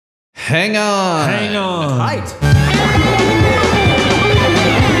Hang on. Hang on. Right. This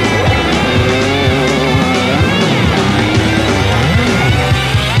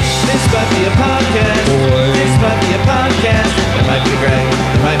might be a podcast. This might be a podcast. It might be Greg.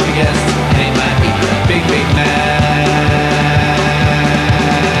 It might be guest. And it might be Big Mass.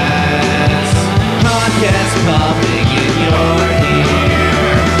 Podcast popping in your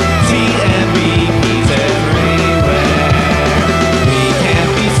ear. TMBP's everywhere. We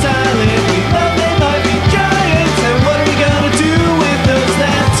can't be silent. We love they might be giants. And what are we gonna do with those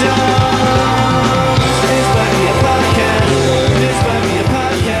laptops? This might be a podcast. This might be a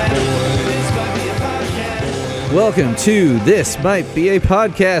podcast. This might be a podcast. Welcome to This Might Be a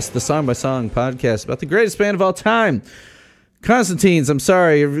Podcast, the Song by Song podcast about the greatest band of all time. Constantines, I'm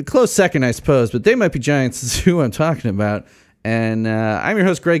sorry, a close second, I suppose, but They Might Be Giants is who I'm talking about. And I'm your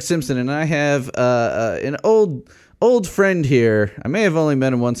host, Greg Simpson, and I have an old friend here. I may have only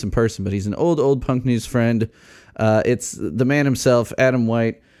met him once in person, but he's an old Punk News friend. It's the man himself, Adam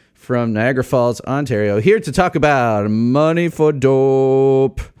White, from Niagara Falls, Ontario, here to talk about Money for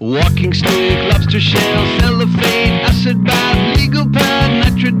Dope. Walking stick, lobster shell, cellophane, acid bath, legal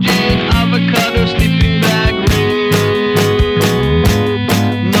pad, nitrogen, avocado, sleeping bag, rope,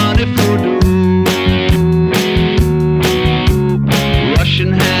 money for dope,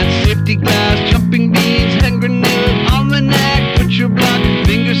 Russian hat, safety glass, jumping beans, hand grenade, almanac, butcher block,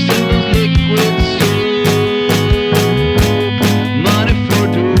 finger symbols, liquid soap, money for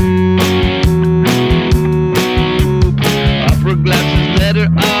dope. Opera glasses, letter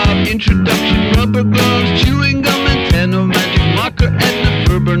of introduction, rubber gloves, chewing gum, antenna, magic marker, and the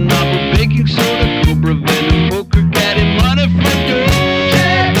Ferber novel, baking soda, cobra venom, poker caddy, money for dough,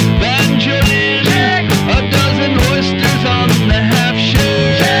 banjolin, a dozen oysters on the half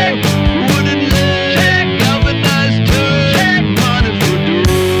shell, wooden leg, galvanized turd, money for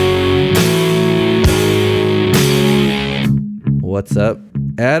dough. What's up,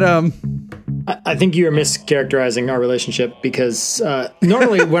 Adam? I think you're mischaracterizing our relationship because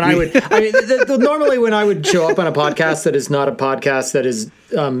normally when I would, normally when I would show up on a podcast that is not a podcast that is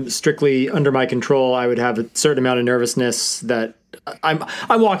strictly under my control, I would have a certain amount of nervousness that I'm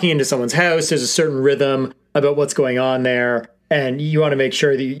walking into someone's house. There's a certain rhythm about what's going on there, and you want to make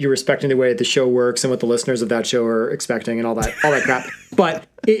sure that you're respecting the way the show works and what the listeners of that show are expecting and all that crap. But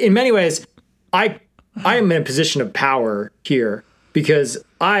in many ways, I am in a position of power here because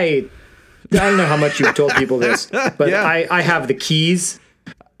I don't know how much you've told people this, but yeah. I have the keys,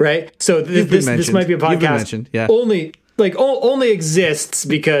 right? So this might be a podcast only exists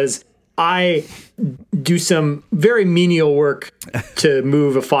because I do some very menial work to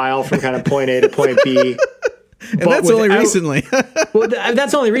move a file from kind of point A to point B. And that's only recently. Well,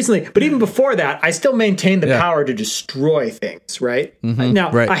 that's only recently. But even before that, I still maintain the power to destroy things, right? Mm-hmm, now,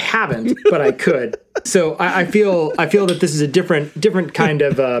 right. I haven't, but I could. So I feel that this is a different kind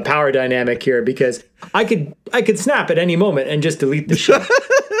of power dynamic here because I could snap at any moment and just delete the show.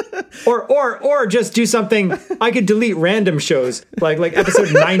 or just do something. I could delete random shows like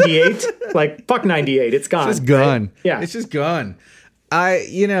episode 98. Like fuck 98, it's gone. It's just gone. Right? Yeah, it's just gone.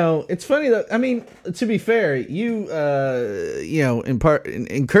 It's funny that, I mean, to be fair, you in part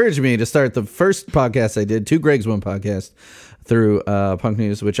encouraged me to start the first podcast I did, Two Gregs, One Podcast, through Punk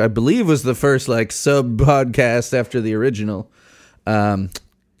News, which I believe was the first sub podcast after the original. Could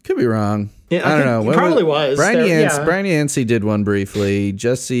be wrong. Yeah, I don't know. It probably was. Brian Yancey did one briefly.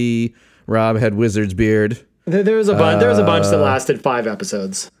 Jesse Robb had Wizard's beard. There was a bunch. There was a bunch that lasted 5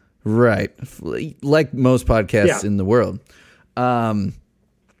 episodes. Right, like most podcasts in the world. And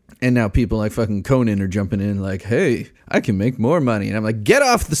now people like fucking Conan are jumping in like, hey, I can make more money. And I'm like, get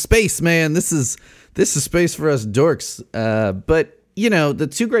off the space, man. This is space for us dorks. But the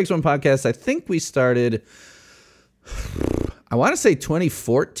Two Gregs, One Podcast, I think we started, I want to say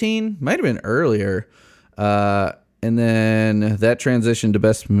 2014, might have been earlier. And then that transitioned to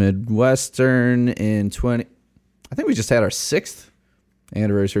Best Midwestern in I think we just had our 6th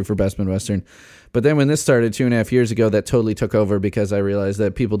anniversary for Best Midwestern. But then when this started 2.5 years ago, that totally took over because I realized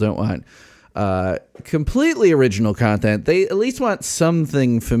that people don't want completely original content. They at least want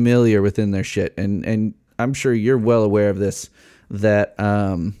something familiar within their shit. And I'm sure you're well aware of this, that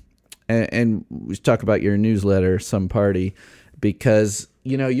and we talk about your newsletter, Some Party, because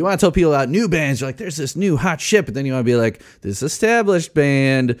you want to tell people about new bands. You're like, there's this new hot shit, but then you want to be like, this established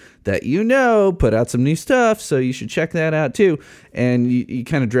band that put out some new stuff, so you should check that out too. And you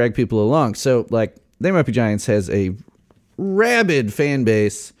kind of drag people along. So like, They Might Be Giants has a rabid fan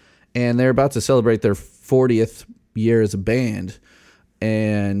base, and they're about to celebrate their 40th year as a band.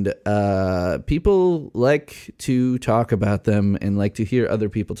 and people like to talk about them and like to hear other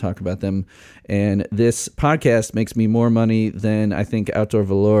people talk about them. And this podcast makes me more money than I think Outdoor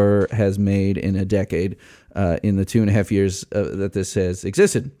Velour has made in a decade, in the 2.5 years that this has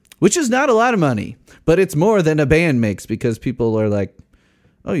existed, which is not a lot of money, but it's more than a band makes, because people are like,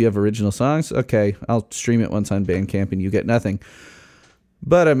 oh, you have original songs? Okay, I'll stream it once on Bandcamp and you get nothing.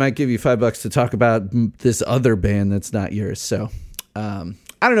 But I might give you $5 to talk about this other band that's not yours. So I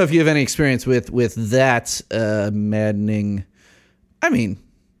don't know if you have any experience with that maddening. I mean,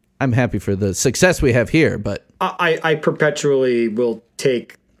 I'm happy for the success we have here, but I perpetually will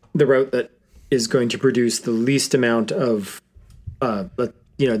take the route that is going to produce the least amount of the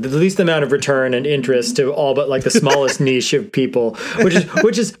least amount of return and interest to all but like the smallest niche of people,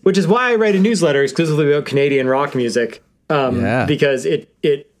 which is why I write a newsletter exclusively about Canadian rock music. Because it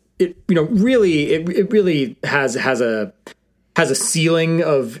really has a ceiling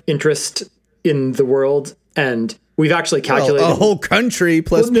of interest in the world, and we've actually calculated a whole country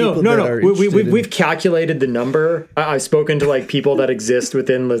plus people that are we've calculated the number. I've spoken to like people that exist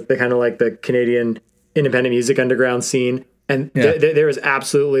within the kind of like the Canadian independent music underground scene, and there is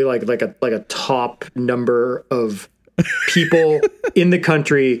absolutely like a top number of people in the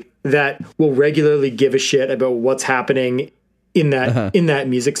country that will regularly give a shit about what's happening in that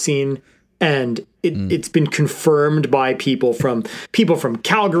music scene. And it's been confirmed by people from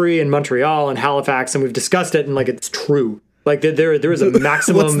Calgary and Montreal and Halifax. And we've discussed it, and like, it's true. Like there is a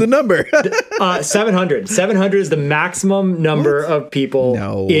maximum. What's the number? 700. 700 is the maximum number of people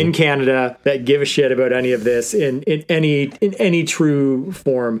in Canada that give a shit about any of this in any true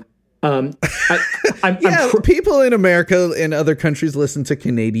form. People in America and other countries listen to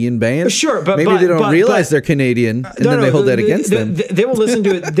Canadian bands. Sure, but maybe they don't realize they're Canadian, and then they hold that against them. They will listen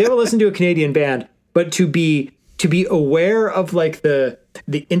to it. They will listen to a Canadian band, but to be aware of like the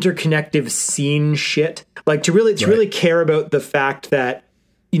interconnective scene shit, like to really care about the fact that,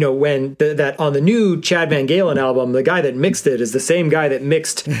 you know, when that on the new Chad Van Galen album, the guy that mixed it is the same guy that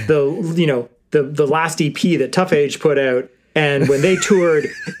mixed the last EP that Tough Age put out. And when they toured,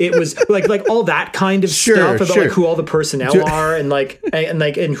 it was like all that kind of stuff about like who all the personnel are, and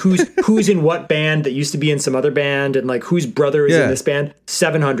who's in what band that used to be in some other band, and like whose brother is in this band.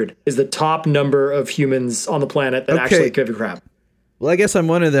 700 is the top number of humans on the planet that actually give a crap. Well, I guess I'm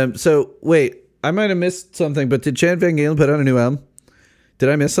one of them. So wait, I might have missed something, but did Chad Van Galen put out a new album? Did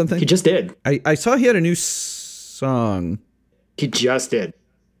I miss something? He just did. I saw he had a new song. He just did.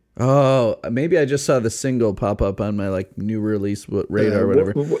 Oh, maybe I just saw the single pop up on my like new release radar or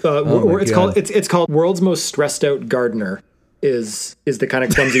whatever. It's called World's Most Stressed Out Gardener is the kind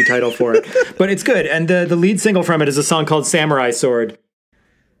of clumsy title for it, but it's good. And the lead single from it is a song called Samurai Sword.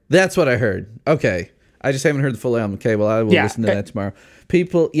 That's what I heard. Okay, I just haven't heard the full album. Okay, well I will listen to that tomorrow.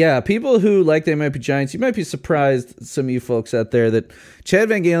 People who like They Might Be Giants, you might be surprised, some of you folks out there, that Chad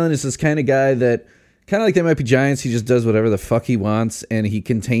Van Galen is this kind of guy that, kind of like They Might Be Giants, he just does whatever the fuck he wants, and he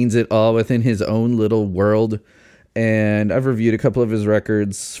contains it all within his own little world. And I've reviewed a couple of his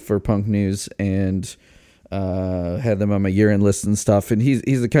records for Punk News, and had them on my year-end list and stuff. And he's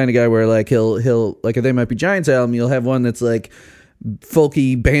the kind of guy where like he'll like a They Might Be Giants album, you'll have one that's like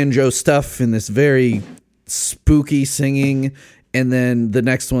folky banjo stuff and this very spooky singing, and then the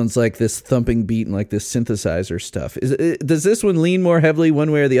next one's like this thumping beat and like this synthesizer stuff. Does this one lean more heavily one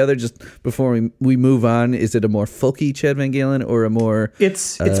way or the other? Just before we move on, is it a more folky Chad Van Galen or a more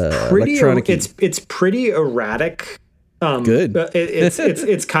it's pretty it's pretty erratic. Good.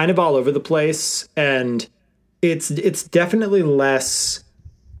 It's kind of all over the place, and it's definitely less.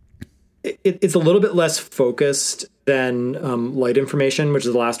 It's a little bit less focused than Light Information, which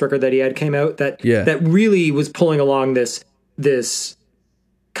is the last record that he had came out. That really was pulling along this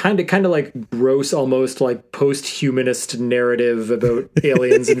kind of like gross, almost like post-humanist narrative about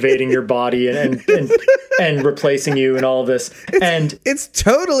aliens invading your body and replacing you and all of this. It's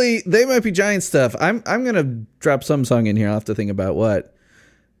totally They Might Be Giant stuff. I'm gonna drop some song in here. I'll have to think about what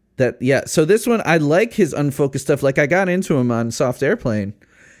that. Yeah. So this one, I like his unfocused stuff. Like I got into him on Soft Airplane,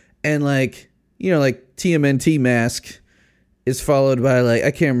 and like, you know, like TMNT Mask is followed by like,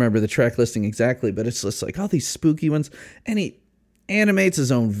 I can't remember the track listing exactly, but it's just like all these spooky ones, and he animates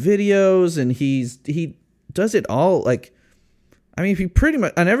his own videos, and he does it all. Like, I mean, he pretty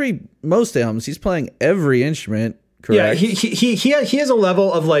much on most albums he's playing every instrument. Correct? Yeah, he has a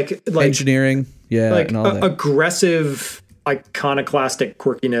level of like engineering, like and all that. Aggressive iconoclastic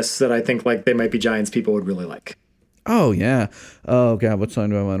quirkiness that I think like They Might Be Giants people would really like. Oh yeah. Oh god, what song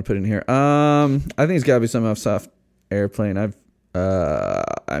do I want to put in here? I think it's got to be some off Soft Airplane.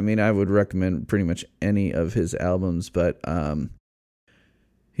 I mean, I would recommend pretty much any of his albums, but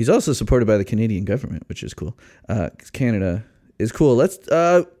He's also supported by the Canadian government, which is cool. 'Cause Canada is cool. Let's.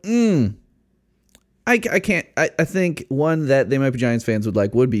 I can't. I think one that They Might Be Giants fans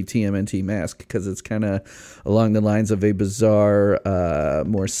would be TMNT Mask, because it's kind of along the lines of a bizarre,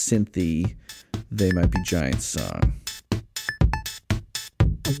 more synthy They Might Be Giants song.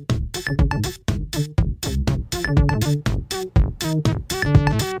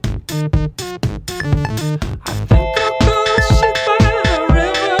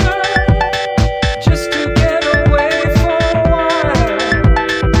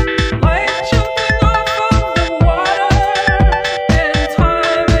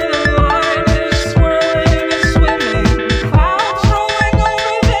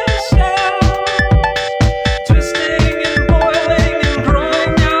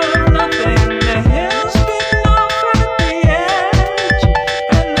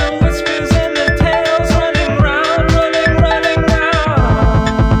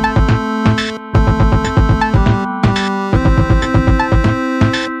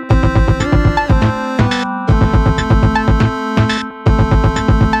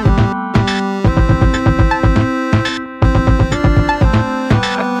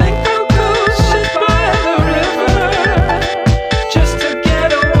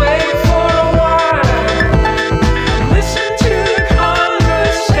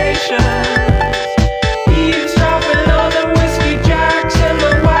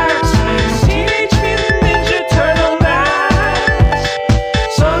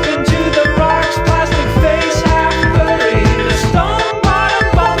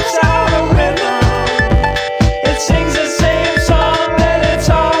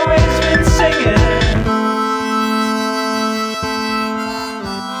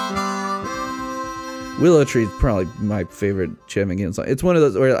 Willow Tree is probably my favorite Chet McGinn song. It's one of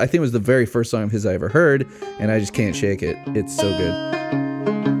those where I think it was the very first song of his I ever heard, and I just can't shake it. It's so good.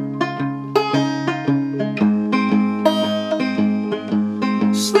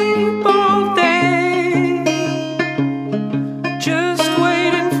 Sleep all day, just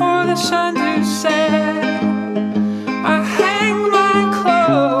waiting for the sun to set. I hang my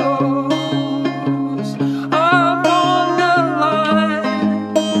clothes up on the line.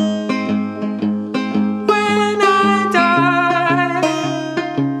 When I die,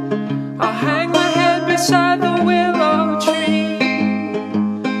 I'll hang my head beside the willow tree.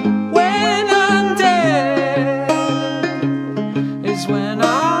 When I'm dead is when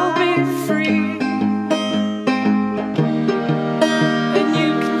I'll be free. And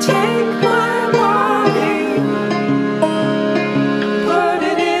you can take my body, put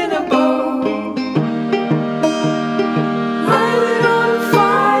it in a bowl, light it on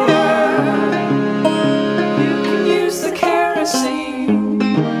fire. You can use the kerosene.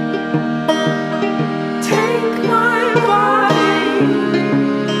 Take my body,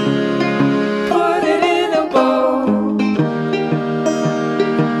 put it in a bowl,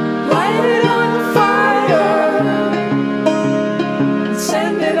 light it on fire, and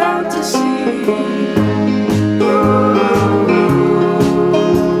send it out to sea.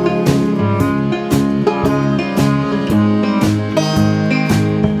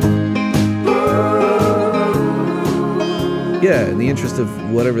 Yeah, in the interest of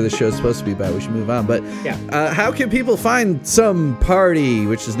whatever the show's supposed to be about, we should move on. But Yeah. how can people find Some Party,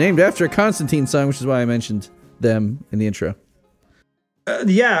 which is named after a Constantine song, which is why I mentioned them in the intro?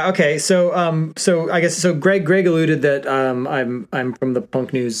 Yeah. Okay. So I guess Greg alluded that I'm from the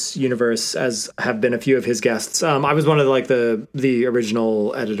Punk News universe, as have been a few of his guests. I was one of the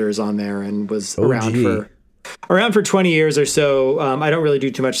original editors on there, and was around for 20 years or so. I don't really do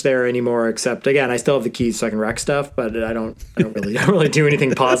too much there anymore, except, again, I still have the keys so I can wreck stuff, but I don't really do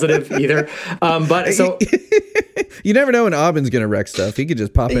anything positive either. But so You never know when Aubyn's gonna wreck stuff. He could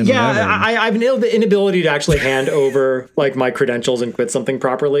just pop in. yeah, whenever. I have the inability to actually hand over like my credentials and quit something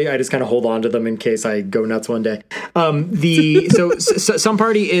properly. I just kind of hold on to them in case I go nuts one day. So Some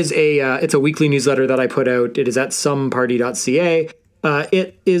Party is it's a weekly newsletter that I put out. It is at someparty.ca.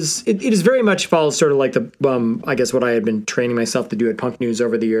 It is very much follows sort of like the I guess what I had been training myself to do at Punk News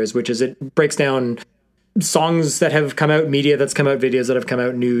over the years, which is it breaks down songs that have come out, media that's come out, videos that have come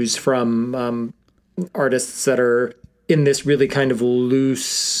out, news from artists that are in this really kind of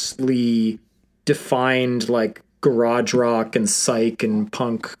loosely defined like garage rock and psych and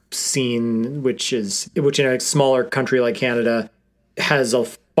punk scene, which in a smaller country like Canada has a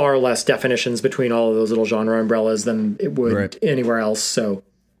far less definitions between all of those little genre umbrellas than it would anywhere else. So,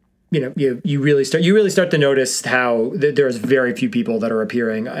 you really start to notice how there's very few people that are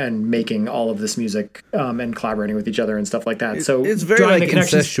appearing and making all of this music and collaborating with each other and stuff like that. So It's very like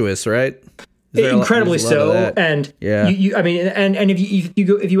incestuous, right? Incredibly so, and yeah. I mean, and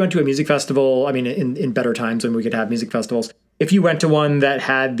if you went to a music festival, I mean, in better times when we could have music festivals, if you went to one that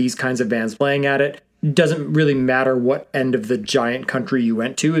had these kinds of bands playing at it, doesn't really matter what end of the giant country you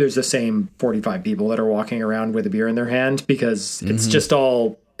went to. There's the same 45 people that are walking around with a beer in their hand because it's just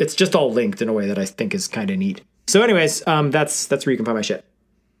all linked in a way that I think is kind of neat. So, anyways, that's where you can find my shit.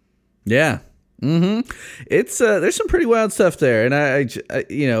 Yeah. Mm-hmm. It's there's some pretty wild stuff there, and I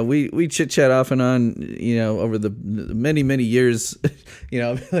you know, we chit chat off and on, you know, over the many years. You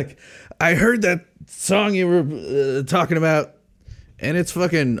know, like, I heard that song you were talking about, and it's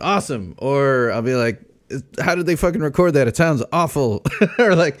fucking awesome. Or I'll be like, how did they fucking record that? It sounds awful.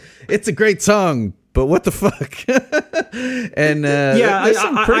 Or like, it's a great song, but what the fuck? And there's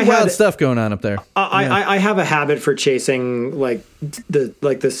some pretty wild stuff going on up there. I have a habit for chasing like the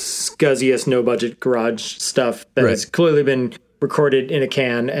scuzziest no budget garage stuff that has clearly been recorded in a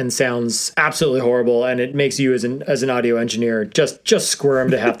can and sounds absolutely horrible, and it makes you as an audio engineer just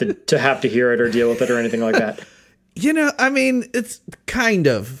squirm to have to hear it or deal with it or anything like that. You know, I mean, it's kind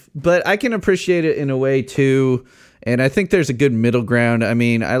of, but I can appreciate it in a way too, and I think there's a good middle ground. I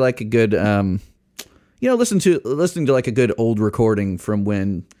mean, I like a good you know, listening to like a good old recording from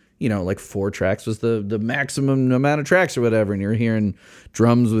when, you know, like 4 tracks was the maximum amount of tracks or whatever, and you're hearing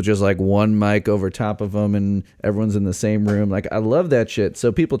drums with just like one mic over top of them and everyone's in the same room. Like, I love that shit.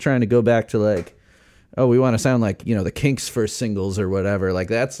 So people trying to go back to like, oh, we want to sound like, you know, the Kinks' first singles or whatever. Like,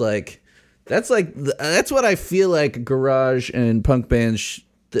 that's what I feel like garage and punk bands,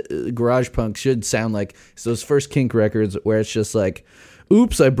 garage punk should sound like. It's those first Kink records where it's just like,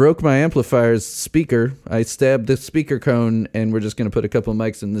 oops, I broke my amplifier's speaker. I stabbed the speaker cone, and we're just going to put a couple of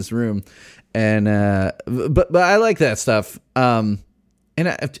mics in this room. And but I like that stuff. And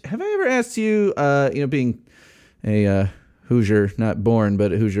have I ever asked you, you know, being a Hoosier, not born,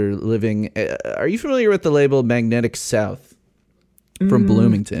 but a Hoosier living, are you familiar with the label Magnetic South from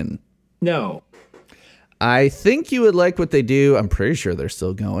Bloomington? No. I think you would like what they do. I'm pretty sure they're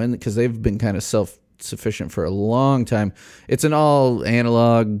still going because they've been kind of self-sufficient for a long time. It's an all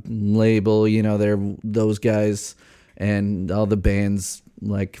analog label, you know, they're those guys, and all the bands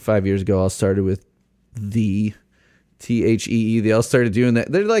like 5 years ago all started with the THEE. They all started doing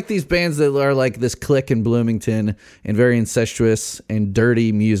that. They're like these bands that are like this clique in Bloomington, and very incestuous and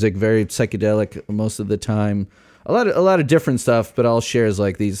dirty music, very psychedelic most of the time. A lot of different stuff, but all shares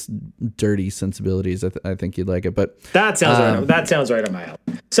like these dirty sensibilities. I think you'd like it. But that sounds right. That sounds right on my alley.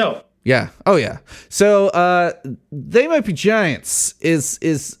 So yeah, oh yeah. So They Might Be Giants is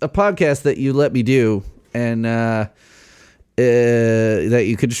a podcast that you let me do, and that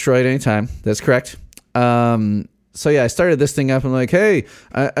you could destroy at any time. That's correct. So yeah, I started this thing up. I'm like, hey,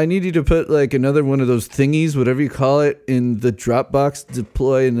 I need you to put like another one of those thingies, whatever you call it, in the Dropbox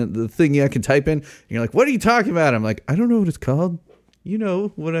deploy, and the thingy I can type in. And you're like, what are you talking about? I'm like, I don't know what it's called. You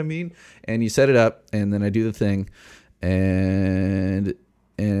know what I mean? And you set it up, and then I do the thing, and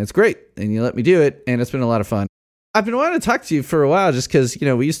it's great. And you let me do it, and it's been a lot of fun. I've been wanting to talk to you for a while, just because, you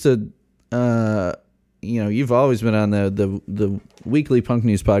know, we used to, you know, you've always been on the weekly Punk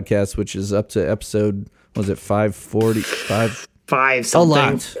News podcast, which is up to episode, was it 545? 5 something. A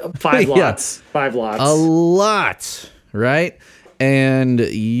lot. 5 lots. Yeah. 5 lots. A lot, right? And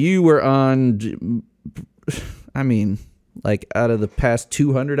you were on, I mean, like out of the past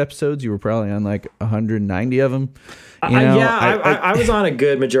 200 episodes, you were probably on like 190 of them. You know, I was on a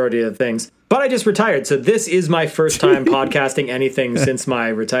good majority of things, but I just retired. So this is my first time podcasting anything since my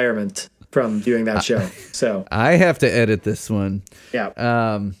retirement from doing that show. So I have to edit this one.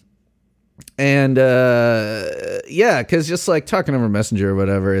 Yeah. And yeah, because just like talking over Messenger or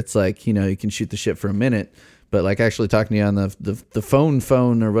whatever, it's like, you know, you can shoot the shit for a minute, but like actually talking to you on the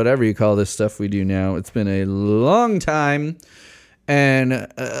phone or whatever you call this stuff we do now, it's been a long time. And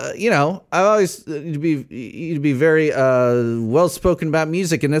you know, I've always you'd be very well spoken about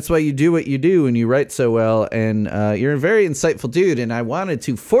music, and that's why you do what you do, and you write so well, and you're a very insightful dude. And I wanted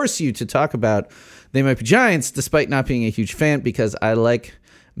to force you to talk about They Might Be Giants, despite not being a huge fan, because I like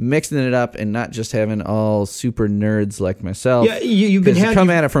mixing it up and not just having all super nerds like myself. Yeah, you've been come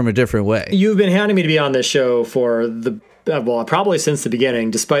at it from a different way. You've been hounding me to be on this show for well, probably since the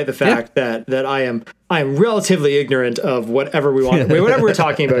beginning, despite the fact that I am relatively ignorant of whatever we want, whatever we're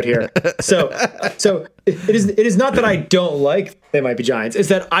talking about here. So it is not that I don't like They Might Be Giants. It's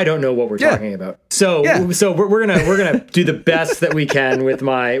that I don't know what we're talking about. So we're gonna do the best that we can with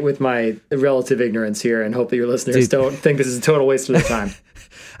my relative ignorance here, and hope that your listeners don't think this is a total waste of their time.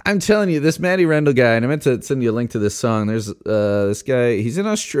 I'm telling you, this Matty Rendell guy, and I meant to send you a link to this song. There's this guy, he's in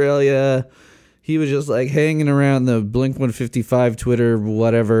Australia. he was just like hanging around the Blink 155 Twitter,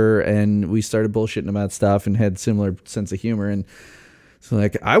 whatever, and we started bullshitting about stuff and had similar sense of humor. And so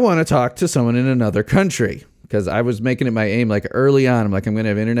like, I want to talk to someone in another country, because I was making it my aim like early on. I'm like, I'm going to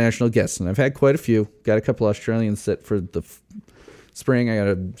have international guests, and I've had quite a few. Got a couple Australians set for the spring. I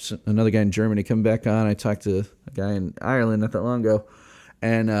got another guy in Germany coming back on. I talked to a guy in Ireland not that long ago,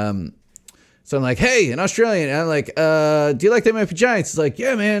 and so I'm like, hey, an Australian. And I'm like, do you like They Might Be Giants? He's like,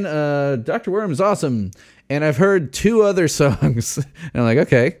 yeah, man, Dr. Worm is awesome. And I've heard 2 other songs. And I'm like,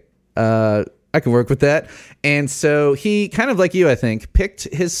 okay, I can work with that. And so he, kind of like you, I think, picked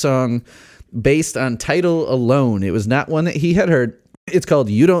his song based on title alone. It was not one that he had heard. It's called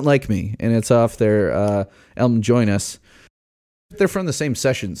You Don't Like Me, and it's off their album Join Us. They're from the same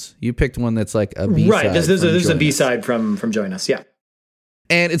sessions. You picked one that's like a B-side. Right, there's a B-side from Join Us, yeah.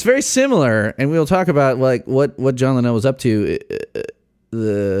 And it's very similar, and we'll talk about like what John Linnell was up to,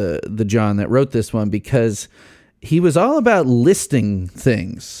 the John that wrote this one, because he was all about listing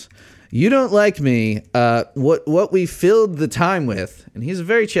things. You Don't Like Me, what we filled the time with, and he's a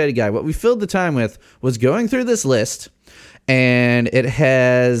very chatty guy, what we filled the time with was going through this list, and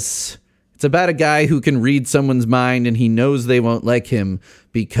it's about a guy who can read someone's mind, and he knows they won't like him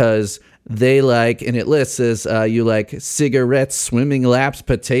because they like, and it lists as you like cigarettes, swimming laps,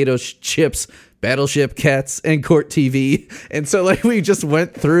 potato chips, Battleship Cats, and Court TV. And so like we just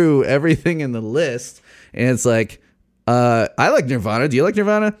went through everything in the list, and it's like, I like Nirvana. Do you like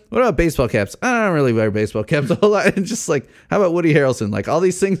Nirvana? What about baseball caps? I don't really wear baseball caps a whole lot. And just like, how about Woody Harrelson? Like all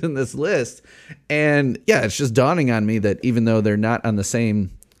these things in this list. And yeah, it's just dawning on me that even though they're not on the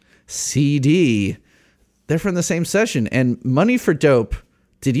same CD, they're from the same session. And Money for Dope,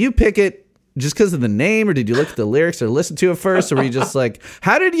 did you pick it just because of the name, or did you look at the lyrics or listen to it first, or were you just like,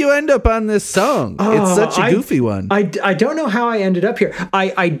 how did you end up on this song? It's such a goofy one. I don't know how I ended up here.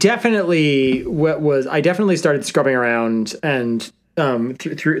 I definitely started scrubbing around and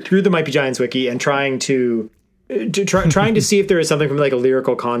through the Might Be Giants wiki and trying to see if there is something from like a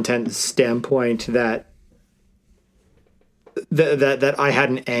lyrical content standpoint that I had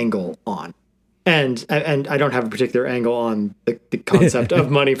an angle on. And I don't have a particular angle on the concept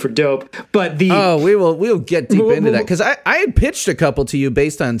of Money for Dope, but we'll get deep into that, because I had pitched a couple to you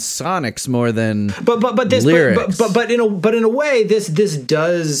based on sonics more than lyrics. But in a way this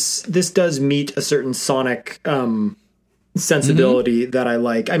does meet a certain sonic sensibility that I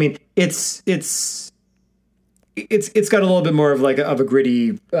like. I mean, it's got a little bit more of like of a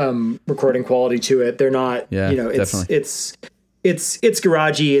gritty recording quality to it. They're not, definitely. It's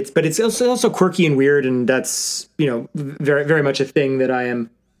garagey, but it's also quirky and weird, and that's very very much a thing that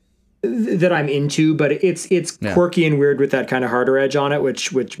I'm into. But it's quirky and weird with that kind of harder edge on it,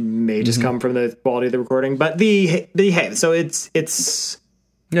 which may just come from the quality of the recording. But so it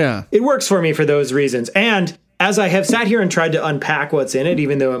works for me for those reasons. And as I have sat here and tried to unpack what's in it,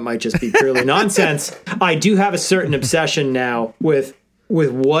 even though it might just be purely nonsense, I do have a certain obsession now with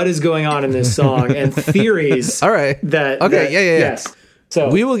what is going on in this song and theories. All right. Yes. So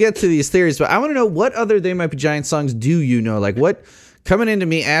we will get to these theories, but I want to know, what other They Might Be Giants songs do you know? Like, what, coming into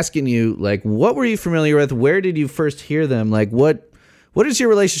me asking you, like, what were you familiar with? Where did you first hear them? Like, what is your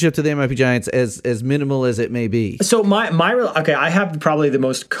relationship to They Might Be Giants, as minimal as it may be? So I have probably the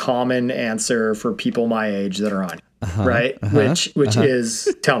most common answer for people my age that are on, right? Which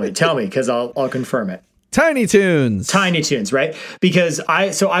is, tell me, because I'll confirm it. Tiny Toons, right? Because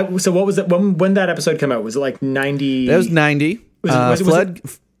what was it when that episode came out? Was it like 90? That was 90.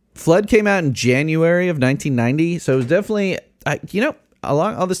 Flood came out in January of 1990, so it was definitely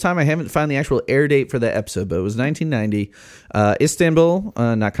along all this time I haven't found the actual air date for that episode, but it was 1990. Istanbul,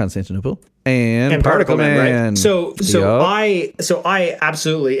 not Constantinople, and Particle Man. Right? So I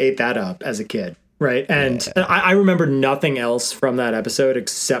absolutely ate that up as a kid. Right. And I remember nothing else from that episode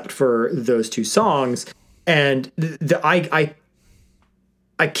except for those 2 songs. And I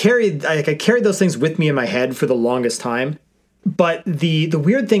carried those things with me in my head for the longest time. But the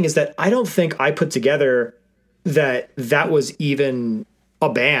weird thing is that I don't think I put together that was even a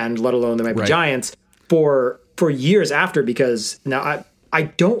band, let alone They Might Be Giants, for years after, because now I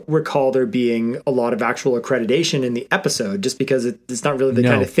don't recall there being a lot of actual accreditation in the episode, just because it's not really the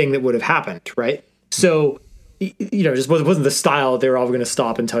kind of thing that would have happened. Right. So, just wasn't the style. They were all going to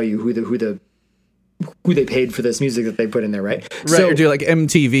stop and tell you who they paid for this music that they put in there, right? Right, so, or do like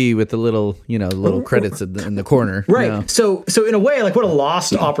MTV with the little, little credits in the corner. Right. So in a way, like, what a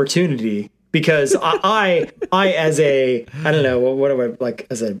lost opportunity, because I as a, I don't know, what am I, like,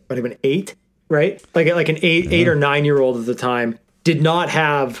 as a, what am I, 8, right? Like an 8 or 9 year old at the time did not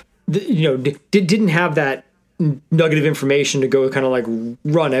have, didn't have that nugget of information to go kind of like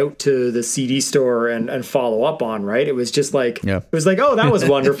run out to the CD store and follow up on, right? It was just like, It was like, oh, that was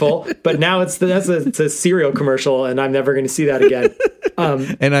wonderful. But now it's a cereal commercial and I'm never going to see that again.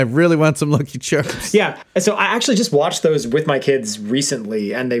 And I really want some Lucky Charms. Yeah. And so I actually just watched those with my kids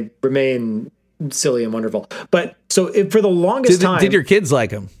recently and they remain silly and wonderful. But so for the longest time. Did your kids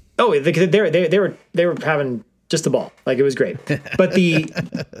like them? Oh, they were having just a ball. Like it was great. But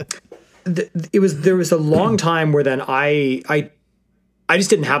there was a long time where then I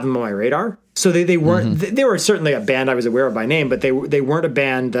just didn't have them on my radar. So they weren't, they were certainly a band I was aware of by name, but they weren't a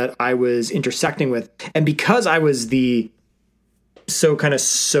band that I was intersecting with. And because I was so kind of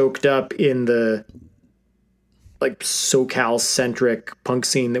soaked up in the like SoCal centric punk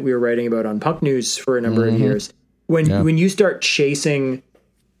scene that we were writing about on Punk News for a number of years, when you start chasing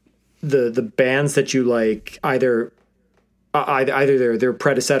the bands that you like, either their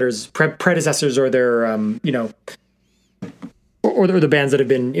predecessors or their or the bands that have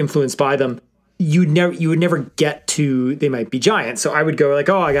been influenced by them, you would never get to They Might Be Giants. So I would go like,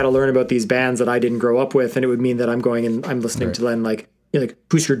 oh, I got to learn about these bands that I didn't grow up with, and it would mean that I'm going and I'm listening to them like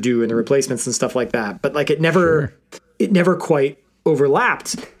Husker Du and the Replacements and stuff like that. But like it never quite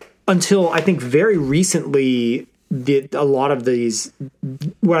overlapped until I think very recently a lot of these,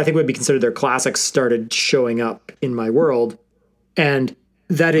 what I think would be considered their classics, started showing up in my world. And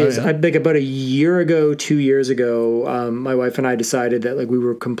that is, I think about 2 years ago, my wife and I decided that like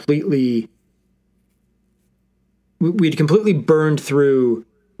we'd completely burned through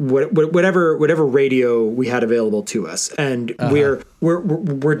whatever radio we had available to us. And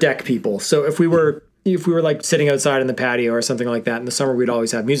we're deck people. So if we were like sitting outside in the patio or something like that in the summer, we'd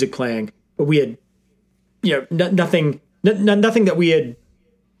always have music playing, but we had, nothing that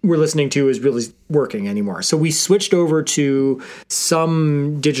we're listening to is really working anymore. So we switched over to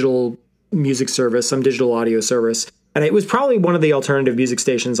some digital music service, some digital audio service. And it was probably one of the alternative music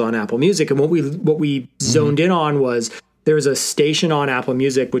stations on Apple Music. And what we zoned in on was there's a station on Apple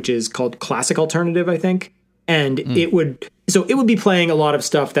Music, which is called Classic Alternative, I think. And it would be playing a lot of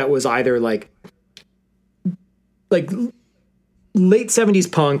stuff that was either like late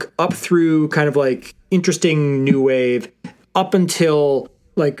 70s punk up through kind of like interesting new wave up until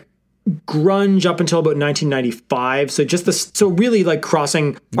like grunge up until about 1995. So so really like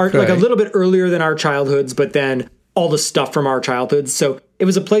crossing like a little bit earlier than our childhoods, but then all the stuff from our childhoods. So it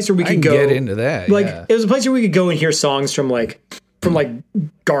was a place where we could go get into that. Like it was a place where we could go and hear songs from Garbage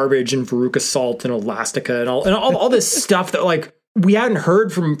and Veruca Salt and Elastica and all this stuff that like we hadn't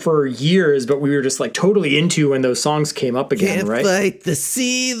heard for years, but we were just like totally into when those songs came up again. Can't right? Fight the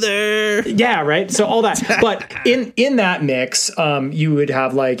Seether. Yeah, right. So all that, but in that mix, you would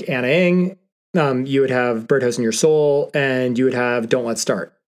have like Anna Ng, you would have Birdhouse in Your Soul, and you would have Don't Let's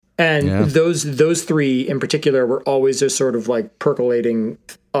Start. And those three in particular were always just sort of like percolating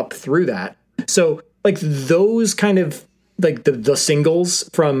up through that. So like those kind of like the singles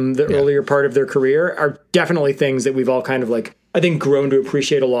from the earlier part of their career are definitely things that we've all kind of like, I think, grown to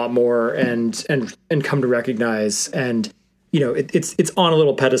appreciate a lot more and come to recognize. And, it's on a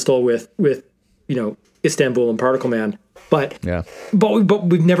little pedestal with Istanbul and Particle Man, but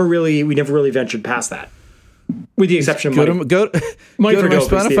we've never really ventured past that. With the exception of go to my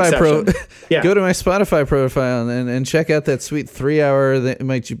Spotify go to my Spotify profile and check out that sweet 3-hour That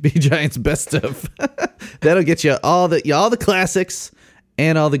Might Be Giants best of. That'll get you all the classics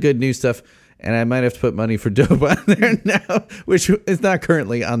and all the good new stuff. And I might have to put Money for Dope on there now, which is not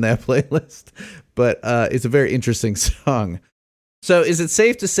currently on that playlist, but it's a very interesting song. So is it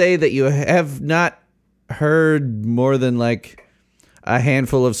safe to say that you have not heard more than like a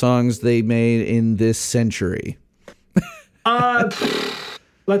handful of songs they made in this century?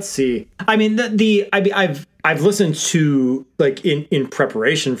 Let's see. I mean, I've listened to like in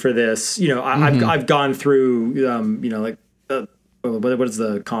preparation for this. I've gone through what is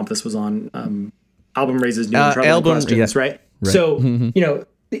the comp this was on? Album Raises New and Troubling Questions, right? So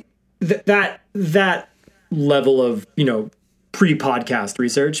that level of pre-podcast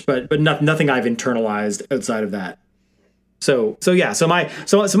research, but nothing I've internalized outside of that. So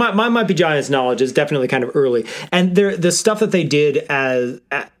my Might Be Giants knowledge is definitely kind of early, and the stuff that they did as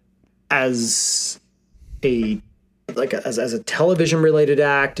a television related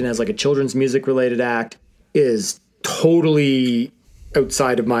act and as like a children's music related act is totally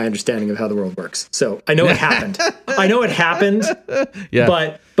outside of my understanding of how the world works. So I know it happened.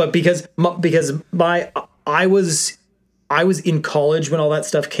 Yeah. But because I was in college when all that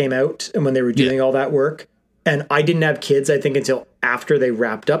stuff came out and when they were doing all that work. And I didn't have kids, I think, until after they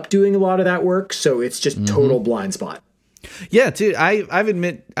wrapped up doing a lot of that work. So it's just total blind spot. Yeah, dude, I've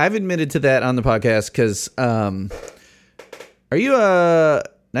admitted to that on the podcast because are you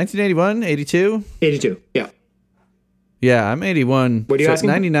 1981, 82? 82. Yeah. Yeah, I'm 81. What are you asking?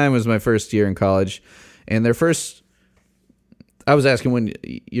 99 was my first year in college, and I was asking when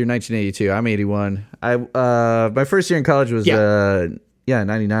you're 1982. I'm 81. My first year in college was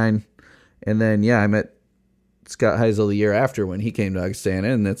 99, and then I met Scott Heisel the year after when he came to Augustana,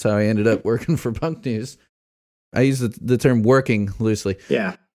 and that's how I ended up working for Punk News. I use the term working loosely.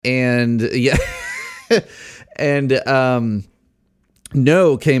 Yeah. And and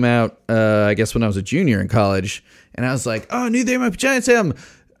No came out, I guess, when I was a junior in college, and I was like, oh, new They Might Be Giants album.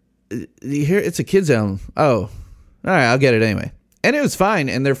 You hear it's a kids album. Oh, all right, I'll get it anyway. And it was fine.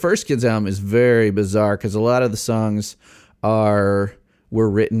 And their first kids album is very bizarre because a lot of the songs were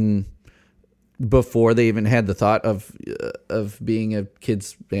written before they even had the thought of being a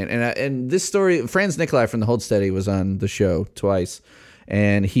kids band. And this story, Franz Nicolai from the Hold Steady was on the show twice,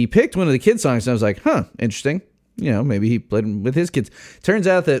 and he picked one of the kids songs, and I was like, huh, interesting. Maybe he played with his kids. Turns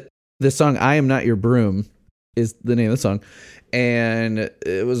out that the song "I Am Not Your Broom" is the name of the song, and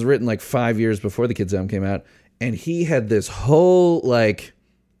it was written like 5 years before the kids album came out. And he had this whole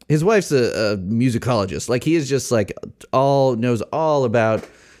his wife's a musicologist. Like he is just knows all about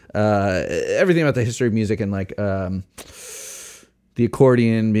everything about the history of music and the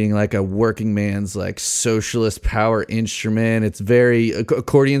accordion being like a working man's socialist power instrument. It's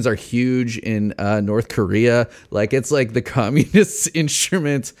accordions are huge in North Korea. It's like the communist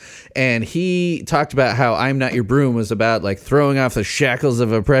instrument. And he talked about how "I'm Not Your Broom" was about throwing off the shackles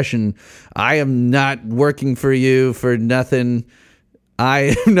of oppression. I am not working for you for nothing.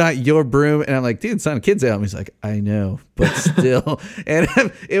 I am not your broom. And I'm like, dude, it's not a kid's album. He's like, I know, but still. And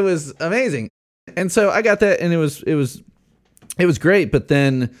it was amazing. And so I got that, and it was great. But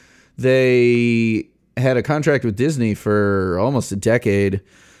then they had a contract with Disney for almost a decade.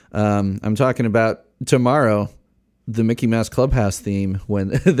 I'm talking about Tomorrow, the Mickey Mouse Clubhouse theme. When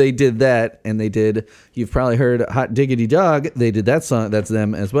they did that, and you've probably heard Hot Diggity Dog. They did that song. That's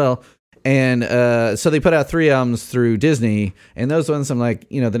them as well. And so they put out 3 albums through Disney, and those ones I'm like,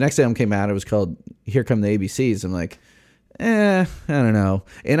 the next album came out, it was called Here Come the ABCs. I'm like, I don't know.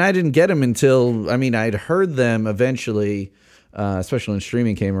 And I didn't get them until, I'd heard them eventually, especially when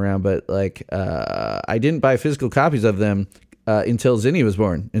streaming came around, but I didn't buy physical copies of them until Zinni was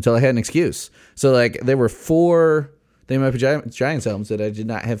born, until I had an excuse. So there were 4 They Might Be Giants albums that I did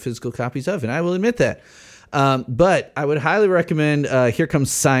not have physical copies of, and I will admit that. But I would highly recommend Here Comes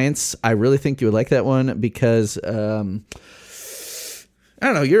Science. I really think you would like that one because I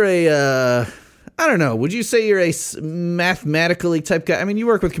don't know. You're I don't know. Would you say you're a mathematically type guy? You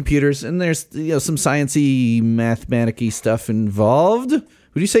work with computers, and there's some sciencey, mathematic-y stuff involved.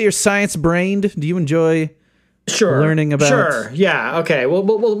 Would you say you're science-brained? Do you enjoy learning about? Sure. Yeah. Okay. Well,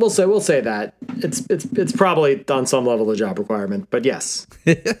 we'll say that it's probably on some level a job requirement, but yes.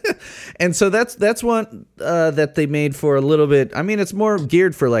 And so that's one that they made for a little bit. It's more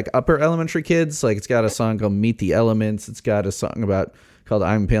geared for upper elementary kids. It's got a song called "Meet the Elements." It's got a song called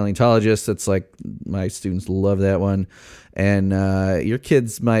 "I'm a Paleontologist." That's my students love that one, and your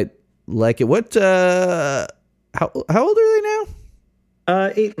kids might like it. What? How old are they now?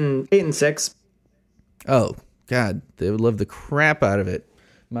 8 and 6. Oh God, they would love the crap out of it.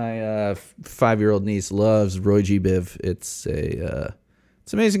 My 5-year-old niece loves Roy G. Biv. It's an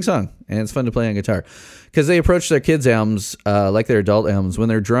amazing song, and it's fun to play on guitar. Because they approach their kids' albums like their adult albums. When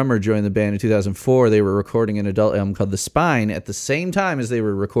their drummer joined the band in 2004, they were recording an adult album called The Spine at the same time as they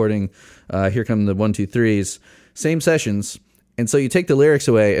were recording Here Come the 1, 2, 3s. Same sessions. And so you take the lyrics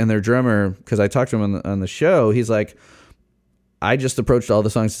away, and their drummer, because I talked to him on the show, he's like, I just approached all the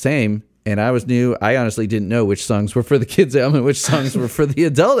songs the same. And I was new. I honestly didn't know which songs were for the kids' album and which songs were for the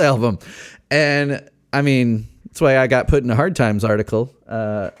adult album. And that's why I got put in a Hard Times article.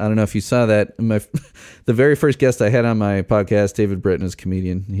 I don't know if you saw that. The very first guest I had on my podcast, David Britton, is a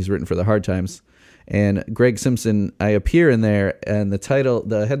comedian. He's written for the Hard Times. And Greg Simpson, I appear in there, and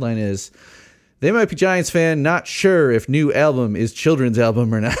the headline is, "They Might Be Giants fan, not sure if new album is children's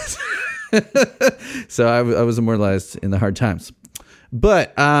album or not." So I was immortalized in the Hard Times.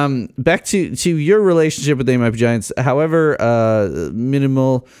 But back to your relationship with They Might Be Giants, however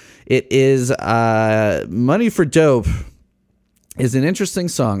minimal it is, Money for Dope is an interesting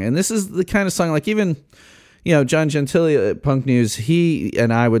song. And this is the kind of song, even, John Gentili at Punk News, he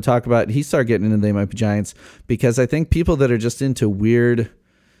and I would talk about, he started getting into They Might Be Giants because I think people that are just into weird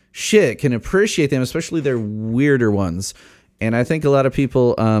shit can appreciate them, especially their weirder ones. And I think a lot of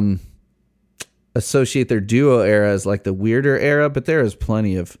people associate their duo era as the weirder era, but there is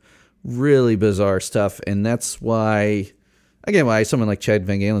plenty of really bizarre stuff, and that's why again, why someone like Chad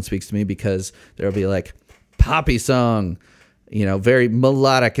Van Galen speaks to me, because there'll be like poppy song, very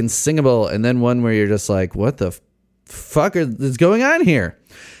melodic and singable, and then one where you're just like, what the fuck is going on here?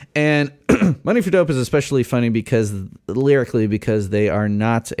 And Money for Dope is especially funny lyrically because they are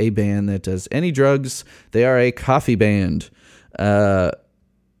not a band that does any drugs. They are a coffee band. And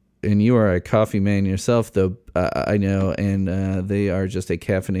you are a coffee man yourself, though, I know, and they are just a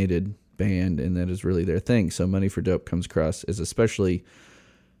caffeinated band, and that is really their thing. So Money for Dope comes across as especially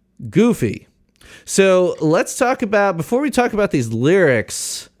goofy. So let's talk about, before we talk about these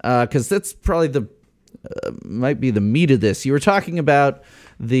lyrics, because that's probably might be the meat of this. You were talking about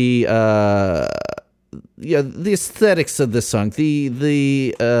the aesthetics of this song,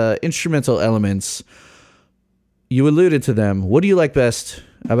 the instrumental elements. You alluded to them. What do you like best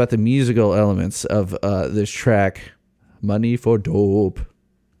about the musical elements of this track, Money for Dope?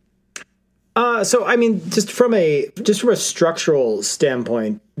 So I mean, just from a structural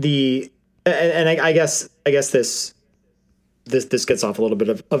standpoint, I guess this gets off a little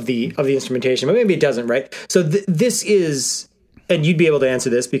bit of the instrumentation, but maybe it doesn't, right? So this is, and you'd be able to answer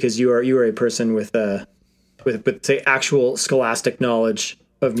this because you are a person with say actual scholastic knowledge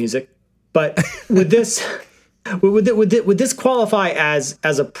of music. But would this qualify as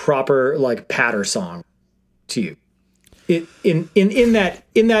a proper like patter song to you? In that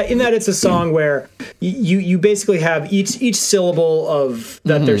it's a song where you basically have each syllable of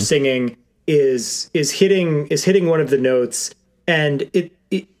that they're singing is hitting one of the notes, and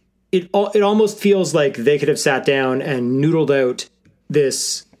it almost feels like they could have sat down and noodled out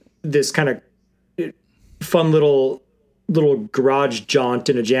this kind of fun little garage jaunt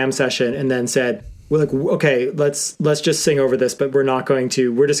in a jam session, and then said, we're like, okay, let's just sing over this, but we're not going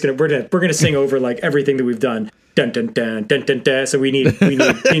to. We're gonna sing over like everything that we've done. Dun dun dun dun dun dun. So we need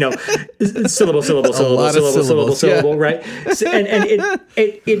syllable, syllable, right? So, and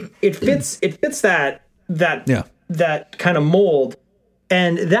it fits that kind of mold,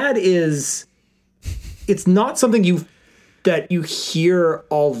 and that is, it's not something that you hear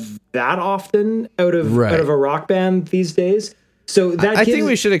all that often out of a rock band these days. So I think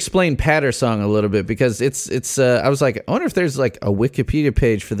we should explain patter song a little bit, because it's I was like, I wonder if there's like a Wikipedia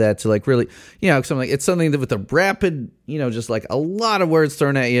page for that to like really, it's something that with a rapid, just like a lot of words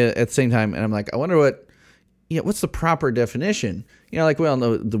thrown at you at the same time. And I'm like, I wonder what's the proper definition? Like we all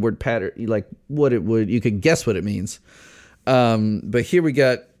know the word patter, like you could guess what it means. But here we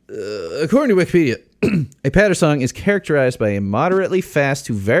got, according to Wikipedia, a patter song is characterized by a moderately fast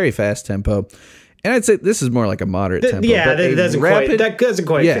to very fast tempo. And I'd say this is more like a moderate tempo. Yeah, that doesn't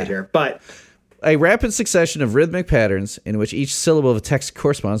quite fit here. But a rapid succession of rhythmic patterns in which each syllable of a text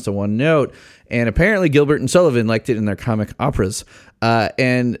corresponds to one note. And apparently Gilbert and Sullivan liked it in their comic operas.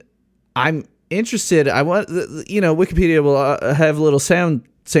 And I'm interested. I want, Wikipedia will have little sound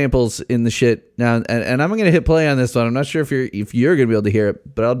samples in the shit now, and I'm going to hit play on this one. I'm not sure if you're going to be able to hear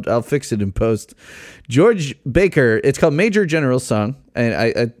it, but I'll fix it in post. George Baker, it's called Major General's Song, and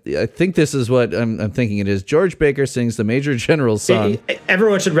I think this is what I'm thinking it is. George Baker sings the Major General's Song.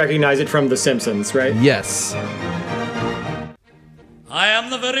 Everyone should recognize it from The Simpsons, right? Yes. I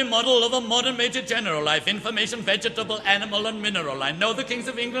am the very model of a modern Major General. I've information, vegetable, animal, and mineral. I know the kings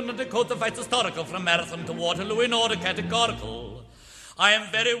of England and decode the fights historical, from Marathon to Waterloo in order categorical. I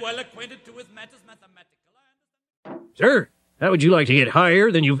am very well acquainted too with matters mathematical. Sir, how would you like to get higher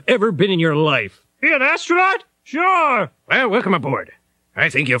than you've ever been in your life? Be an astronaut? Sure. Well, welcome aboard. I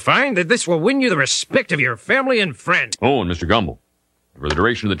think you'll find that this will win you the respect of your family and friends. Oh, and Mr. Gumble, for the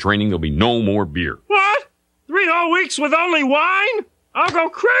duration of the training, there'll be no more beer. What? 3 whole weeks with only wine? I'll go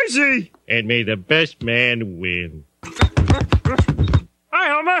crazy. And may the best man win. Hi,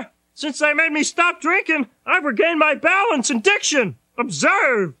 Homer. Since they made me stop drinking, I've regained my balance and diction.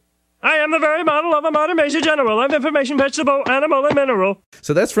 Observe! I am the very model of a modern Major General of information, vegetable, animal, and mineral.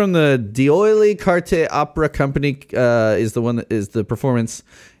 So that's from the D'Oyly Carte Opera Company, is the one that is the performance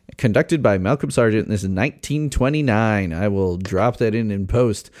conducted by Malcolm Sargent. This is 1929. I will drop that in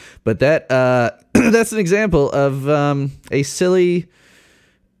post. But that that's an example of a silly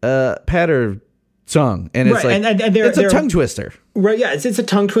patter song, and it's right. like and it's a tongue twister. Right? Yeah, it's a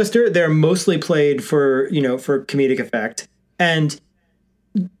tongue twister. They're mostly played for comedic effect. And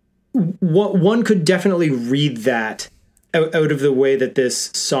one could definitely read that out of the way that this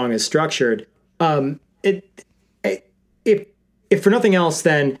song is structured. If for nothing else,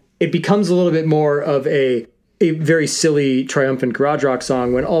 then it becomes a little bit more of a very silly, triumphant garage rock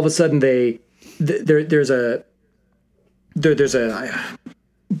song when all of a sudden there's a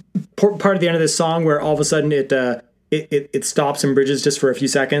part of the end of this song where all of a sudden it stops and bridges just for a few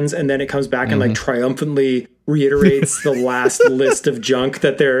seconds, and then it comes back and like triumphantly reiterates the last list of junk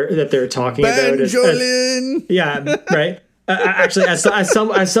that they're talking about. Yeah, right. Actually,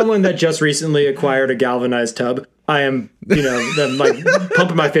 as someone that just recently acquired a galvanized tub, I am, I'm like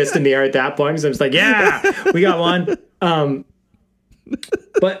pumping my fist in the air at that point because I'm just like, yeah, we got one.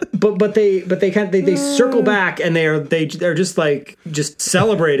 But they circle back and they're just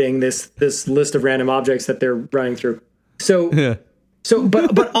celebrating this list of random objects that they're running through. But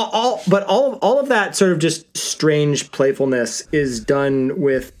all of that sort of just strange playfulness is done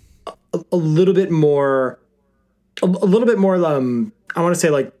with a little bit more I want to say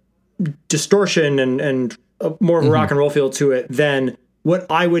like distortion and more of a rock and roll feel to it than what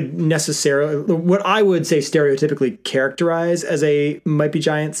I would say stereotypically characterize as a Might Be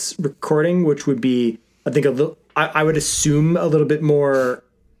Giants recording, which would be, I think, I would assume a little bit more,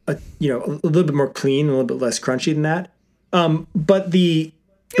 a little bit more clean, a little bit less crunchy than that.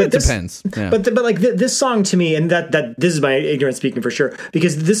 It depends. Yeah. But like this song to me, and that this is my ignorance speaking for sure,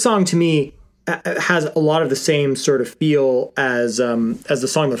 because this song to me has a lot of the same sort of feel as the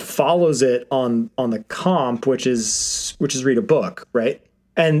song that follows it on the comp, which is Read a Book, right?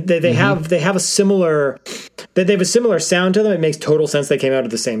 And they have a similar sound to them. It makes total sense. They came out of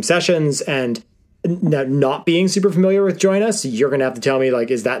the same sessions, and not being super familiar with Join Us, you're gonna have to tell me,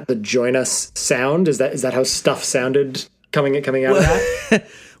 like, is that the Join Us sound? Is that how stuff sounded coming out of that?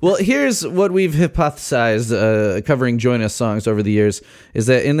 Well, here's what we've hypothesized covering Join Us songs over the years, is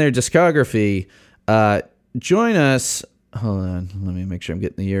that in their discography, Join Us... Hold on, let me make sure I'm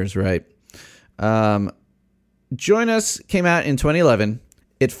getting the years right. Join Us came out in 2011.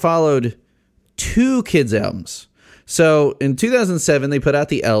 It followed 2 Kids albums. So in 2007, they put out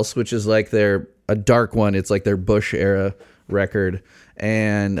The Else, which is like a dark one. It's like their Bush era record.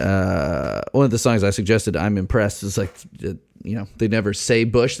 And one of the songs I suggested, I'm Impressed, is like... they never say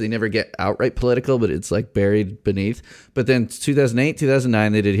Bush. They never get outright political, but it's like buried beneath. But then 2008,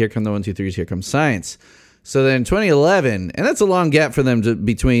 2009, they did Here Come the 1, 2, 3's, Here Comes Science. So then 2011, and that's a long gap for them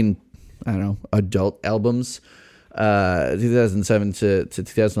between, I don't know, adult albums, 2007 to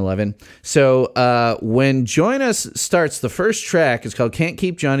 2011. So when Join Us starts, the first track is called Can't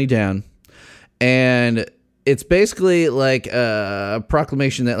Keep Johnny Down. And it's basically like a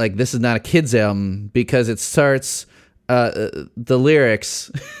proclamation that like this is not a kids album, because it starts... the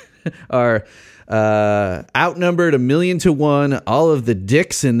lyrics are outnumbered 1,000,000-1. All of the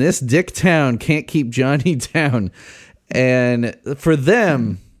dicks in this dick town can't keep Johnny down. And for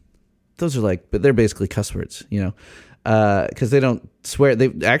them, those are like, but they're basically cuss words, because they don't swear.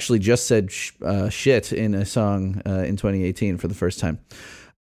 They actually just said shit in a song in 2018 for the first time.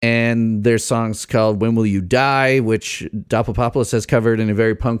 And there's songs called When Will You Die, which Doppelpopoulos has covered in a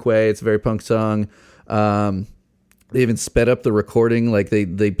very punk way. It's a very punk song. They even sped up the recording, like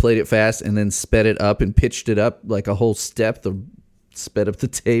they played it fast and then sped it up and pitched it up like a whole step, sped up the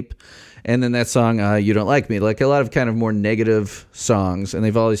tape. And then that song, You Don't Like Me, like a lot of kind of more negative songs. And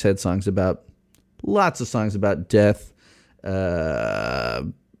they've always had lots of songs about death,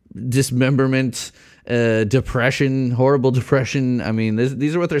 dismemberment, depression, horrible depression. I mean,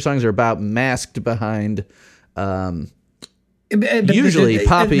 these are what their songs are about, masked behind... usually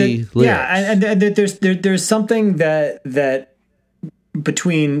poppy lyrics. Yeah, and there's something that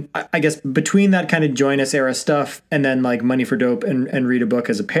between that kind of Join Us era stuff and then like Money for Dope and Read a Book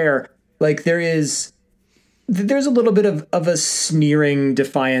as a pair, like there's a little bit of a sneering,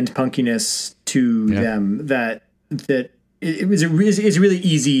 defiant punkiness to them that it was a really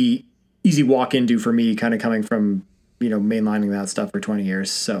easy walk into for me, kind of coming from mainlining that stuff for 20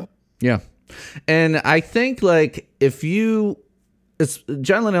 years. So yeah. And I think like it's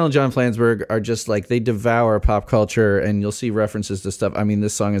John Linnell and John Flansburgh are just like, they devour pop culture, and you'll see references to stuff. I mean,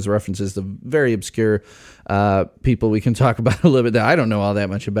 this song has references to very obscure people we can talk about a little bit that I don't know all that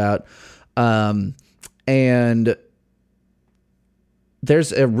much about. And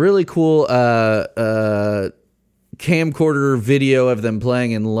there's a really cool camcorder video of them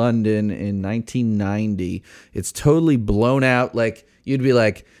playing in London in 1990. It's totally blown out. Like, you'd be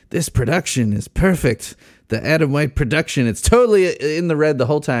like, this production is perfect. The Adam White production. It's totally in the red the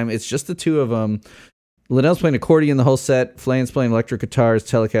whole time. It's just the two of them. Linnell's playing accordion the whole set. Flan's playing electric guitars.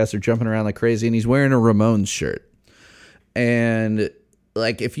 Telecaster jumping around like crazy. And he's wearing a Ramones shirt. And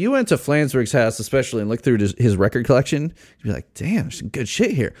like, if you went to Flansburgh's house, especially, and looked through his record collection, you'd be like, damn, there's some good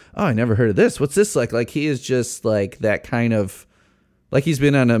shit here. Oh, I never heard of this. What's this like? Like, he is just like that kind of, like, he's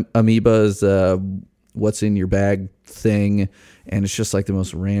been on Amoeba's What's in Your Bag thing, and it's just like the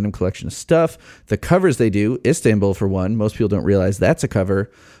most random collection of stuff. The covers they do, Istanbul for one, most people don't realize that's a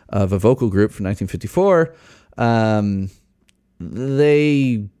cover of a vocal group from 1954.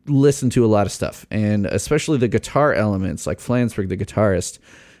 they listen to a lot of stuff, and especially the guitar elements, like Flansburgh, the guitarist.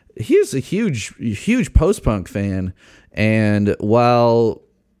 He's a huge post-punk fan, and while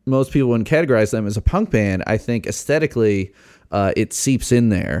most people wouldn't categorize them as a punk band, I think aesthetically it seeps in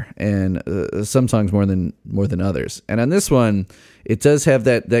there, and some songs more than others. And on this one, it does have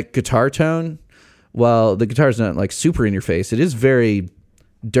that guitar tone. While the guitar is not like super in your face, it is very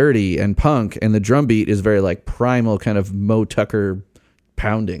dirty and punk, and the drum beat is very like primal, kind of Mo Tucker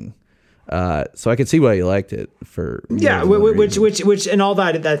pounding. So I could see why you liked it for which and all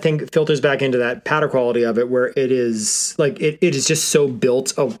that I think filters back into that patter quality of it, where it is like it is just so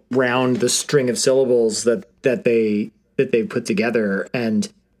built around the string of syllables that they put together.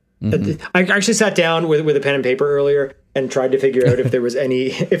 And I actually sat down with a pen and paper earlier and tried to figure out if there was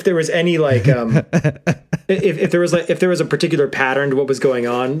any like if there was a particular pattern to what was going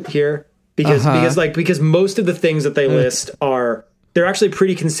on here, because most of the things that they list they're actually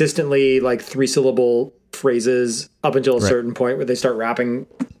pretty consistently like 3-syllable phrases up until a certain point where they start wrapping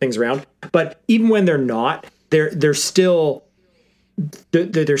things around. But even when they're not, they're still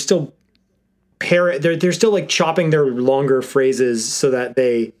like chopping their longer phrases so that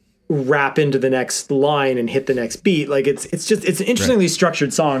they wrap into the next line and hit the next beat. Like it's an interestingly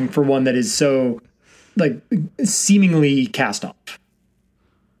structured song for one that is so like seemingly cast off.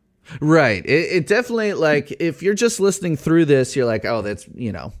 Right. It definitely, like, if you're just listening through this, you're like, oh, that's,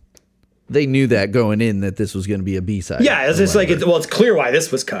 they knew that going in that this was going to be a B-side. Yeah, it's just like, it's clear why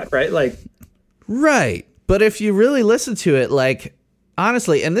this was cut, right? Like, right. But if you really listen to it, like,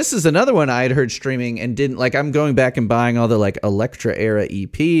 honestly, and this is another one I had heard streaming and didn't, like, I'm going back and buying all the, like, Elektra era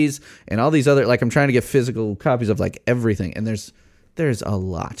EPs and all these other, like, I'm trying to get physical copies of, like, everything. And there's a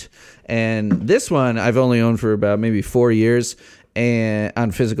lot. And this one I've only owned for about maybe 4 years, and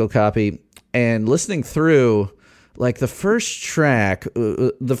on physical copy, and listening through, like, the first track,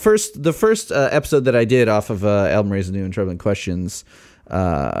 the first episode that I did off of album Raise the New and Troubling Questions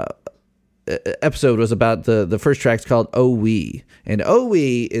episode was about the first track's called Oh We, and Oh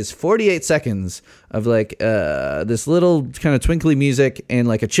We is 48 seconds of like this little kind of twinkly music and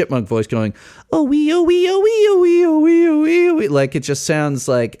like a chipmunk voice going oh we oh we oh we oh we oh we oh we oh we. Like, it just sounds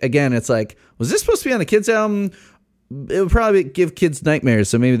like, again, it's like, was this supposed to be on the kids album? It would probably give kids nightmares,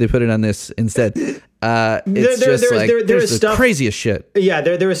 so maybe they put it on this instead. It's there's the craziest shit. Yeah,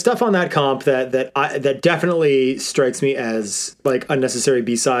 there was stuff on that comp that definitely strikes me as like unnecessary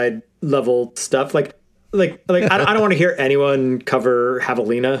B-side level stuff. Like I don't want to hear anyone cover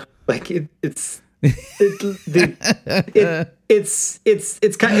Javelina. Like it's a pretty.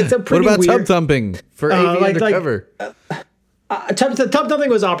 What about weird, Tub Thumping for AV Undercover? Tub Thumping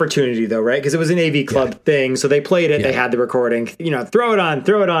was opportunity though, right? Because it was an AV club thing, so they played it. Yeah. They had the recording. Throw it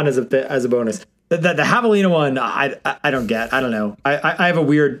on as a bonus. The Javelina one, I don't get. I don't know. I have a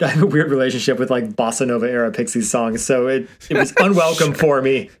weird relationship with like bossa nova era Pixies songs, so it was unwelcome for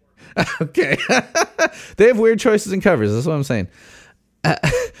me. Okay, they have weird choices in covers. That's what I'm saying.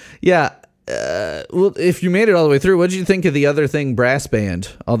 Yeah. Well, if you made it all the way through, what did you think of the other thing, Brass Band?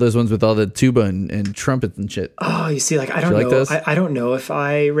 All those ones with all the tuba and trumpets and shit. Oh, you see, like, I don't know. Like I don't know if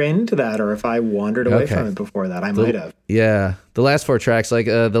I ran into that or if I wandered away from it before that. I might have. Yeah. The last 4 tracks, like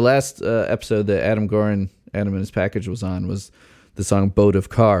the last episode that Adam and His Package was on was the song Boat of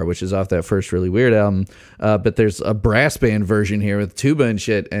Car, which is off that first Really Weird album. But there's a brass band version here with tuba and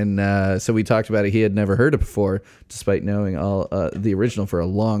shit. And so we talked about it. He had never heard it before, despite knowing all the original for a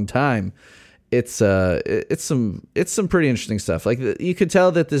long time. It's some pretty interesting stuff. Like, you could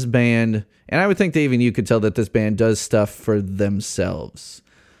tell that this band, and I would think that even you could tell that this band does stuff for themselves.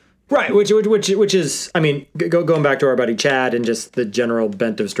 Right, which is, I mean, going back to our buddy Chad and just the general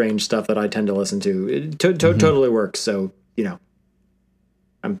bent of strange stuff that I tend to listen to, it totally works. So,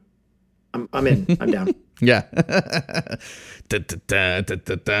 I'm in. I'm down. Yeah.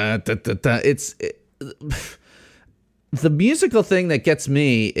 The musical thing that gets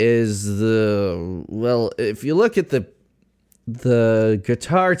me is if you look at the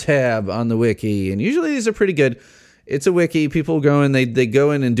guitar tab on the wiki, and usually these are pretty good. It's a wiki. People go in, they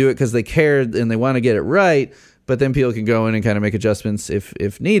go in and do it because they care and they want to get it right. But then people can go in and kind of make adjustments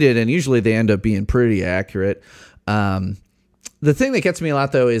if needed, and usually they end up being pretty accurate. The thing that gets me a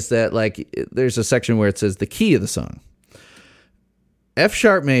lot, though, is that, like, there's a section where it says the key of the song. F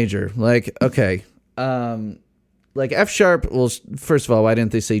sharp major. Like, okay. Like F sharp, well, first of all, why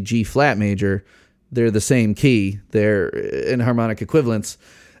didn't they say G flat major? They're the same key. They're in harmonic equivalents.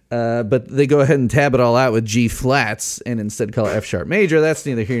 But they go ahead and tab it all out with G flats and instead call it F sharp major. That's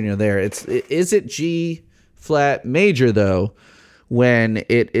neither here nor there. Is it G flat major, though, when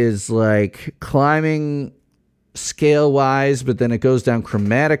it is like climbing scale wise, but then it goes down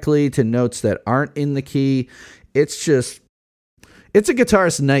chromatically to notes that aren't in the key. It's a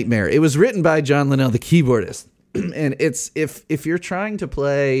guitarist's nightmare. It was written by John Linnell, the keyboardist. And it's if you're trying to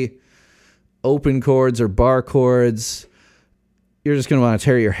play open chords or bar chords, you're just going to want to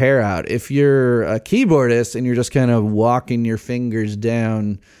tear your hair out. If you're a keyboardist and you're just kind of walking your fingers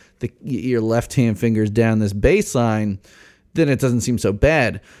down, your left-hand fingers down this bass line, then it doesn't seem so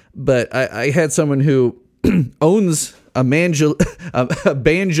bad. But I had someone who owns a banjolin.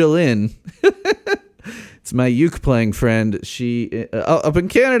 It's my uke playing friend. She up in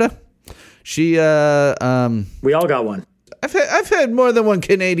Canada. She we all got one. I've had more than one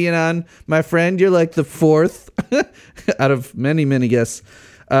Canadian on, my friend. You're like the fourth out of many, many guests.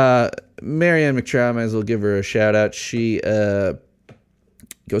 Marianne McTrow, might as well give her a shout out. She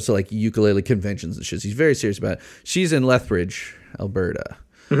goes to like ukulele conventions and shit. She's very serious about it. She's in Lethbridge, Alberta.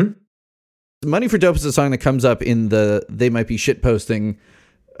 Mm-hmm. Money for Dope is a song that comes up in the They Might Be Shitposting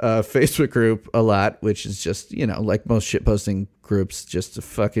Facebook group a lot, which is just, like most shitposting groups, just a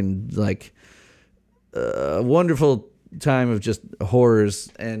fucking like wonderful time of just horrors.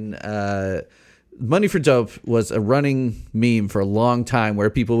 And Money for Dope was a running meme for a long time where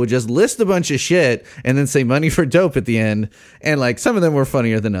people would just list a bunch of shit and then say Money for Dope at the end, and like some of them were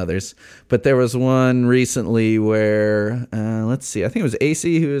funnier than others. But there was one recently where let's see, I think it was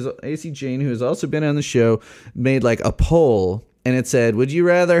AC Jane, who has also been on the show, made like a poll, and it said, would you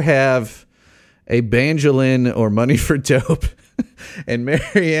rather have a banjolin or Money for Dope? And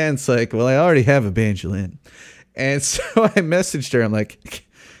Marianne's like, well, I already have a banjolin. And so I messaged her. I'm like,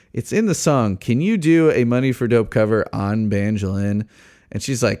 it's in the song. Can you do a Money for Dope cover on banjolin? And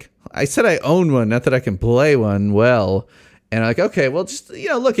she's like, I said I own one, not that I can play one well. And I'm like, okay, well, just,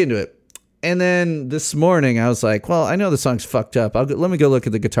 look into it. And then this morning I was like, well, I know the song's fucked up. Let me go look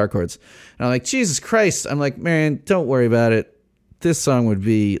at the guitar chords. And I'm like, Jesus Christ. I'm like, Marianne, don't worry about it. This song would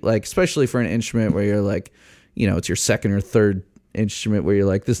be like, especially for an instrument where you're like, it's your second or third instrument where you're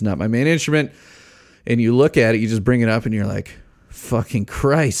like, this is not my main instrument. And you look at it, you just bring it up and you're like, fucking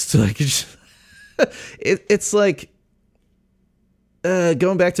Christ. Like, it's like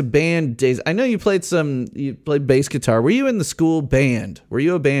going back to band days. I know you played bass guitar. Were you in the school band? Were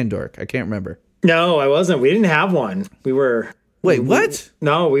you a band dork? I can't remember. No, I wasn't. We didn't have one. We were. Wait, what?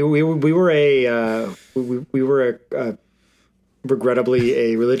 No, we were regrettably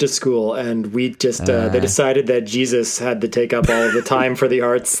a religious school, and we just they decided that Jesus had to take up all of the time for the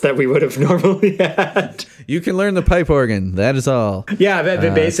arts that we would have normally had. You can learn the pipe organ, that is all. Yeah,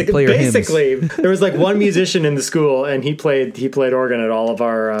 basically there was like one musician in the school, and he played organ at all of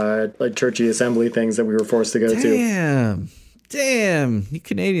our like churchy assembly things that we were forced to go to. Damn, you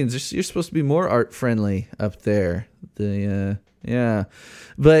Canadians, you're supposed to be more art friendly up there. Yeah,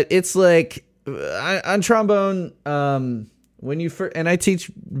 but it's like on trombone. When you and I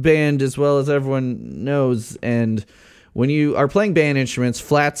teach band as well as everyone knows, and when you are playing band instruments,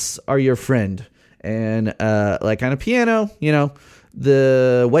 flats are your friend. And like on a piano,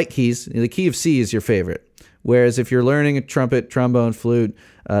 the white keys, the key of C is your favorite. Whereas if you're learning a trumpet, trombone, flute,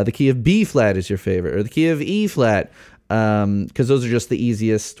 the key of B flat is your favorite, or the key of E flat, because those are just the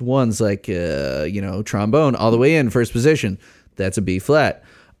easiest ones. Like trombone, all the way in first position, that's a B flat.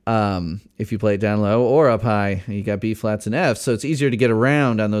 If you play it down low or up high, you got B flats and F, so it's easier to get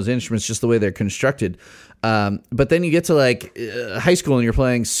around on those instruments just the way they're constructed. But then you get to like high school and you're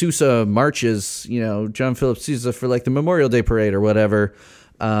playing Sousa marches, John Philip Sousa for like the Memorial Day parade or whatever,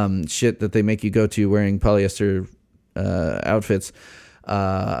 shit that they make you go to wearing polyester outfits,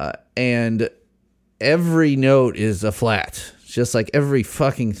 and every note is a flat, just like every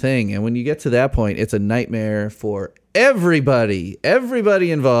fucking thing. And when you get to that point, it's a nightmare for everybody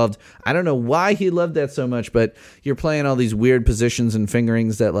involved. I don't know why he loved that so much, but you're playing all these weird positions and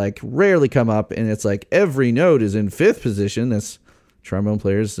fingerings that like rarely come up, and it's like every note is in fifth position. That's trombone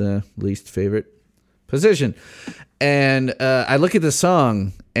player's least favorite position. And I look at the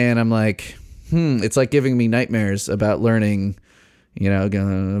song and I'm like, it's like giving me nightmares about learning,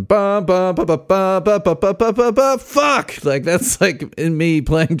 going ba ba ba ba ba ba ba ba ba ba, fuck, like that's like in me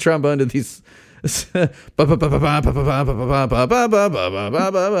playing trombone to these. So you're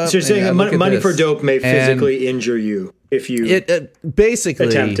saying Money for Dope may physically injure you if you basically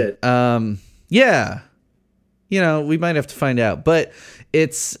attempt it. Yeah, we might have to find out, but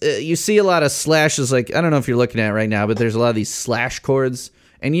it's you see a lot of slashes. Like, I don't know if you're looking at it right now, but there's a lot of these slash chords.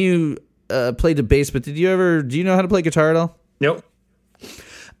 And you played the bass, but do you know how to play guitar at all? Nope.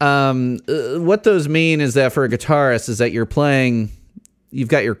 What those mean is that for a guitarist is that you've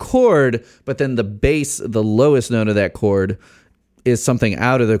got your chord, but then the bass, the lowest note of that chord, is something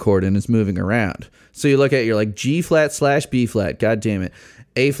out of the chord and it's moving around. So you look at it, you're like G flat / B flat. God damn it.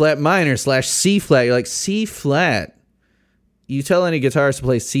 A flat minor / C flat. You're like C flat. You tell any guitarist to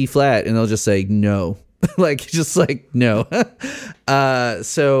play C flat and they'll just say no. No.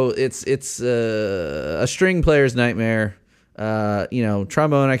 So it's a string player's nightmare.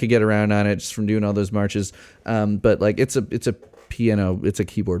 Trombone, I could get around on it just from doing all those marches. But like it's a piano, it's a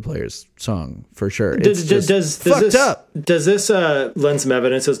keyboard player's song for sure. It's fucked up. Does this lend some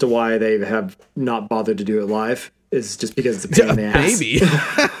evidence as to why they have not bothered to do it live? Is just because it's a pain in the ass? Maybe.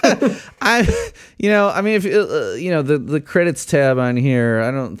 If the credits tab on here,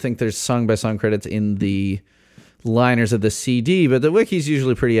 I don't think there's song by song credits in the liners of the CD, but the wiki's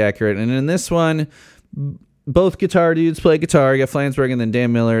usually pretty accurate. And in this one, both guitar dudes play guitar. You got Flansburgh and then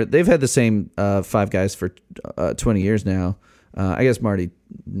Dan Miller. They've had the same 5 guys for 20 years now. I guess Marty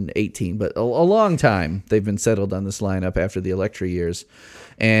 18, but a long time they've been settled on this lineup after the Elektra years.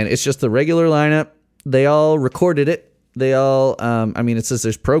 And it's just the regular lineup. They all recorded it. They all, it says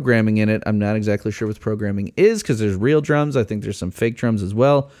there's programming in it. I'm not exactly sure what programming is because there's real drums. I think there's some fake drums as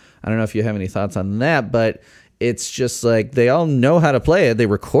well. I don't know if you have any thoughts on that, but it's just like they all know how to play it. They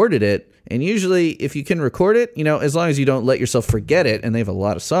recorded it. And usually if you can record it, as long as you don't let yourself forget it, and they have a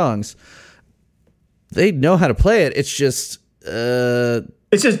lot of songs, they know how to play it. It's just...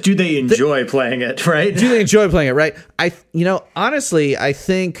 it's just, do they enjoy playing it, right? Do they enjoy playing it, right? Honestly, I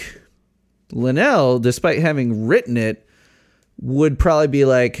think Linnell, despite having written it, would probably be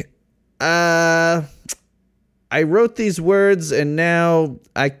like, I wrote these words and now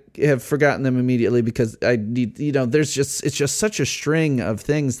I have forgotten them immediately because I need, it's just such a string of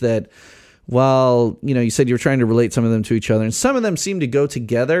things that while, you said you were trying to relate some of them to each other and some of them seem to go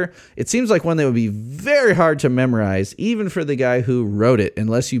together, it seems like one that would be very hard to memorize, even for the guy who wrote it,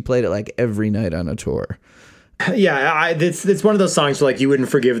 unless you played it like every night on a tour. Yeah, it's one of those songs where like you wouldn't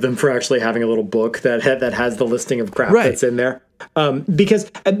forgive them for actually having a little book that has the listing of crap that's in there.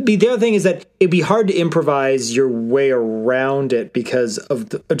 Because the other thing is that it'd be hard to improvise your way around it because of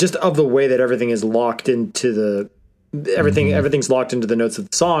the way that everything is locked into everything's locked into the notes of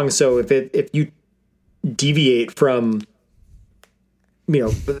the song. So if you deviate from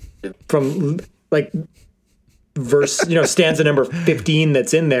like verse, stanza number 15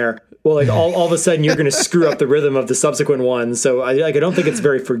 that's in there, well, like all of a sudden you're going to screw up the rhythm of the subsequent one. So I don't think it's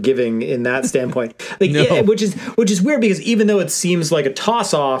very forgiving in that standpoint. Which is weird because even though it seems like a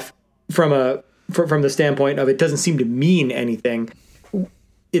toss off from the standpoint of it doesn't seem to mean anything,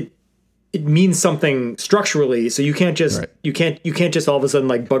 it means something structurally. So you can't just you can't just all of a sudden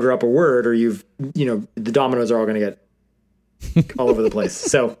like bugger up a word, or the dominoes are all going to get all over the place.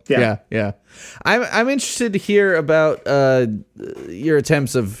 So yeah. I'm interested to hear about your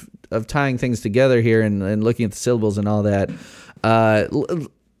attempts of tying things together here and looking at the syllables and all that.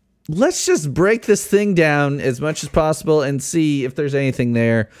 Let's just break this thing down as much as possible and see if there's anything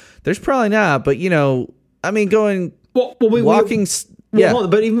there. There's probably not, but going walking.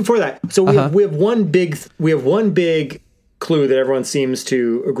 But even before that, so we have one big clue that everyone seems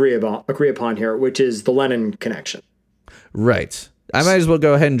to agree upon here, which is the Lennon connection. Right. I might as well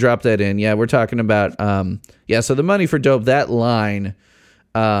go ahead and drop that in. Yeah, we're talking about so the Money for Dope, that line.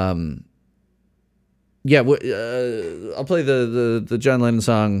 I'll play the John Lennon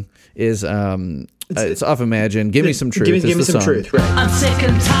song is it's off Imagine. Give Me Some Truth. Give me some truth. Right. I'm sick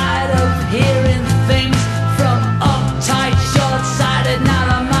and tired of hearing things from uptight, short-sighted,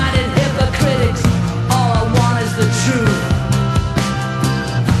 narrow-minded hypocrites. All I want is the truth.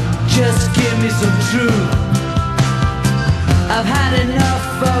 Just give me some truth. I've had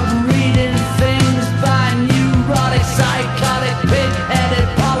enough of reading things by neurotic, psychotic, pig-headed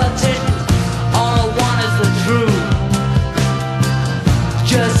politicians. All I want is the truth.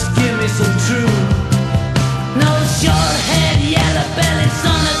 Just give me some truth. No short-head, yellow-bellied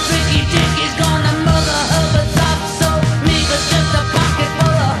son of tricky dick is gonna mother Herbert's up so meager, just a pocket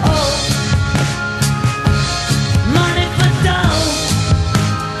full of hope. Money for dough.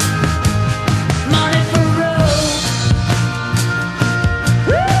 Money for road.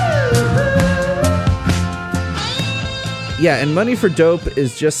 Yeah, and Money for Dope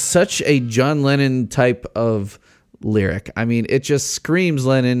is just such a John Lennon type of lyric. I mean, it just screams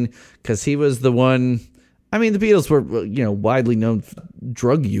Lennon because he was the one. I mean, the Beatles were, widely known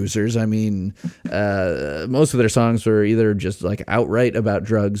drug users. I mean, most of their songs were either just like outright about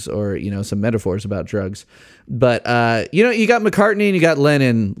drugs or, some metaphors about drugs. But, you got McCartney and you got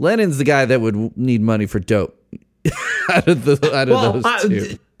Lennon. Lennon's the guy that would need money for dope out of those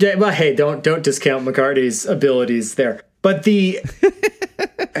two. Well, hey, don't discount McCartney's abilities there. But the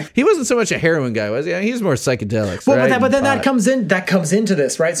he wasn't so much a heroin guy, was he? He's more psychedelics. well, right? but then that comes into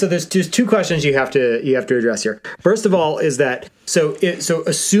this, right? So there's just two questions you have to address here. First of all, is that so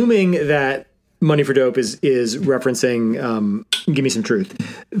assuming that Money for Dope is referencing Give Me Some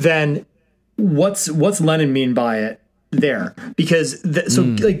Truth, then what's Lennon mean by it there? Because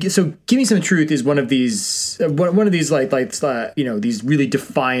so Give Me Some Truth is one of these like these really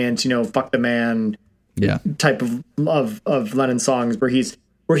defiant, fuck the man type of Lennon songs where he's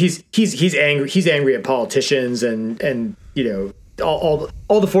angry at politicians and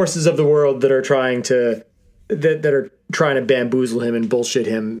all the forces of the world that are trying to bamboozle him and bullshit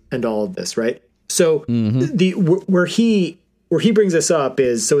him and all of this, right? So where he brings this up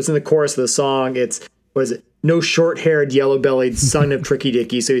is, so it's in the chorus of the song. It's, what is it? No short-haired, yellow-bellied son of Tricky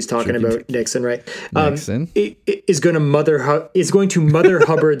Dicky. So he's talking about Nixon, right? Nixon is going to mother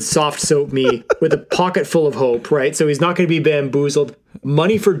Hubbard soft soap me with a pocket full of hope, right? So he's not going to be bamboozled.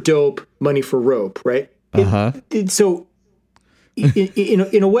 Money for dope, money for rope, right? So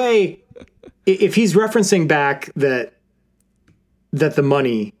in a way, if he's referencing back that the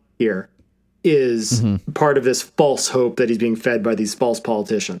money here is part of this false hope that he's being fed by these false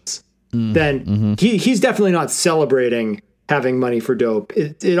politicians, then he's definitely not celebrating having money for dope.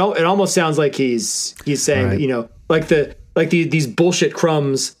 It almost sounds like he's saying that, these bullshit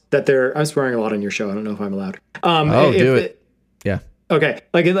crumbs that they're. I'm swearing a lot on your show. I don't know if I'm allowed. Do it. Yeah. Okay.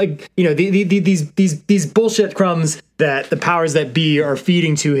 These bullshit crumbs that the powers that be are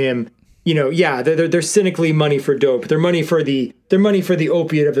feeding to him. They're cynically money for dope. They're money for the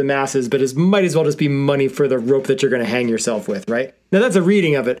opiate of the masses, but it might as well just be money for the rope that you're going to hang yourself with, right? Now that's a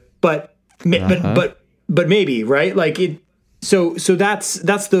reading of it, but maybe, right? Like it. So that's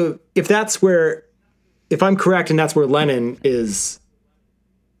the, if I'm correct, and that's where Lennon is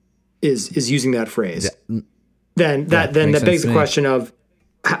using that phrase, then that begs the question of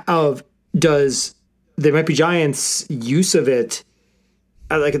does There Might Be Giants' use of it.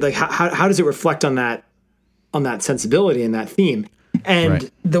 Like how does it reflect on that sensibility and that theme? And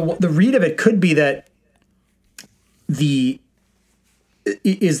the read of it could be that the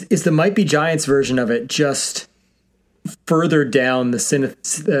Might Be Giants version of it just further down the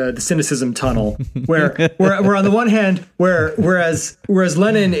cynicism tunnel, where on the one hand, whereas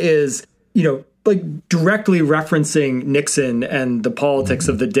Lennon is directly referencing Nixon and the politics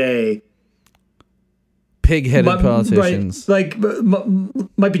of the day. Pig-headed politicians, right,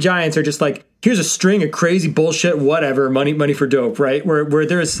 Might Be Giants are just like, here's a string of crazy bullshit, whatever, money for dope, right? Where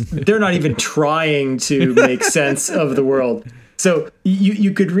they're not even trying to make sense of the world. So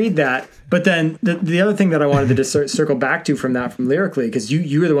you could read that, but then the other thing that I wanted to just circle back to from lyrically, because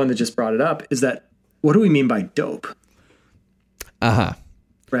you were the one that just brought it up, is that what do we mean by dope? Right,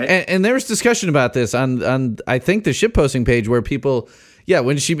 and there was discussion about this on I think the shitposting page where people. Yeah,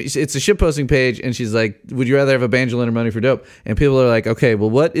 it's a shitposting page, and she's like, "Would you rather have a banjolin or money for dope?" And people are like, "Okay, well,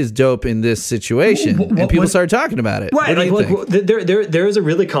 what is dope in this situation?" And people started talking about it. Right? There is a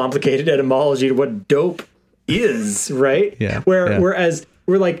really complicated etymology to what dope is, right? Yeah. Whereas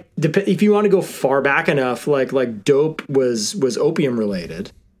we're like, if you want to go far back enough, like dope was opium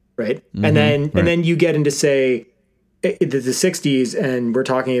related, right? And then you get into, say, the 60s, and we're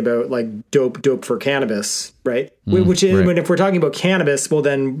talking about like dope for cannabis, right? Which is, when if we're talking about cannabis, well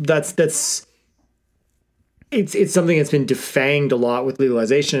then that's it's something that's been defanged a lot with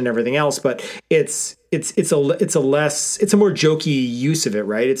legalization and everything else, but it's a more jokey use of it,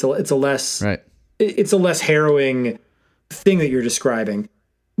 right? It's a less harrowing thing that you're describing.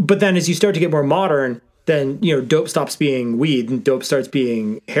 But then as you start to get more modern, then dope stops being weed and dope starts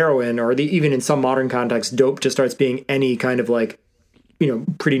being heroin, or even in some modern context, dope just starts being any kind of like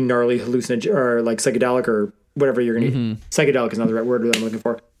pretty gnarly hallucinogen or like psychedelic or whatever you're going to psychedelic is not the right word that I'm looking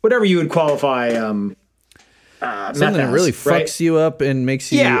for. Whatever you would qualify something that really fucks you up and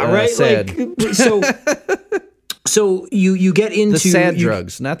makes you sad. Like, so you get into the sad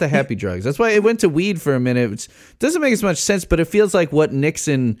drugs, not the happy drugs. That's why it went to weed for a minute. It doesn't make as much sense, but it feels like what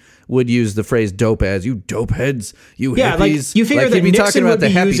Nixon would use the phrase "dope" as. You dope heads, you hippies. Like you figure that Nixon would be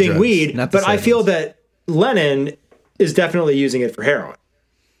using drugs, weed, but I feel that Lennon is definitely using it for heroin.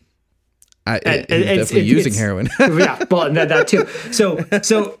 Definitely using heroin. Yeah, well, that too. So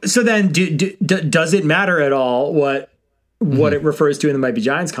then, does it matter at all what it refers to in the Might Be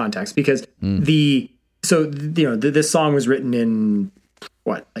Giants context? Because this song was written in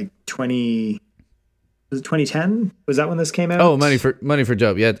what, like 2010? Was that when this came out? Oh, Money for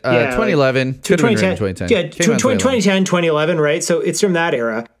Dope. Yeah, 2011. Could have been written in 2010. Yeah, 2010, 2011, right? So it's from that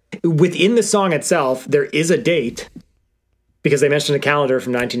era. Within the song itself, there is a date. because they mentioned a calendar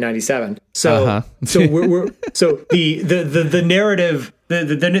from 1997. So so the narrative,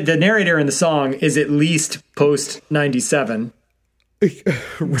 the narrator in the song is at least post 97.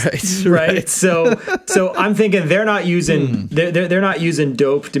 Right. So I'm thinking they're not using they're not using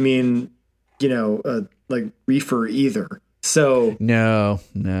dope to mean, like reefer either. So no.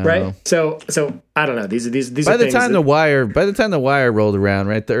 Right. So I don't know. These by are the things time the wire rolled around,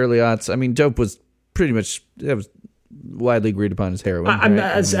 right? The early aughts. I mean, dope was pretty much, that was widely agreed upon as heroin.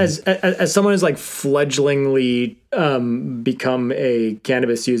 As someone who's like fledglingly become a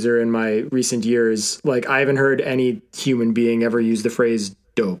cannabis user in my recent years, like I haven't heard any human being ever use the phrase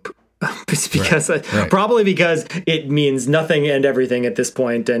dope. Because probably because it means nothing and everything at this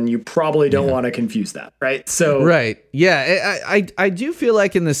point, and you probably don't want to confuse that, right? So I do feel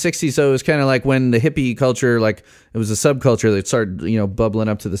like in the 60s, though, it was kind of like when the hippie culture, like it was a subculture that started bubbling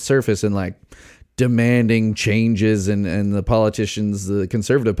up to the surface and like demanding changes, and the politicians, the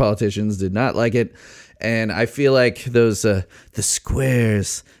conservative politicians, did not like it. And I feel like those the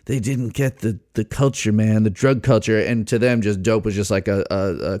squares, they didn't get the culture, man, the drug culture, and to them, just dope was just like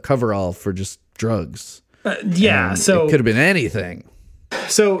a coverall for just drugs. So it could have been anything,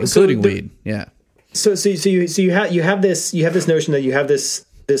 including weed. Yeah. So you have this notion that you have this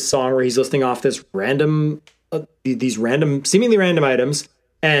song where he's listing off this random seemingly random items,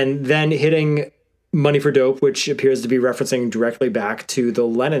 and then hitting Money for Dope, which appears to be referencing directly back to the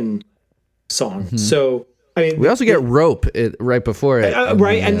Lennon song. Mm-hmm. So I mean, we also get Rope right before it,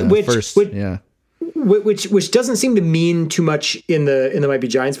 right? And which doesn't seem to mean too much in the Might Be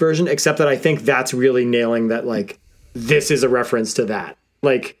Giants version, except that I think that's really nailing that. Like, this is a reference to that.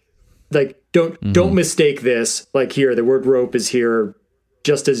 Like don't mistake this. Like, here, the word rope is here,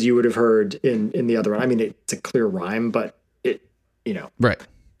 just as you would have heard in the other one. I mean, it's a clear rhyme, but right.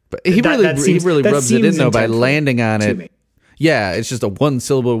 But he really rubs it in though by landing on it. Yeah, it's just a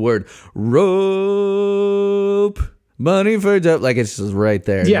one-syllable word. Rope, money for dope. Like, it's just right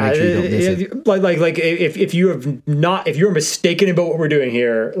there. Yeah, make sure you don't miss it. Like if you're mistaken about what we're doing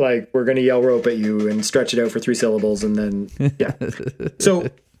here, like, we're gonna yell rope at you and stretch it out for 3 syllables, and then So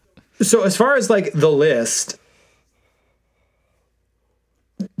as far as like the list,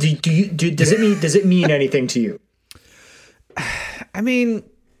 does it mean anything to you? I mean,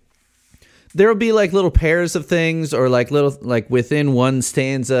 there'll be like little pairs of things, or like little, like within one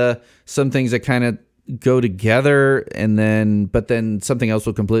stanza, some things that kind of go together, but then something else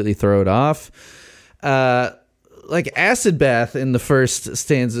will completely throw it off. Like Acid Bath in the first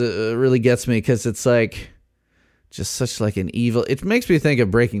stanza really gets me, because it's like just such like an evil. It makes me think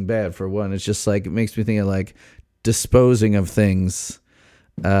of Breaking Bad, for one. It's just like, it makes me think of like disposing of things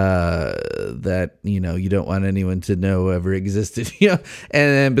that you don't want anyone to know ever existed, but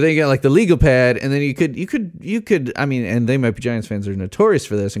then you got like the legal pad, and then you could I mean, and they Might Be Giants fans are notorious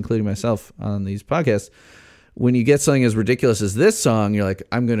for this, including myself on these podcasts. When you get something as ridiculous as this song, you're like,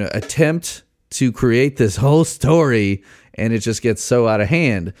 I'm going to attempt to create this whole story, and it just gets so out of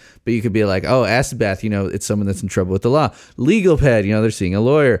hand. But you could be like, oh, Acid Bath, it's someone that's in trouble with the law. Legal pad, they're seeing a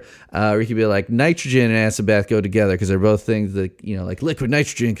lawyer. Or you could be like, nitrogen and Acid Bath go together, because they're both things that, like liquid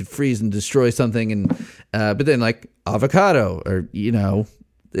nitrogen could freeze and destroy something. And but then like avocado, or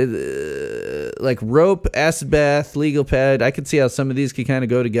like Rope, Acid Bath, legal pad. I could see how some of these could kind of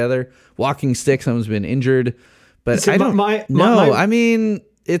go together. Walking stick, someone's been injured, but I don't know. I mean,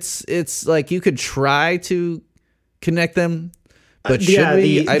 it's like you could try to connect them, but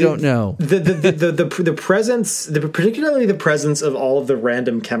I don't know. The presence, particularly the presence of all of the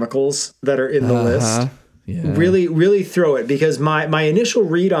random chemicals that are in the list, really throw it. Because my initial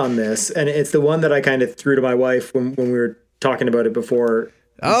read on this, and it's the one that I kind of threw to my wife when we were talking about it before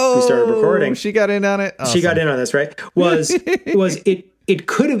we started recording. She got in on it. Awesome. She got in on this, right?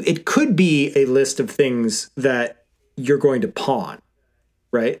 It could be a list of things that you're going to pawn,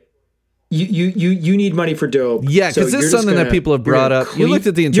 right? You need money for dope. Yeah, because this is something that people have brought up. You looked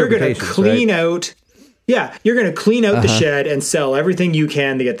at the interpretations. You're going to clean out. Yeah, you're going to clean out the shed and sell everything you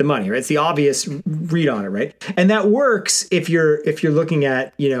can to get the money. Right? It's the obvious read on it, right? And that works if you're looking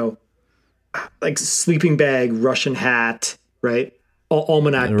at like sleeping bag, Russian hat, right?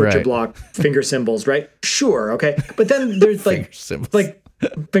 Almanac, butcher block, finger symbols, right? Sure, okay. But then there's like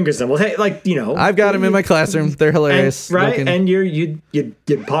finger symbols. Hey, like I've got them in my classroom. They're hilarious, and, right? And you'd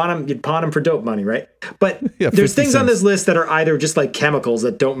pawn them for dope money, right? But there's things on this list that are either just like chemicals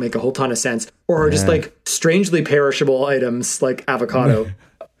that don't make a whole ton of sense, or are just like strangely perishable items like avocado.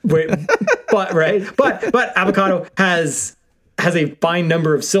 But avocado has a fine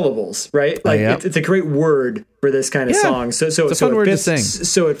number of syllables, right? Like it's a great word for this kind of song. So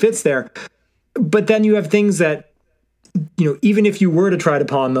it fits there. But then you have things that even if you were to try to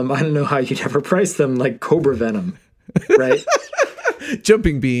pawn them, I don't know how you'd ever price them like Cobra Venom, right?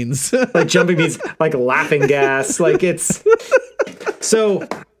 Jumping beans. Like jumping beans, like laughing gas. Like it's so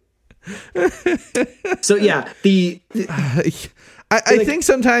yeah, I think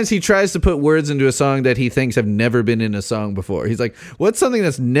sometimes he tries to put words into a song that he thinks have never been in a song before. He's like, what's something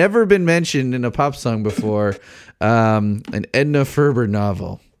that's never been mentioned in a pop song before? An Edna Ferber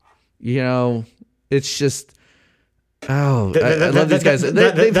novel. It's just, I love these guys.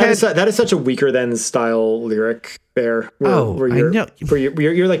 That is such a Weaker Than style lyric there. Where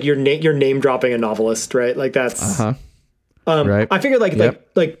you're name dropping a novelist, right? Like that's, right. I figured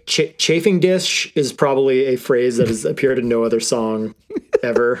like chafing dish is probably a phrase that has appeared in no other song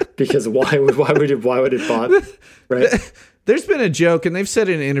ever, because why would it bother, right? There's been a joke, and they've said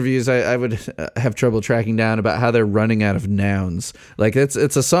in interviews I would have trouble tracking down, about how they're running out of nouns. Like it's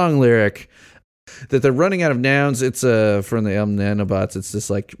a song lyric that they're running out of nouns. It's from the album Nanobots. It's this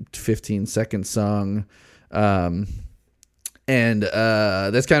like 15-second song. And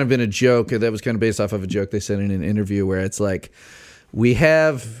that's kind of been a joke. That was kind of based off of a joke they said in an interview, where it's like, we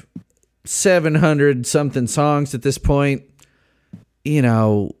have 700 something songs at this point.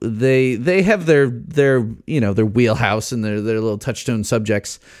 They have their wheelhouse and their little touchstone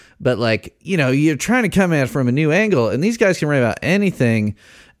subjects, but like, you're trying to come at it from a new angle, and these guys can write about anything.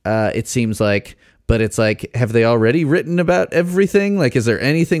 It seems like, but it's like, have they already written about everything? Like, is there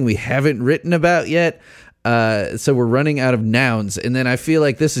anything we haven't written about yet? So we're running out of nouns. And then I feel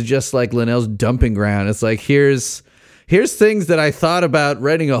like this is just like Linnell's dumping ground. It's like, here's things that I thought about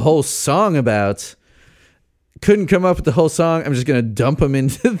writing a whole song about. Couldn't come up with the whole song. I'm just going to dump them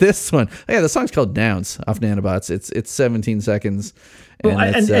into this one. Oh, yeah, the song's called Nouns off Nanobots. It's 17 seconds.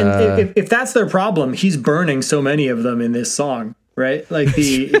 And if that's their problem, he's burning so many of them in this song, right? Like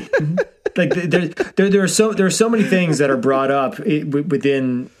there are so many things that are brought up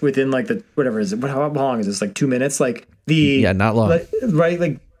within like the, whatever is it? How long is this? Like 2 minutes? Like not long. Right?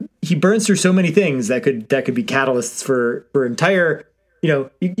 Like he burns through so many things that could be catalysts for entire.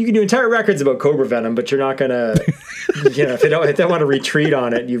 You can do entire records about Cobra Venom, but you're not gonna, if they don't want to retreat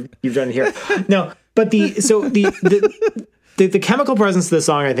on it, you've done it here. No, but the chemical presence of the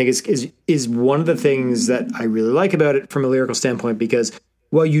song, I think, is one of the things that I really like about it from a lyrical standpoint, because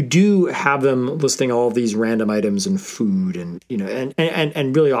while you do have them listing all of these random items and food and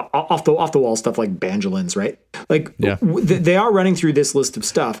and really off the wall stuff like Banjolins, right? Like they are running through this list of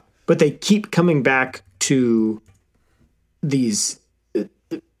stuff, but they keep coming back to these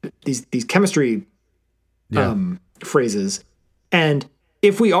chemistry phrases. And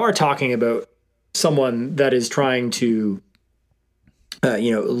if we are talking about someone that is trying to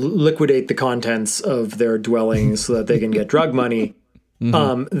liquidate the contents of their dwelling so that they can get drug money,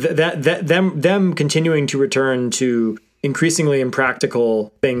 them continuing to return to increasingly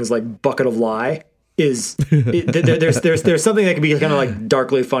impractical things like bucket of lie is there's something that can be kind of like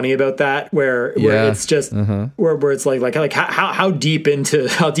darkly funny about that, where it's just where it's like how deep into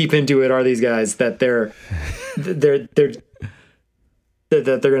it are these guys that they're going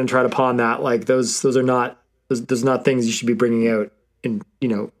to try to pawn that. Like those are not things you should be bringing out into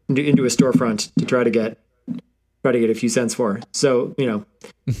a storefront to try to get a few cents for. So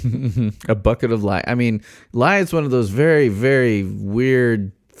a bucket of lie. I mean, lie is one of those very, very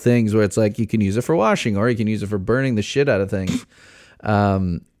weird things where it's like you can use it for washing, or you can use it for burning the shit out of things.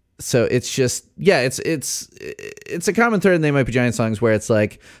 So it's just, it's a common thread in They Might Be Giant songs where it's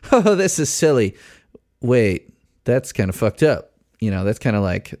like, oh, this is silly. Wait, that's kind of fucked up. That's kind of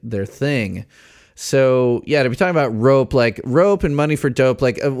like their thing. So to be talking about rope and money for dope,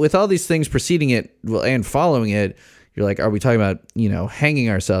 like with all these things preceding it, and following it, you're like, are we talking about,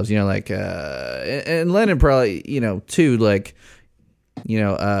 hanging ourselves, and Lennon probably, too, like,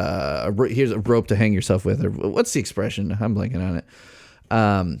 here's a rope to hang yourself with, or what's the expression? I'm blanking on it.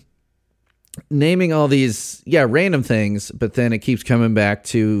 Naming all these, random things, but then it keeps coming back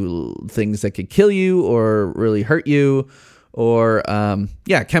to things that could kill you or really hurt you, or,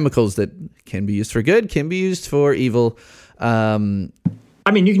 chemicals that can be used for good, can be used for evil. I mean,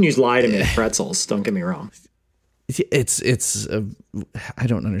 you can use lye to make pretzels. Don't get me wrong. It's I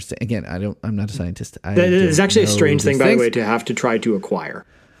don't understand. Again, I'm not a scientist. It's actually a strange thing, by the way, to have to try to acquire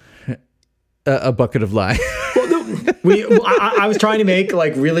a bucket of lye. Well, no, I was trying to make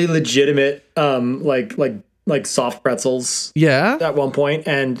like really legitimate, like soft pretzels. Yeah. At one point,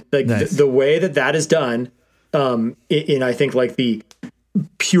 and like nice. the way that is done, in I think like the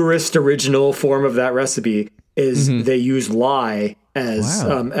purest original form of that recipe is they use lye as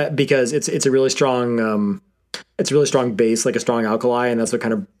because it's a really strong it's a really strong base, like a strong alkali, and that's what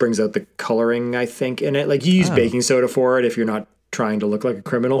kind of brings out the coloring, I think, in it. Like you use baking soda for it if you're not trying to look like a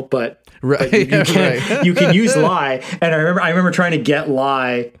criminal, but you can use lye. And I remember trying to get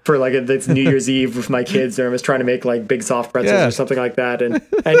lye for like it's New Year's Eve with my kids, and I was trying to make like big soft pretzels or something like that. And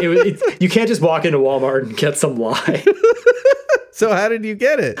you can't just walk into Walmart and get some lye. So how did you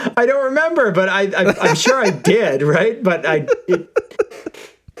get it? I don't remember, but I'm sure I did, right? But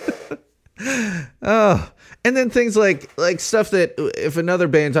and then things like stuff that if another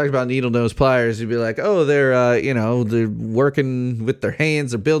band talked about needle nose pliers, you'd be like, oh, they're they're working with their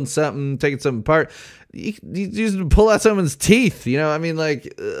hands, they're building something, taking something apart. You use them to pull out someone's teeth. I mean,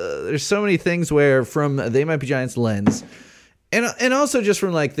 like there's so many things where from They Might Be Giants lens. And also just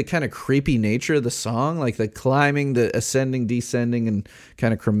from like the kind of creepy nature of the song, like the climbing, the ascending, descending, and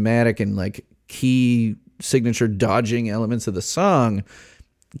kind of chromatic and like key signature dodging elements of the song,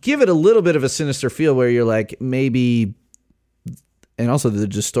 give it a little bit of a sinister feel where you're like maybe, and also the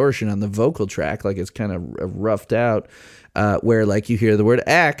distortion on the vocal track, like it's kind of roughed out, where like you hear the word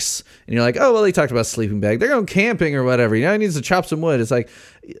axe and you're like, oh, well, he talked about sleeping bag. They're going camping or whatever. He needs to chop some wood. It's like,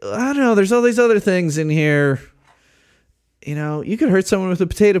 I don't know. There's all these other things in here. You could hurt someone with a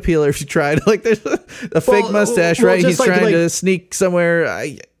potato peeler if you tried. Like, there's a fake mustache, right? He's trying to sneak somewhere.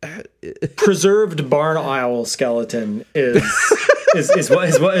 Preserved barn owl skeleton is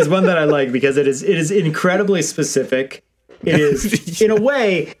one that I like because it is incredibly specific. It is, in a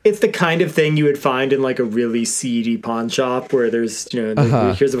way, it's the kind of thing you would find in like a really seedy pawn shop where there's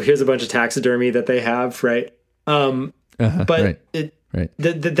here's a bunch of taxidermy that they have, right? But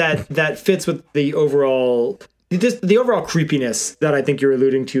that fits with the overall. The overall creepiness that I think you're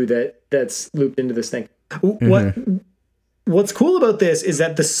alluding to that's looped into this thing. What's cool about this is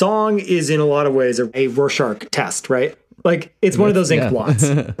that the song is in a lot of ways a Rorschach test, right? Like it's one of those ink blots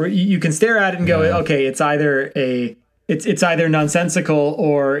where you can stare at it and go, okay, it's either it's either nonsensical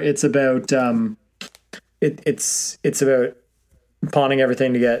or it's about it's about pawning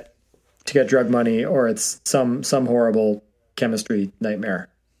everything to get drug money, or it's some horrible chemistry nightmare.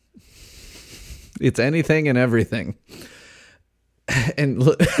 It's anything and everything. And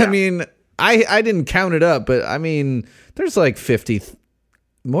I mean, I didn't count it up, but I mean, there's like 50,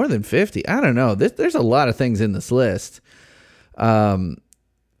 more than 50. I don't know. There's a lot of things in this list. And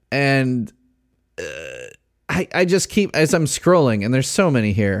I just keep, as I'm scrolling, and there's so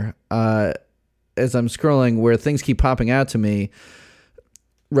many here, as I'm scrolling where things keep popping out to me.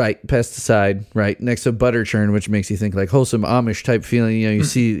 Right, pesticide, right, next to butter churn, which makes you think like wholesome Amish type feeling.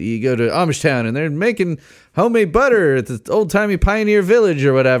 You go to Amish town and they're making homemade butter at the old-timey pioneer village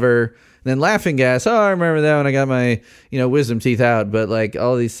or whatever. And then laughing gas, oh, I remember that when I got my, wisdom teeth out. But like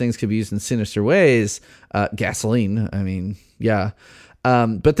all these things could be used in sinister ways. Gasoline, I mean, yeah.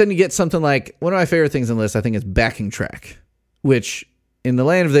 But then you get something like, one of my favorite things on the list, I think, is backing track, which in the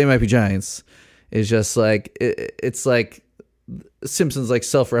land of They Might Be Giants is just like, it's like Simpsons like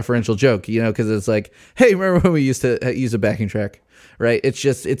self-referential joke, because it's like, hey, remember when we used to use a backing track, right?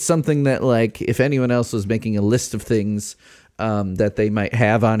 It's something that like if anyone else was making a list of things that they might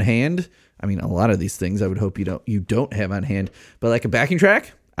have on hand, I mean, a lot of these things I would hope you don't have on hand, but like a backing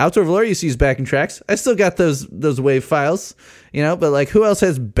track, Outdoor Velour used to use backing tracks. I still got those WAV files, but like who else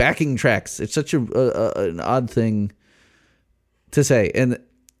has backing tracks? It's such an odd thing to say. And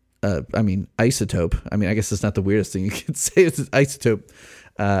I mean, isotope. I mean, I guess it's not the weirdest thing you could say. It's isotope.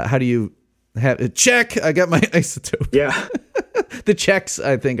 How do you have it? Check. I got my isotope. Yeah. The checks,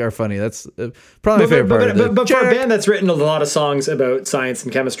 I think, are funny. That's probably my favorite part. But for a band that's written a lot of songs about science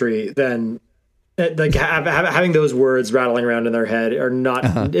and chemistry, then like having those words rattling around in their head are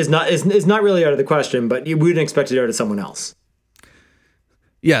not is not really out of the question. But you wouldn't expect it out of someone else.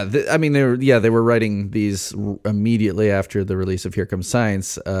 Yeah, they were writing these immediately after the release of Here Comes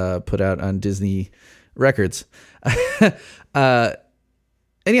Science, put out on Disney Records.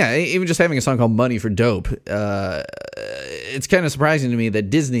 And yeah, even just having a song called Money for Dope, it's kind of surprising to me that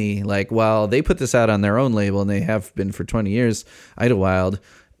Disney, like, while they put this out on their own label, and they have been for 20 years, Idlewild,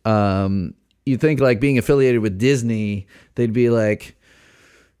 you think, like, being affiliated with Disney, they'd be like,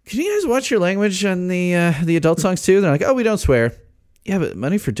 can you guys watch your language on the adult songs too? They're like, oh, we don't swear. Yeah, but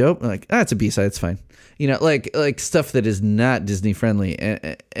Money for Dope, I'm like, it's a B-side, it's fine. Like stuff that is not Disney friendly.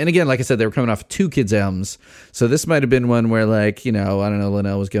 And again, like I said, they were coming off 2 Kids albums. So this might have been one where, like, I don't know,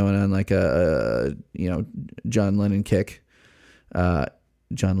 Linnell was going on like a John Lennon kick.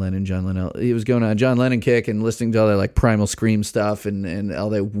 John Linnell. He was going on a John Lennon kick and listening to all that like Primal Scream stuff and all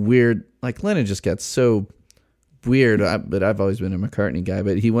that weird, like Lennon just got so weird, but I've always been a McCartney guy,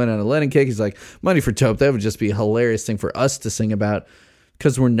 but he went on a Lennon kick. He's like, Money for Dope, that would just be a hilarious thing for us to sing about,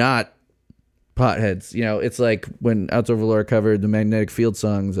 because we're not potheads. You know, it's like when Outdoor Velour covered the Magnetic Field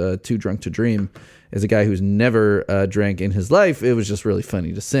songs, Too Drunk to Dream. As a guy who's never drank in his life, it was just really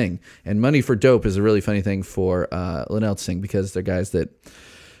funny to sing. And Money for Dope is a really funny thing for Linnell to sing, because they're guys that,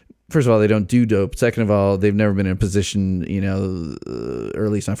 first of all, they don't do dope. Second of all, they've never been in a position, you know, or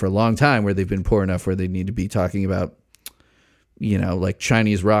at least not for a long time, where they've been poor enough where they need to be talking about, you know, like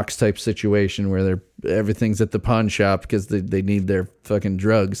Chinese rocks type situation where everything's at the pawn shop because they need their fucking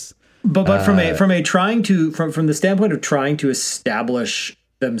drugs. But from the standpoint of trying to establish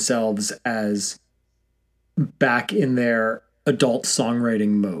themselves as back in their adult songwriting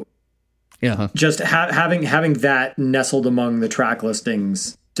mode. Yeah. Just having that nestled among the track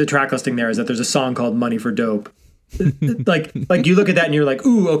listings. The track listing there is that there's a song called Money for Dope. like you look at that and you're like,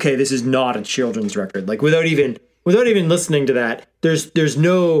 ooh, okay, this is not a children's record. Like without even listening to that, there's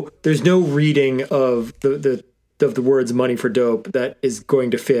no reading of the words Money for Dope that is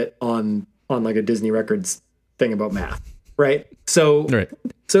going to fit on like a Disney Records thing about math. Right. So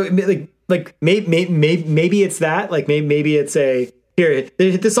maybe it's that, like maybe it's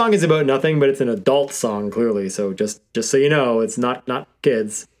this song is about nothing, but it's an adult song clearly. So just so you know, it's not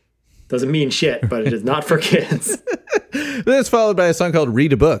kids. Doesn't mean shit, but it is not for kids. Then it's followed by a song called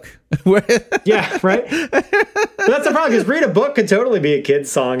Read a Book. Yeah, right. But that's the problem, because Read a Book could totally be a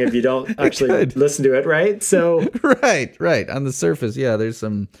kid's song if you don't actually listen to it, right? So right. On the surface, yeah, there's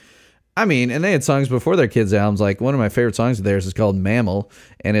some. I mean, and they had songs before their kids' albums. Like one of my favorite songs of theirs is called Mammal,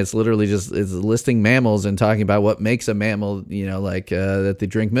 and it's literally it's listing mammals and talking about what makes a mammal, you know, like that they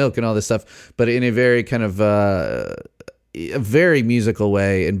drink milk and all this stuff, but in a very kind of a very musical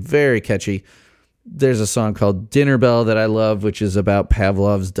way and very catchy. There's a song called Dinner Bell that I love, which is about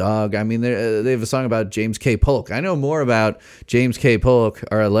Pavlov's dog. I mean, they have a song about James K. Polk. I know more about James K. Polk,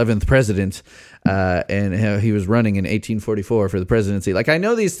 our 11th president, and how he was running in 1844 for the presidency. Like, I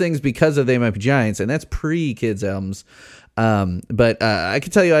know these things because of They Might Be Giants, and that's pre-kids albums. But I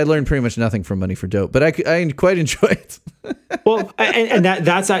can tell you I learned pretty much nothing from Money for Dope, but I quite enjoy it. Well, and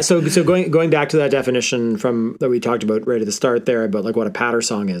that's so going back to that definition from that we talked about right at the start there about like what a patter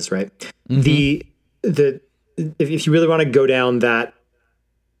song is, right? Mm-hmm. If you really want to go down that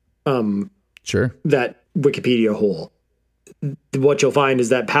sure, that Wikipedia hole, what you'll find is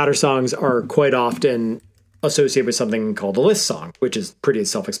that patter songs are quite often associated with something called a list song, which is pretty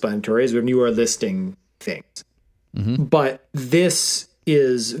self-explanatory, is when you are listing things. Mm-hmm. But this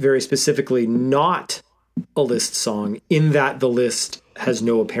is very specifically not a list song in that the list has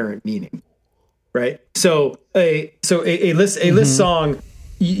no apparent meaning, right? So a list song,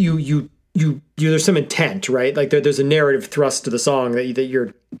 you there's some intent, right? Like there's a narrative thrust to the song that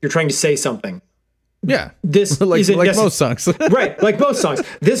you're trying to say something. Yeah, this like most songs, right? Like most songs,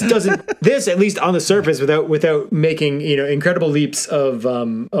 this at least on the surface, without making incredible leaps of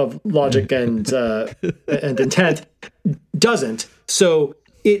logic and intent, doesn't. So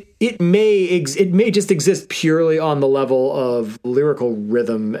it may just exist purely on the level of lyrical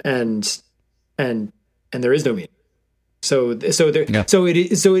rhythm and there is no meaning. So it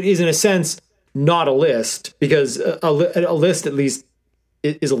is in a sense not a list, because a list at least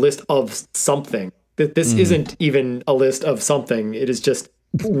is a list of something. This isn't even a list of something. It is just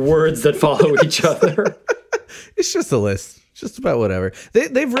words that follow each other. It's just a list. It's just about whatever.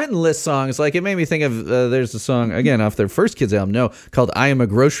 They've written list songs. Like, it made me think of, there's a song, again, off their first kids album, called I Am a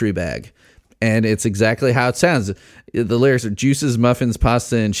Grocery Bag. And it's exactly how it sounds. The lyrics are juices, muffins,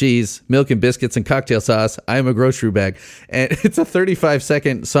 pasta, and cheese, milk and biscuits, and cocktail sauce. I am a grocery bag. And it's a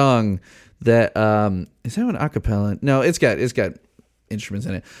 35-second song that, is that an acapella? No, it's got instruments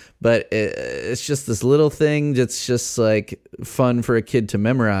in it, but it's just this little thing that's just like fun for a kid to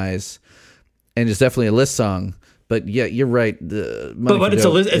memorize, and it's definitely a list song. But yeah, you're right. But it's a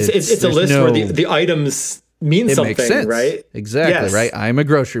list. It's a list where the items mean something, makes sense. Right? Exactly. Yes. Right. I'm a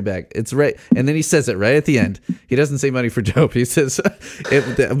grocery bag. It's right. And then he says it right at the end. He doesn't say Money for Dope. He says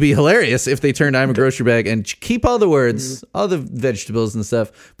it would be hilarious if they turned I'm a grocery bag and keep all the words, all the vegetables and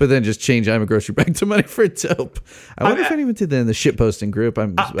stuff, but then just change I'm a grocery bag to Money for Dope. I wonder if anyone did that in the shitposting group.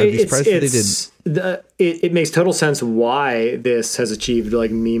 I'd be surprised if they didn't. It makes total sense why this has achieved like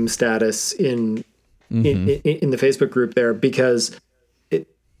meme status in the Facebook group there, because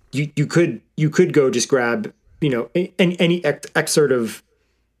you could go just grab any excerpt of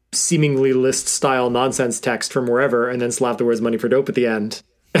seemingly list style nonsense text from wherever and then slap the words Money for Dope at the end,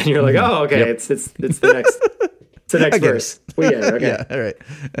 and you're like, oh, okay, it's the next verse. We get it. Okay. Yeah, all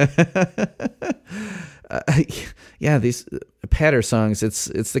right. These patter songs,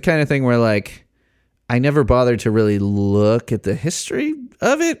 it's the kind of thing where like I never bothered to really look at the history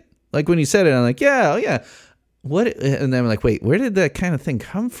of it. Like when you said it, I'm like, yeah. What? And then I'm like, wait, where did that kind of thing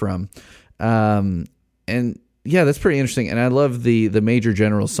come from? And yeah, that's pretty interesting. And I love the Major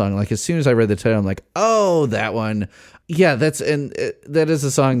General song. Like, as soon as I read the title, I'm like, oh, that one. Yeah, that is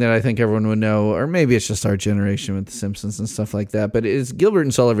a song that I think everyone would know, or maybe it's just our generation with The Simpsons and stuff like that. But it's Gilbert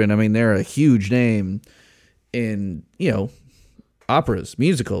and Sullivan. I mean, they're a huge name in, operas,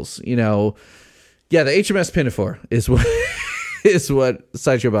 musicals, Yeah, the HMS Pinafore is what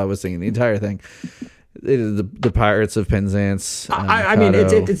Sideshow Bob was singing, the entire thing. The Pirates of Penzance. I mean,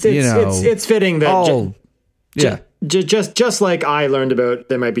 it's fitting that. Just like I learned about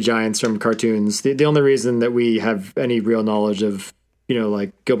There Might Be Giants from cartoons, the only reason that we have any real knowledge of,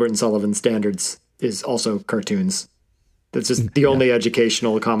 like Gilbert and Sullivan standards is also cartoons. That's just the only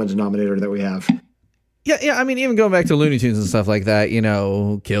educational common denominator that we have. Yeah. I mean, even going back to Looney Tunes and stuff like that,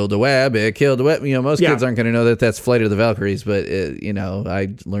 killed a wabbit, killed a web. Most kids aren't going to know that that's Flight of the Valkyries, but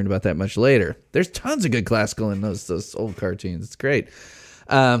I learned about that much later. There's tons of good classical in those old cartoons. It's great.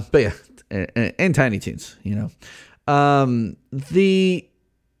 But yeah, and Tiny Toons, I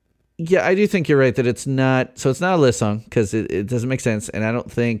do think you're right that it's not a list song because it doesn't make sense, and I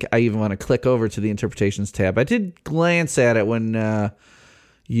don't think I even want to click over to the interpretations tab. I did glance at it when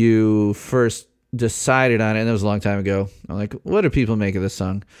you first decided on it, and that was a long time ago. I'm like, what do people make of this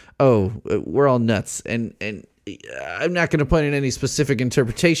song? Oh, we're all nuts, and I'm not going to point in any specific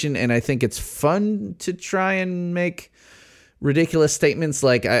interpretation, and I think it's fun to try and make ridiculous statements.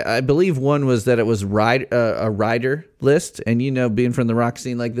 Like I believe one was that it was a rider list, and being from the rock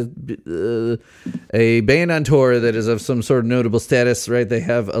scene, like a band on tour that is of some sort of notable status, right? They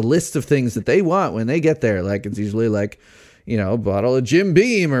have a list of things that they want when they get there. Like it's usually like a bottle of Jim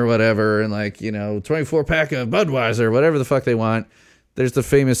Beam or whatever, and 24 pack of Budweiser, whatever the fuck they want. There's the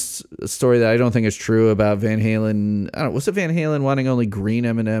famous story that I don't think is true about Van Halen. I don't know, was it Van Halen wanting only green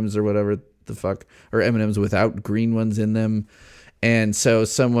M&Ms or whatever the fuck, or M&Ms without green ones in them? And so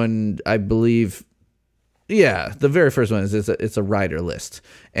someone, I believe, the very first one is it's a rider list,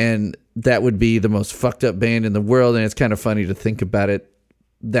 and that would be the most fucked up band in the world, and it's kind of funny to think about it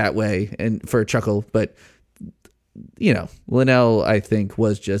that way and for a chuckle, but Linnell, I think,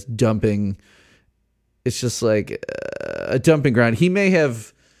 was just dumping. It's just like a dumping ground. He may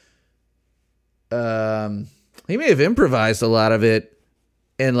have improvised a lot of it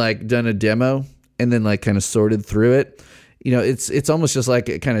and done a demo and then kind of sorted through it. It's almost just like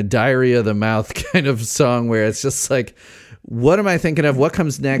a kind of diarrhea of the mouth kind of song where it's just like, what am I thinking of? What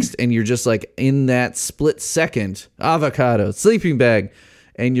comes next? And you're just in that split second, avocado, sleeping bag,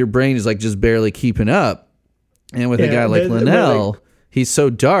 and your brain is just barely keeping up. And with a guy like Linnell, he's so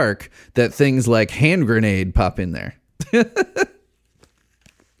dark that things like Hand Grenade pop in there.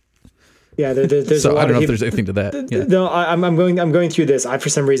 There's so I don't know if there's anything to that. Yeah. No, I'm going through this. I for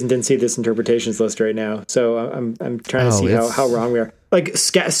some reason didn't see this interpretations list right now, so I'm trying to see how wrong we are. Like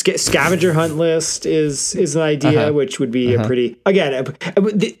scavenger hunt list is an idea, which would be a pretty, again,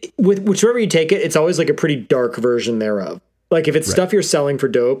 with whichever you take it, it's always a pretty dark version thereof. Like if it's stuff you're selling for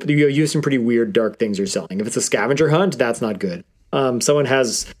dope, you use some pretty weird dark things you're selling. If it's a scavenger hunt, that's not good. Someone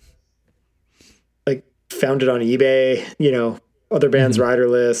has found it on eBay, other bands' rider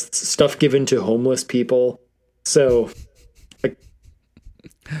lists, stuff given to homeless people. So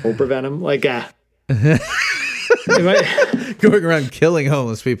Cobra Venom, going around killing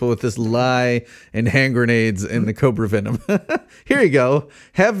homeless people with this lye and hand grenades and the Cobra Venom. Here you go.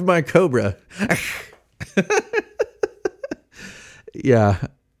 Have my Cobra. Yeah.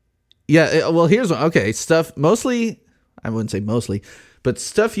 Well, here's one. Okay, stuff mostly, I wouldn't say mostly, but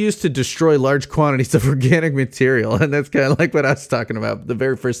stuff used to destroy large quantities of organic material, and that's kind of like what I was talking about. The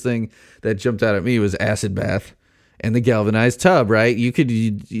very first thing that jumped out at me was acid bath and the galvanized tub. Right? You could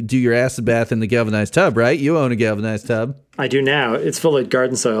do your acid bath in the galvanized tub, right? You own a galvanized tub. I do now. It's full of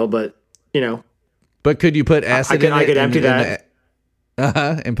garden soil, but But could you put acid in it? I could empty that.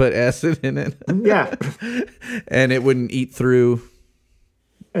 And put acid in it. Yeah. And it wouldn't eat through.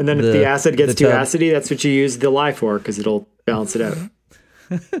 And then if the acid gets too acidy, that's what you use the lye for, because it'll balance it out.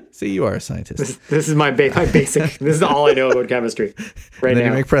 See, you are a scientist. This is my basic. This is all I know about chemistry right now. Then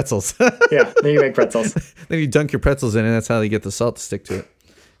you make pretzels. Yeah, then you make pretzels. Then you dunk your pretzels in, and that's how you get the salt to stick to it.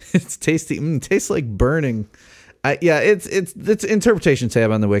 It's tasty. It tastes like burning. It's interpretation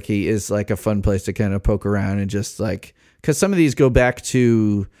tab on the wiki is a fun place to kind of poke around and just because some of these go back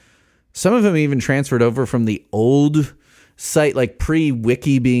to, some of them even transferred over from the old site,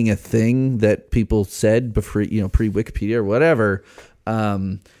 pre-wiki being a thing that people said before, pre-Wikipedia or whatever.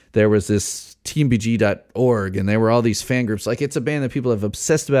 There was this teambg.org, and there were all these fan groups. It's a band that people have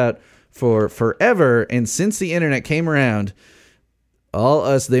obsessed about for forever, and since the internet came around, all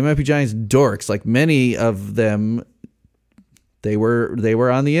us They Might Be Giants dorks, many of them They were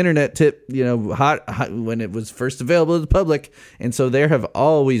on the internet hot when it was first available to the public. And so there have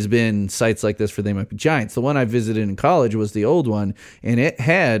always been sites like this for They Might Be Giants. The one I visited in college was the old one, and it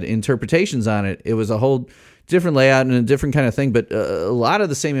had interpretations on it. It was a whole different layout and a different kind of thing, but a lot of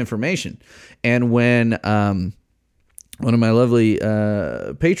the same information. And when one of my lovely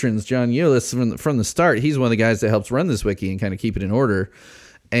patrons, John Eulis, from the start, he's one of the guys that helps run this wiki and kind of keep it in order.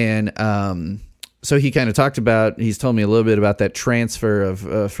 And so he kind of he's told me a little bit about that transfer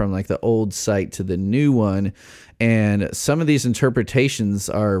of from like the old site to the new one. And some of these interpretations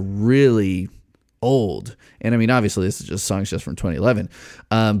are really old. And I mean, obviously this is just songs just from 2011.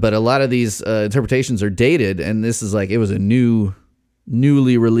 But a lot of these interpretations are dated. And this is like, it was a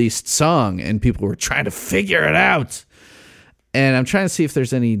newly released song and people were trying to figure it out. And I'm trying to see if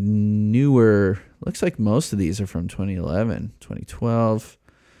there's any newer. Looks like most of these are from 2011, 2012.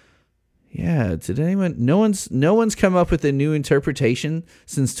 Yeah, did anyone? No one's come up with a new interpretation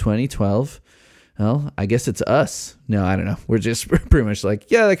since 2012. Well, I guess it's us. No, I don't know. We're just pretty much like,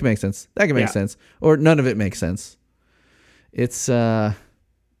 yeah, that can make sense. That can make sense, or none of it makes sense. It's a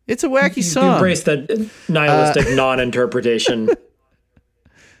wacky song. You embrace that nihilistic non-interpretation.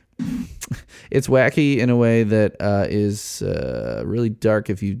 It's wacky in a way that is really dark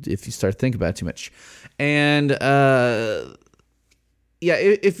if you start thinking about it too much, and. Yeah,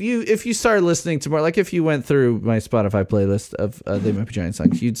 if you start listening to more, like if you went through my Spotify playlist of They Might Be Giant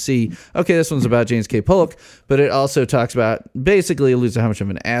songs, you'd see, okay, this one's about James K. Polk, but it also talks about, basically alludes to how much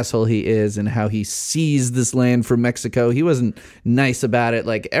of an asshole he is and how he seized this land from Mexico. He wasn't nice about it.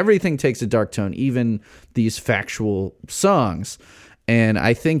 Like, everything takes a dark tone, even these factual songs. And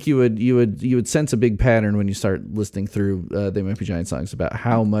I think you would sense a big pattern when you start listening through They Might Be Giant songs about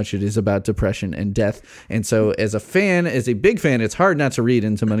how much it is about depression and death. And so as a big fan, it's hard not to read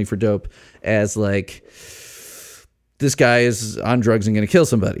into Money for Dope as like, this guy is on drugs and going to kill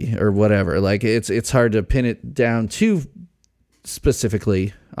somebody or whatever. Like it's hard to pin it down too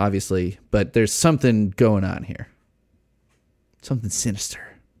specifically, obviously, but there's something going on here. Something sinister.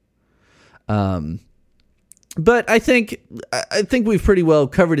 But I think we've pretty well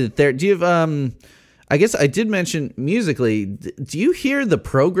covered it there. Do you have, I guess I did mention musically, do you hear the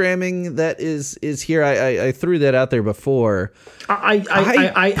programming that is here? I threw that out there before.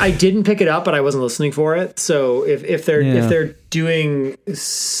 I didn't pick it up, but I wasn't listening for it. So if they're doing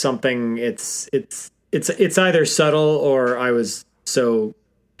something, it's either subtle or I was so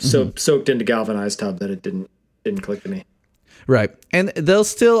soaked into Galvanized Tub that it didn't click to me. Right. And they'll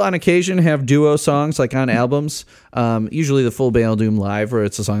still on occasion have duo songs like on albums. Usually the full band will do them live, or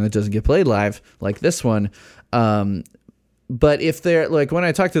it's a song that doesn't get played live like this one. But if they're like, when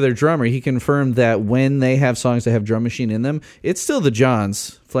I talked to their drummer, he confirmed that when they have songs that have drum machine in them, it's still the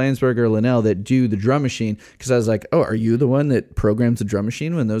Johns, Flansburgh or Linnell, that do the drum machine. Because I was like, oh, are you the one that programs the drum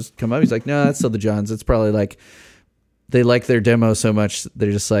machine when those come up? He's like, no, that's still the Johns. It's probably like they like their demo so much,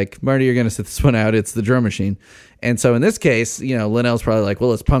 they're just like, Marty, you're going to sit this one out. It's the drum machine. And so in this case, Linnell's probably like, well,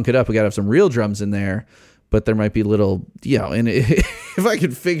 let's punk it up. We got to have some real drums in there. But there might be little, and if I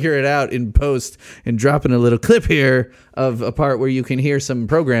could figure it out in post and drop in a little clip here of a part where you can hear some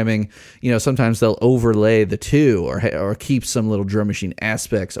programming, sometimes they'll overlay the two or keep some little drum machine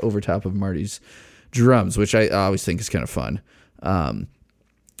aspects over top of Marty's drums, which I always think is kind of fun.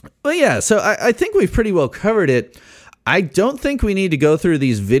 But yeah, so I think we've pretty well covered it. I don't think we need to go through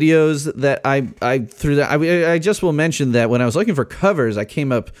these videos that I just will mention that when I was looking for covers, I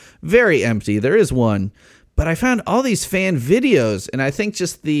came up very empty. There is one, but I found all these fan videos, and I think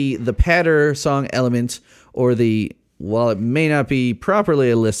just the patter song element, or while it may not be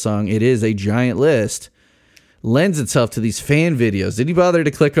properly a list song, it is a giant list, lends itself to these fan videos. Did you bother to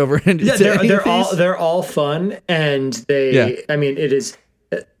click over and they're all fun, and I mean, it is.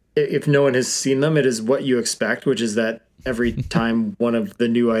 If no one has seen them, it is what you expect, which is that every time one of the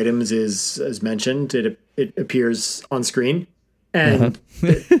new items is mentioned, it appears on screen, and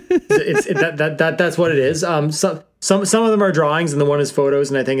that's what it is. Some of them are drawings, and the one is photos,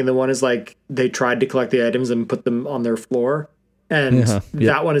 and I think the one is like they tried to collect the items and put them on their floor, and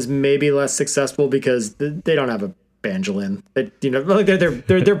that one is maybe less successful because they don't have a banjolin.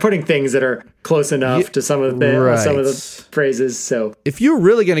 They're putting things that are close enough to some of the phrases. So if you're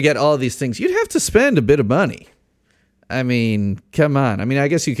really going to get all of these things, you'd have to spend a bit of money. I mean, come on. I mean, I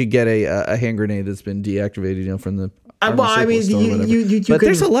guess you could get a hand grenade that's been deactivated, from the. But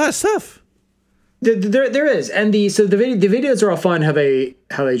there's a lot of stuff. There is, and the videos are all fun how they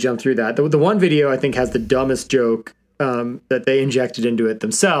jump through that. The one video I think has the dumbest joke that they injected into it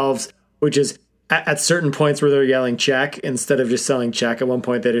themselves, which is. At certain points where they're yelling check, instead of just selling check, at one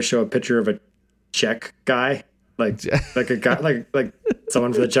point they just show a picture of a check guy. like a guy, like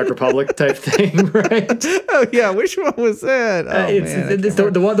someone from the Czech Republic type thing, right? Oh yeah, which one was that? Oh, it's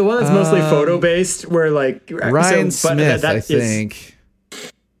the one that's mostly photo based, where like Ryan Smith, I think.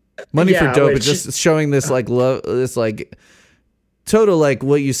 Money for Dope. It's just showing this like this like total like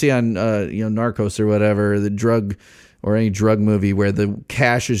what you see on Narcos or whatever, the drug or any drug movie where the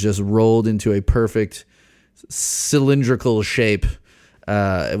cash is just rolled into a perfect cylindrical shape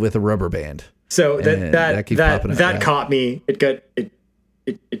with a rubber band. So that caught me. It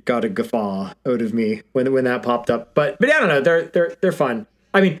got a guffaw out of me when that popped up. But I don't know. They're fun.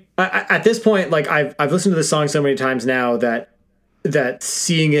 I mean, at this point, like I've listened to the song so many times now that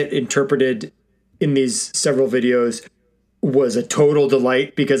seeing it interpreted in these several videos was a total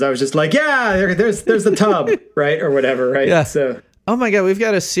delight, because I was just like, yeah, there's the tub, right, or whatever, right? Yeah. So. Oh my God, we've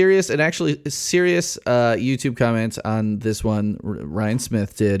got a serious YouTube comment on this one. Ryan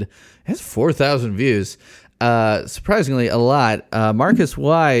Smith did. It has 4,000 views. Surprisingly, a lot. Marcus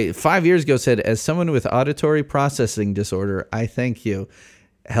Y, 5 years ago, said, as someone with auditory processing disorder, I thank you.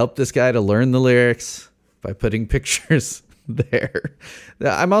 Help this guy to learn the lyrics by putting pictures there.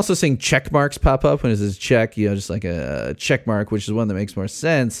 I'm also seeing check marks pop up when it says check, just like a check mark, which is one that makes more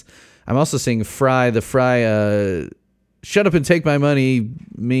sense. I'm also seeing the Fry shut up and take my money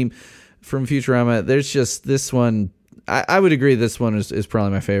meme from Futurama. There's just this one. I would agree this one is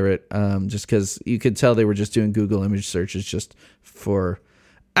probably my favorite, just because you could tell they were just doing Google image searches just for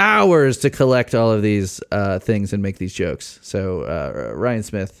hours to collect all of these things and make these jokes. So Ryan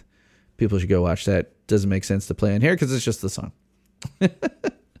Smith, people should go watch that. Doesn't make sense to play in here because it's just the song.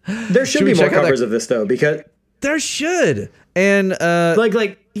 There should be more covers of this, though, because there should. And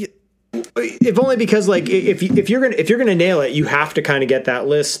like if only because like if you're gonna nail it, you have to kind of get that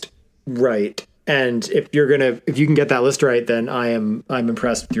list right. And if you can get that list right, then I'm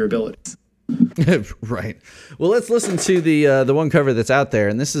impressed with your abilities. Right. Well, let's listen to the one cover that's out there,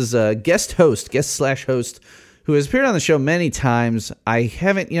 and this is a guest / host who has appeared on the show many times. I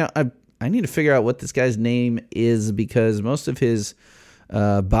haven't, I need to figure out what this guy's name is, because most of his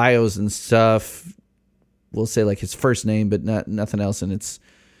bios and stuff will say like his first name, but nothing else, and it's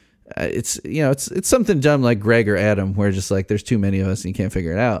something dumb like Greg or Adam, where just like there's too many of us and you can't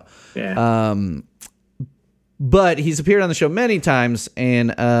figure it out. Yeah. But he's appeared on the show many times,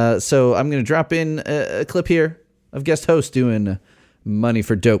 and so I'm going to drop in a clip here of guest host doing Money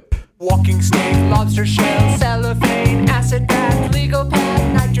for Dope. Walking stick, lobster shell, cellophane, acid bath, legal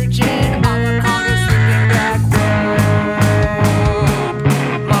pad, nitrogen, avocado, sleeping black robe.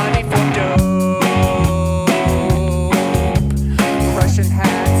 Money for dope. Russian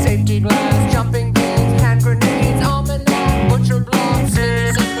hat, safety glass, jumping beans, hand grenades, almanac, butcher block,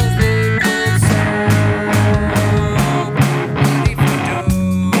 slippers, liquid soap. Money for dope.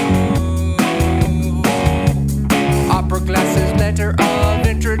 Opera glasses, letter of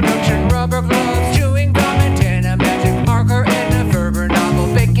introduction, rubber gloves, chewing gum, antenna, magic marker, and a Ferber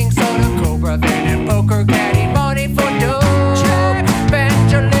novel, baking soda, cobra, venom, poker, caddy, money for dope. Check,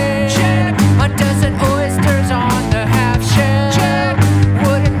 Benjamin. Check, a dozen oysters on the half shell. Check,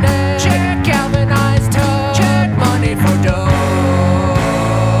 wooden leg. Check, galvanized tub. Check, money for dope.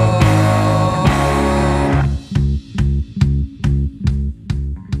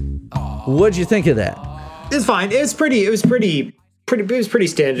 What'd you think of that? It's fine. It was pretty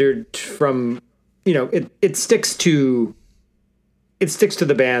standard from, it sticks to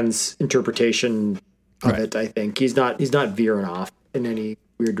the band's interpretation of it. I think he's not veering off in any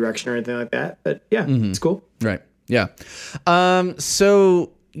weird direction or anything like that. But yeah, It's cool. Right. Yeah.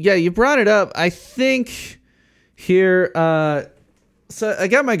 So yeah, you brought it up. I think here. So I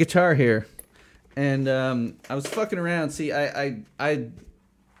got my guitar here, and I was fucking around. See,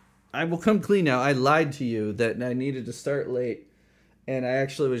 I will come clean now. I lied to you that I needed to start late, and I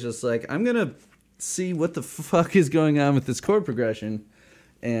actually was just like, I'm gonna see what the fuck is going on with this chord progression,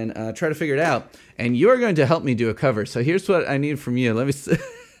 and try to figure it out. And you're going to help me do a cover. So here's what I need from you. Let me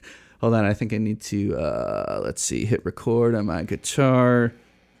hold on. I think I need to let's see. Hit record on my guitar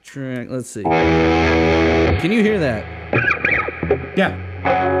track. Let's see. Can you hear that? Yeah.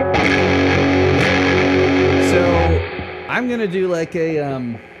 So I'm gonna do like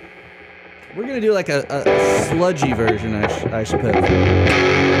a we're gonna do like a sludgy version, I suppose. Some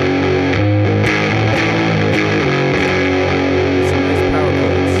nice power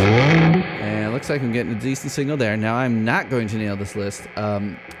chords. And it looks like I'm getting a decent signal there. Now I'm not going to nail this list,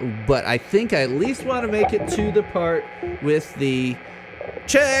 but I think I at least want to make it to the part with the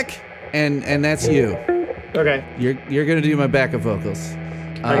check, and that's you. Okay. You're gonna do my backup vocals.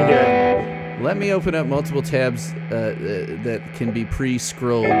 I can do it. let me open up multiple tabs that can be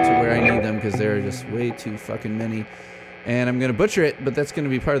pre-scrolled to where I need them because there are just way too fucking many. And I'm going to butcher it, but that's going to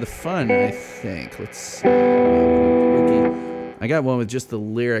be part of the fun, I think. Let's see. I got one with just the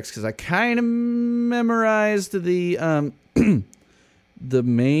lyrics because I kind of memorized the the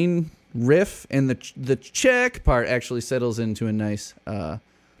main riff, and the check part actually settles into a nice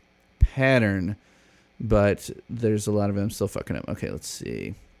pattern. But there's a lot of them still fucking up. Okay, let's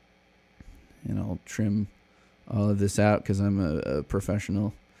see. And I'll trim all of this out because I'm a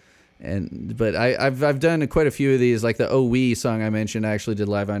professional. But I've done quite a few of these, like the Oh We song I mentioned. I actually did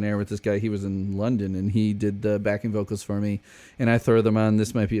live on air with this guy. He was in London, and he did the backing vocals for me. And I throw them on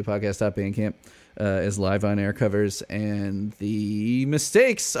This Might Be a Podcast.Bandcamp as live on air covers. And the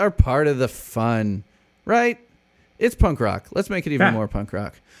mistakes are part of the fun, right? It's punk rock. Let's make it even more punk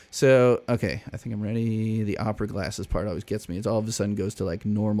rock. So, okay, I think I'm ready. The opera glasses part always gets me. It all of a sudden goes to like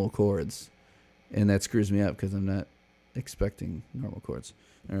normal chords. And that screws me up because I'm not expecting normal chords.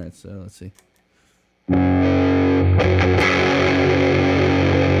 All right, so let's see.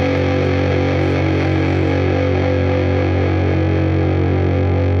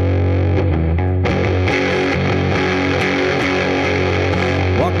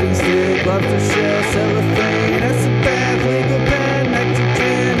 Walking stick, lobster shell, cellophane, acid bath, legal pen,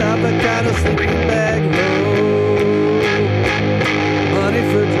 nitrogen, avocado, sleeping bag, roll, money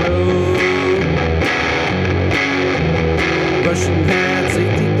for Joe. Russian hat,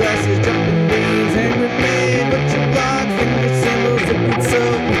 safety glasses, jumping beans, hand grenade, butcher block, finger symbols, liquid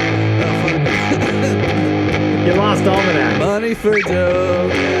soap. You lost Almanac. Money for Joe.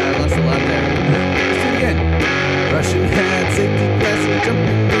 Yeah, I lost a lot there. Let's do it again. Russian hat, safety glasses,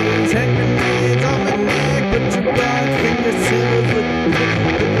 jumping beans, hand grenades, almanac, butcher block, finger symbols,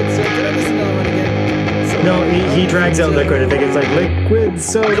 liquid soap. Did I miss another one again? No, he drags out liquid. I think it's like liquid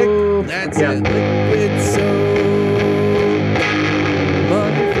soap. That's it. Liquid soap.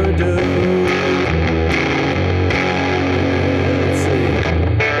 Money for dough. Let's see.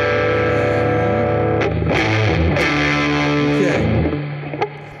 Okay.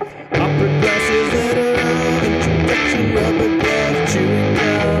 Opera glasses, letter of introduction, rubber glove, chewing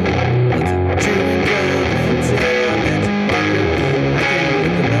gum. Let's chewing gum and Sarah Magic Marker. I can't even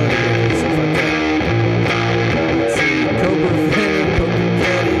get the note here. So fuck that. Let's see. Cobra Venom, Poker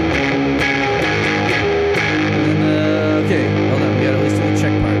Caddy. And then, okay, hold on. We got at least do the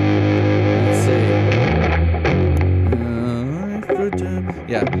check part. Let's see.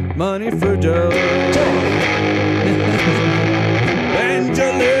 Yeah, money for dough.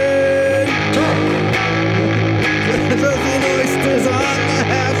 Benjamin. Frozen oysters on the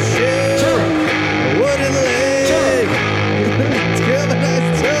half shell. Wooden leg.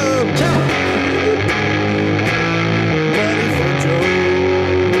 Galvanized toe. Money for Joe.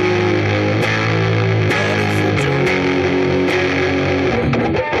 Money for Joe.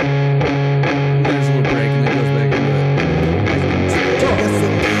 There's a little break and then it goes back into it.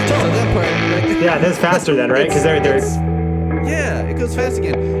 So that part, like, Yeah, that's faster then, right? Because they're yeah, it goes fast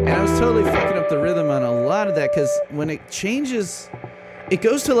again. And I was totally fucking up the rhythm on a lot of that because when it changes, it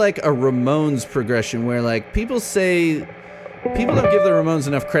goes to like a Ramones progression where like people don't give the Ramones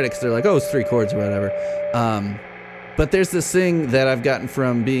enough credit because they're like, oh, it's 3 chords or whatever. But there's this thing that I've gotten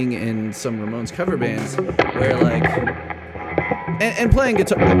from being in some Ramones cover bands where like, and playing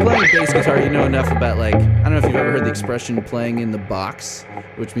bass guitar, you know enough about like, I don't know if you've ever heard the expression playing in the box,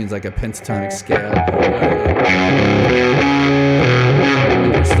 which means like a pentatonic scale.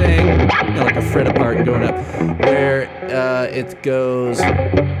 We're staying, you know, like a fret apart and going up, where it goes.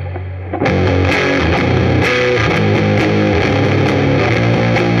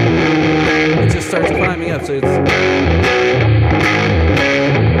 It just starts climbing up, so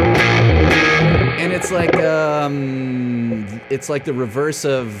it's like the reverse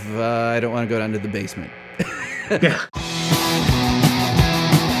of I don't want to go down to the basement. yeah.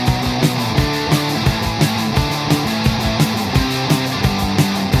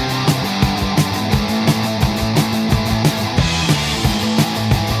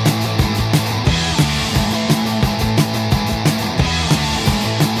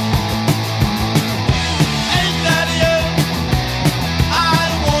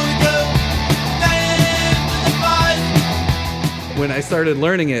 When I started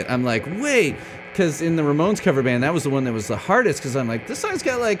learning it, I'm like, wait, because in the Ramones cover band, that was the one that was the hardest, because I'm like, this song's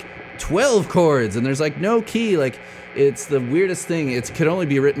got like 12 chords, and there's like no key. Like, it's the weirdest thing. It could only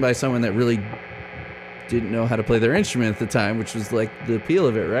be written by someone that really didn't know how to play their instrument at the time, which was like the appeal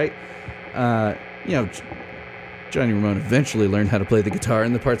of it, right? You know, Johnny Ramone eventually learned how to play the guitar,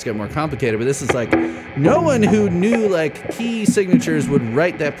 and the parts got more complicated. But this is like, no one who knew like key signatures would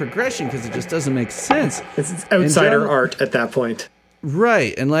write that progression because it just doesn't make sense. It's outsider art at that point.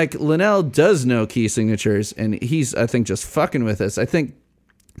 Right, and like Linnell does know key signatures, and he's, I think, just fucking with us. I think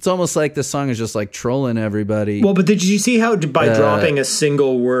it's almost like this song is just like trolling everybody. Well, but did you see how by dropping a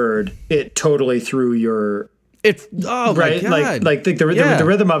single word, it totally threw your... Oh right? my God. Like the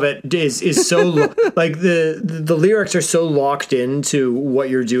rhythm of it is so like the lyrics are so locked into what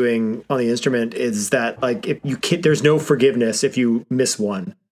you're doing on the instrument is that like if you there's no forgiveness if you miss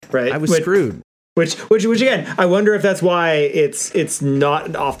one, right? I was screwed. Which again, I wonder if that's why it's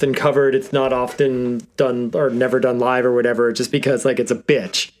not often covered, it's not often done or never done live or whatever, just because like it's a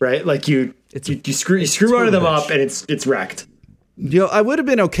bitch, right? Like you screw one of them up and it's wrecked. I would have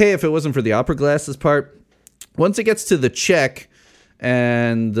been okay if it wasn't for the opera glasses part. Once it gets to the check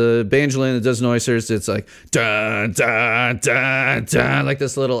and the banjolin that does noisers, it's like dun dun dun dun, like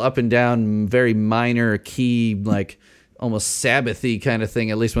this little up and down, very minor key, like almost Sabbath-y kind of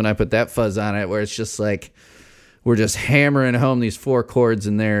thing, at least when I put that fuzz on it, where it's just like we're just hammering home these 4 chords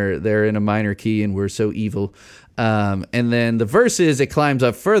and they're in a minor key and we're so evil. And then the verses, it climbs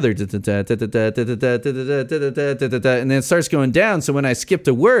up further, and then it starts going down. So when I skipped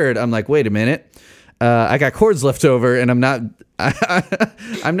a word, I'm like, wait a minute. I got chords left over, and I'm not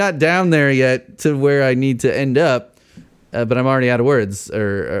down there yet to where I need to end up, but I'm already out of words,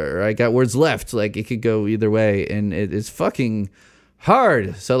 or I got words left. Like, it could go either way, and it is fucking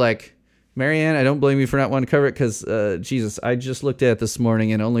hard. So, like, Marianne, I don't blame you for not wanting to cover it, because, Jesus, I just looked at it this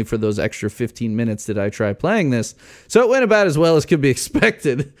morning, and only for those extra 15 minutes did I try playing this. So it went about as well as could be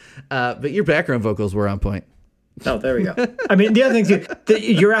expected, but your background vocals were on point. Oh, there we go. I mean, the other thing too,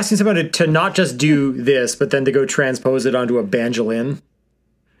 you're asking someone to not just do this, but then to go transpose it onto a banjolin.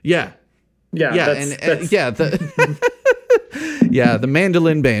 Yeah. That's... The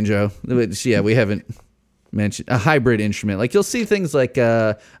mandolin banjo, which, we haven't mentioned, a hybrid instrument. Like, you'll see things like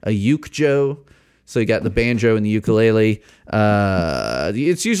a uke-jo. So you got the banjo and the ukulele.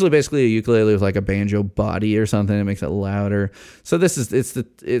 It's usually basically a ukulele with like a banjo body or something that makes it louder. So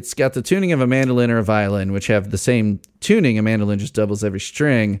it's got the tuning of a mandolin or a violin, which have the same tuning. A mandolin just doubles every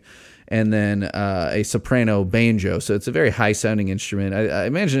string, and then a soprano banjo. So it's a very high sounding instrument. I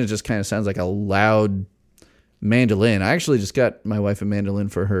imagine it just kind of sounds like a loud mandolin. I actually just got my wife a mandolin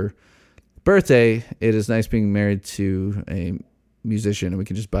for her birthday. It is nice being married to a musician, and we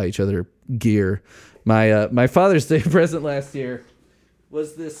can just buy each other gear. My Father's Day present last year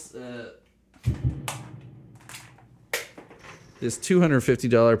was this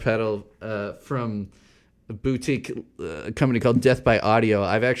 $250 pedal from a boutique company called Death by Audio.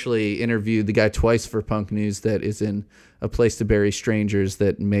 I've actually interviewed the guy twice for Punk News that is in A Place to Bury Strangers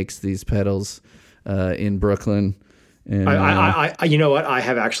that makes these pedals in Brooklyn. And I you know what? I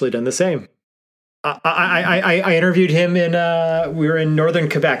have actually done the same. I interviewed him we were in Northern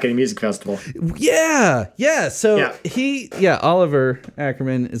Quebec at a music festival. So Oliver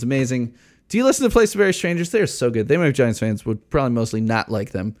Ackerman is amazing. Do you listen to Place to Bury Strangers? They're so good. They might be Giants fans, would probably mostly not like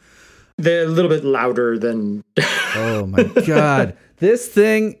them. They're a little bit louder than... Oh my God. This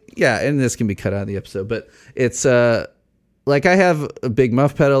thing, and this can be cut out of the episode, but it's like I have a big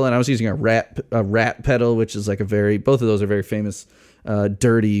muff pedal, and I was using a rat pedal, which is like both of those are very famous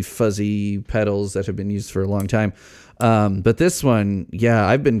dirty, fuzzy pedals that have been used for a long time. But this one,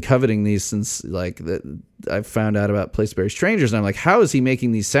 I've been coveting these since I found out about Place to Bury Strangers, and I'm like, how is he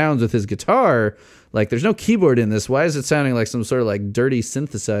making these sounds with his guitar? Like, there's no keyboard in this. Why is it sounding like some sort of like dirty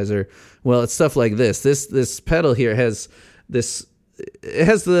synthesizer? Well, it's stuff like this. This pedal here has this. It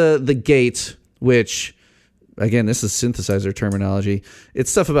has the gate, which, again, this is synthesizer terminology.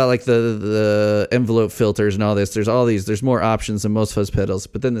 It's stuff about like the envelope filters and all this. There's more options than most fuzz pedals.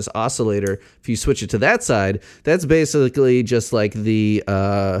 But then this oscillator, if you switch it to that side, that's basically just like the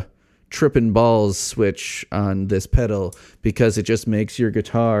tripping balls switch on this pedal, because it just makes your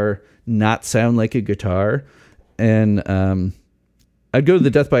guitar not sound like a guitar. And I'd go to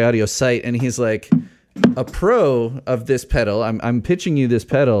the Death by Audio site, and he's like, a pro of this pedal, I'm pitching you this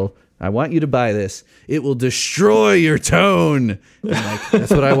pedal. I want you to buy this. It will destroy your tone. I'm like,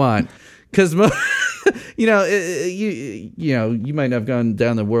 that's what I want. Because, you might have gone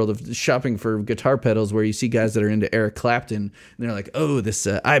down the world of shopping for guitar pedals where you see guys that are into Eric Clapton, and they're like, oh, this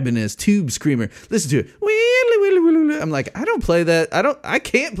Ibanez Tube Screamer. Listen to it. I'm like, I don't play that. I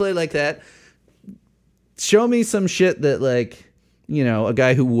can't play like that. Show me some shit that, like, a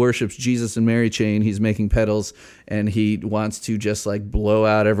guy who worships Jesus and Mary Chain, he's making pedals, and he wants to just like blow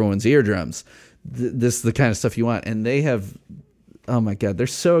out everyone's eardrums. This is the kind of stuff you want. And they have oh my God, they're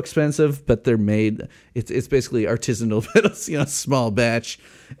so expensive, but they're made. It's basically artisanal pedals, small batch,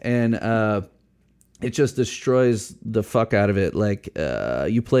 and it just destroys the fuck out of it. Like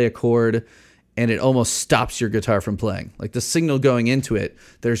you play a chord, and it almost stops your guitar from playing. Like the signal going into it,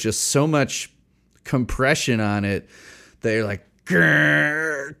 there's just so much compression on it that you're like,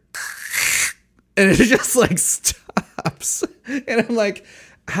 grrr, and it just like stops. And I'm like,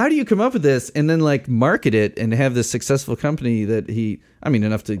 how do you come up with this and then like market it and have this successful company that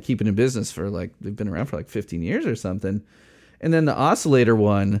enough to keep it in business for like, they've been around for like 15 years or something. And then the oscillator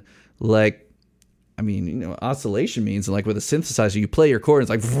one, like, oscillation means like with a synthesizer, you play your chord, it's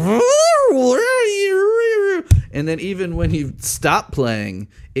like, and then even when you stop playing,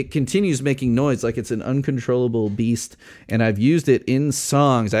 it continues making noise like it's an uncontrollable beast. And I've used it in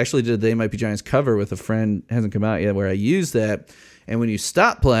songs. I actually did a They Might Be Giants cover with a friend, hasn't come out yet, where I used that. And when you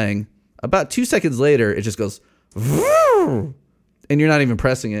stop playing, about 2 seconds later, it just goes, and you're not even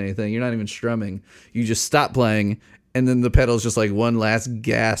pressing anything. You're not even strumming. You just stop playing, and then the pedal's just like one last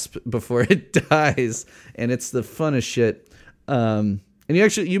gasp before it dies. And it's the funnest shit. And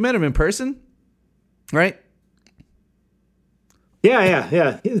you met him in person, right? Yeah.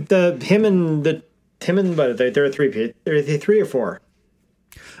 But there are three or four.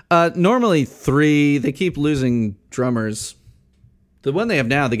 Normally 3. They keep losing drummers. The one they have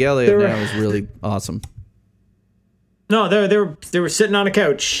now, the gal they have now, is really awesome. No, they were sitting on a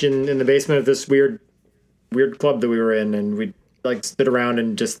couch in the basement of this weird club that we were in, and we like stood around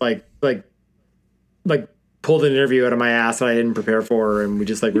and just like pulled an interview out of my ass that I didn't prepare for, and we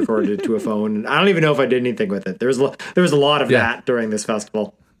just like recorded it to a phone. And I don't even know if I did anything with it. There was a lot of that during this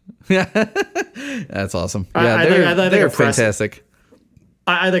festival. Yeah, that's awesome. Yeah, they're fantastic.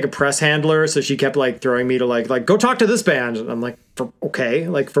 I had like a press handler, so she kept like throwing me to like go talk to this band. And I'm like, okay,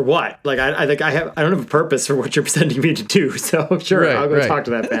 like for what? Like I think I don't have a purpose for what you're sending me to do. So sure, I'll go talk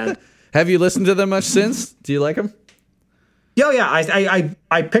to that band. Have you listened to them much since? Do you like them? Yeah.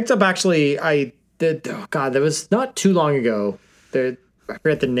 I picked up actually. I did. Oh God, that was not too long ago. I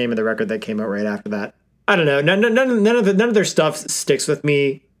forget the name of the record that came out right after that. I don't know. None of their stuff sticks with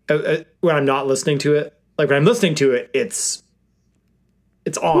me when I'm not listening to it. Like when I'm listening to it, it's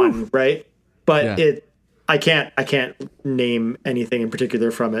on, right? But I can't name anything in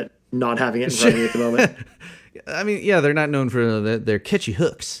particular from it, not having it in front of me at the moment. I mean, yeah, they're not known for their catchy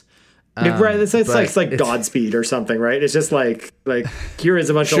hooks. Right, it's like Godspeed or something, right? It's just like here is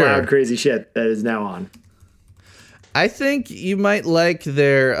a bunch of loud, crazy shit that is now on. I think you might like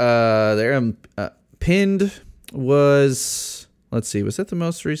their Pinned was, let's see, was that the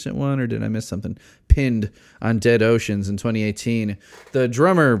most recent one or did I miss something? Pinned on Dead Oceans in 2018. The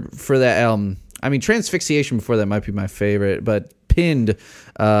drummer for that album, Transfixiation before that might be my favorite, but Pinned,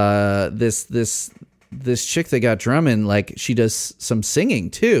 this chick that got drumming, like she does some singing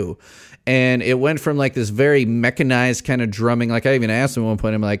too. And it went from like this very mechanized kind of drumming. Like I even asked him at one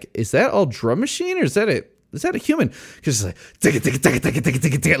point, I'm like, is that all drum machine or is that a human? Because it's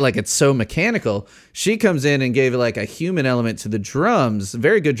like it's so mechanical. She comes in and gave like a human element to the drums.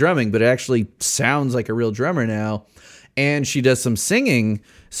 Very good drumming, but it actually sounds like a real drummer now. And she does some singing.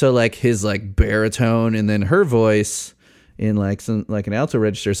 So like his like baritone and then her voice in like an alto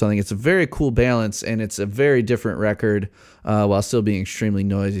register or something. It's a very cool balance, and it's a very different record while still being extremely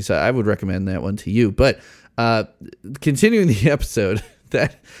noisy. So I would recommend that one to you. But continuing the episode,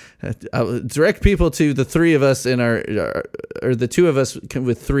 that I'll direct people to the three of us in or the two of us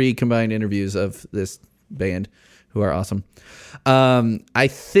with 3 combined interviews of this band, who are awesome. I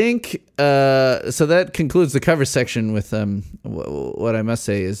think so. That concludes the cover section with what I must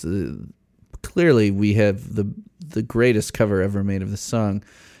say is clearly we have the greatest cover ever made of this song,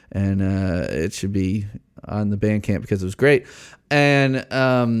 and it should be on the Bandcamp because it was great. And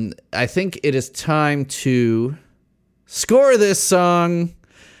I think it is time to score this song.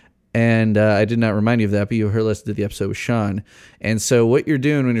 And I did not remind you of that, but you heard us did the episode with Sean. And so what you're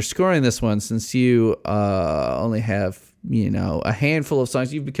doing when you're scoring this one, since you only have a handful of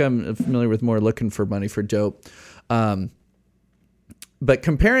songs, you've become familiar with more Looking for Money for Dope. But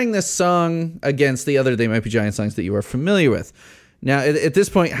comparing this song against the other They Might Be Giant songs that you are familiar with. Now, at this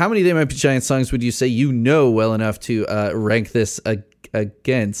point, how many They Might Be Giant songs would you say you know well enough to rank this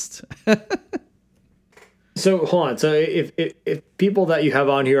against? So, hold on. So, if people that you have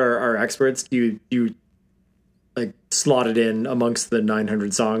on here are experts, do you like slot it in amongst the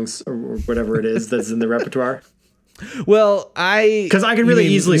 900 songs or whatever it is that's in the repertoire? Well, because I can really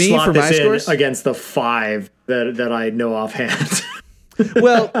easily slot this in against the 5 that I know offhand.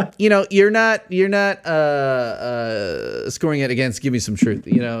 Well, you're not scoring it against Give Me Some Truth.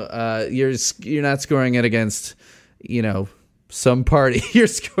 You're not scoring it against some party. You're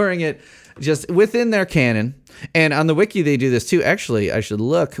scoring it just within their canon. And on the wiki, they do this too. Actually, I should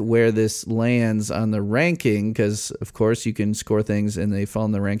look where this lands on the ranking because, of course, you can score things and they fall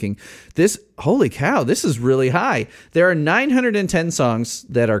in the ranking. Holy cow, this is really high. There are 910 songs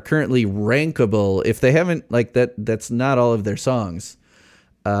that are currently rankable. If they haven't, that's not all of their songs.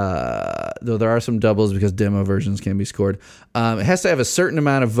 Though there are some doubles because demo versions can be scored. It has to have a certain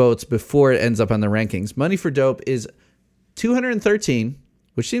amount of votes before it ends up on the rankings. Money for Dope is 213,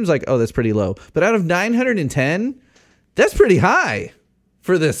 which seems like, that's pretty low. But out of 910, that's pretty high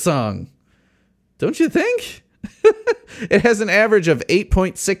for this song. Don't you think? It has an average of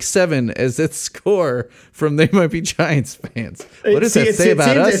 8.67 as its score from They Might Be Giants fans. What does that say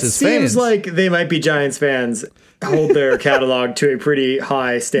about us as fans? It seems like They Might Be Giants fans hold their catalog to a pretty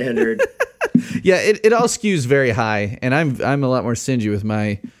high standard. Yeah, it all skews very high, and I'm a lot more stingy with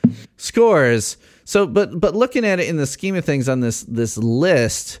my scores. So, but looking at it in the scheme of things on this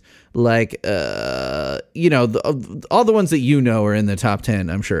list, all the ones that you know are in the top 10,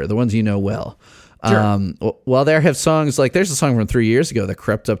 I'm sure, the ones you know well. Sure. While there have songs like there's a song from 3 years ago that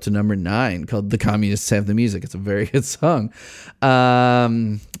crept up to number 9 called "The Communists Have the Music." It's a very good song.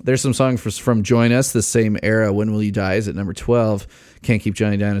 There's some songs from Join Us, the same era. "When Will You Die" is at number 12. "Can't Keep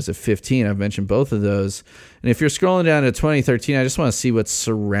Johnny Down" is at 15. I've mentioned both of those. And if you're scrolling down to 2013, I just want to see what's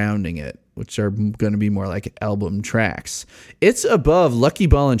surrounding it, which are going to be more like album tracks. It's above Lucky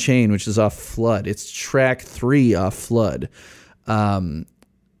Ball and Chain, which is off Flood. It's track 3 off Flood.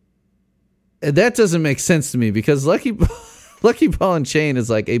 That doesn't make sense to me because Lucky Ball and Chain is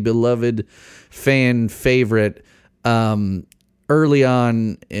like a beloved fan favorite early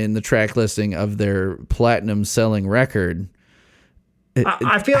on in the track listing of their platinum selling record.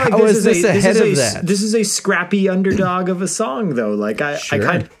 I feel like this is a scrappy underdog of a song though. Like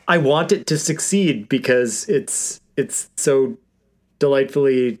I want it to succeed because it's so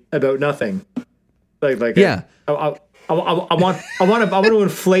delightfully about nothing. Yeah. I want to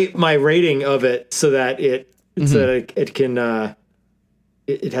inflate my rating of it so that it can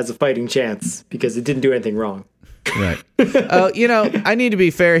it has a fighting chance because it didn't do anything wrong. Right. I need to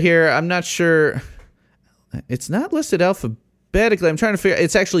be fair here. I'm not sure. It's not listed alphabetically. I'm trying to figure.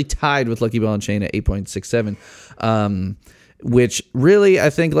 It's actually tied with Lucky Ball and Chain at 8.67. Which really,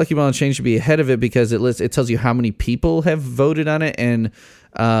 I think Lucky Ball and Chain should be ahead of it because it tells you how many people have voted on it, and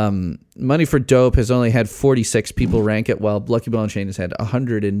Money for Dope has only had 46 people rank it, while Lucky Ball and Chain has had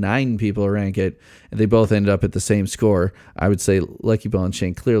 109 people rank it, and they both ended up at the same score. I would say Lucky Ball and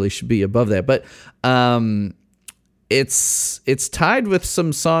Chain clearly should be above that, but it's tied with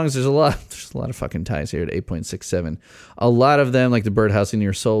some songs. There's a lot of fucking ties here at 8.67. A lot of them, like the Birdhouse in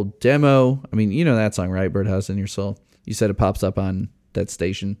Your Soul demo. I mean, you know that song, right? Birdhouse in Your Soul. You said it pops up on that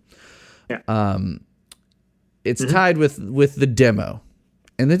station. Yeah. It's tied with the demo.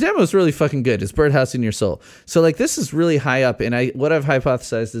 And the demo is really fucking good. It's Birdhouse in Your Soul. So this is really high up. And what I've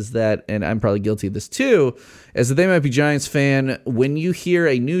hypothesized is that, and I'm probably guilty of this too, as a They Might Be Giants fan, when you hear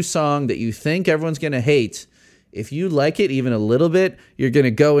a new song that you think everyone's going to hate, if you like it even a little bit, you're going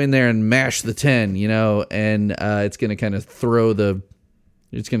to go in there and mash the 10, and it's going to kind of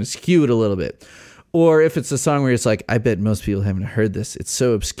it's going to skew it a little bit. Or if it's a song where it's like, I bet most people haven't heard this. It's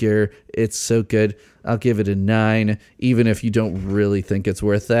so obscure. It's so good. I'll give it a 9, even if you don't really think it's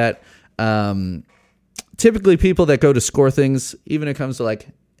worth that. Typically, people that go to score things, even when it comes to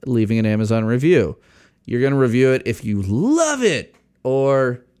leaving an Amazon review, you're going to review it if you love it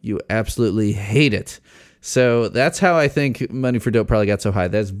or you absolutely hate it. So that's how I think Money for Dope probably got so high.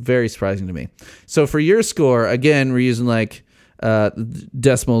 That's very surprising to me. So for your score, again, we're using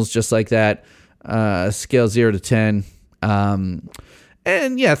decimals just like that. Scale 0 to 10.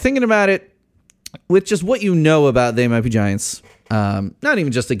 And yeah, thinking about it with just what you know about They Might Be Giants, not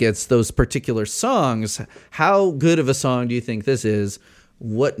even just against those particular songs, how good of a song do you think this is?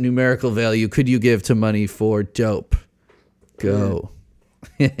 What numerical value could you give to Money for Dope? Go.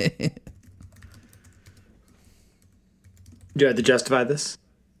 Do I have to justify this?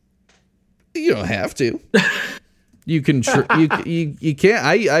 You don't have to. You can, you can't.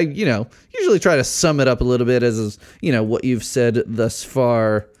 I usually try to sum it up a little bit as what you've said thus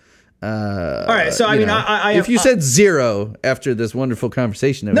far. All right, so if you said 0 after this wonderful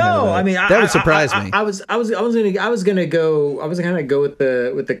conversation, that would surprise me. I was gonna go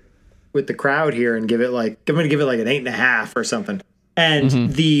with the crowd here and give it I'm gonna give it an 8.5 or something.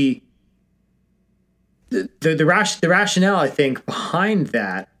 And the rationale I think behind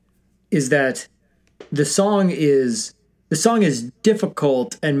that is that the song is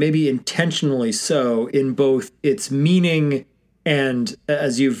difficult and maybe intentionally so in both its meaning and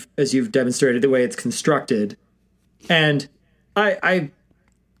as you've demonstrated the way it's constructed. And I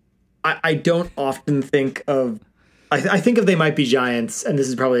don't often think of. I think of They Might Be Giants, and this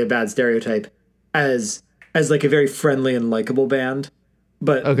is probably a bad stereotype, as like a very friendly and likable band.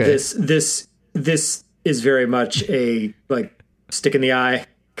 But this is very much a like stick in the eye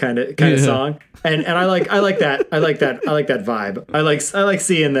kind of song, and I like that vibe. I like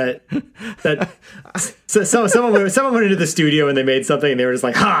seeing that so someone went into the studio and they made something and they were just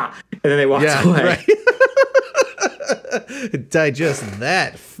like ha, and then they walked away. Right. Digest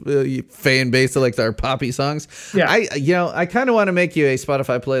that, fan base of like our poppy songs. Yeah, I kind of want to make you a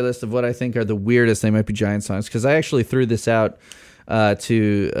Spotify playlist of what I think are the weirdest They Might Be Giant songs, because I actually threw this out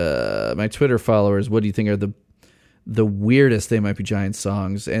to my Twitter followers. What do you think are the weirdest They Might Be Giant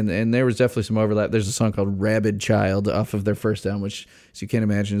songs? And there was definitely some overlap. There's a song called Rabid Child off of their first album, which, as you can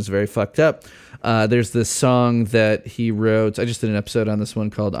imagine, is very fucked up. There's this song that he wrote. I just did an episode on this one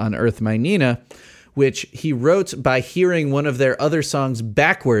called On Earth My Nina, which he wrote by hearing one of their other songs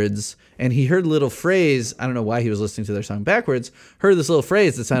backwards, and he heard a little phrase. I don't know why he was listening to their song backwards. Heard this little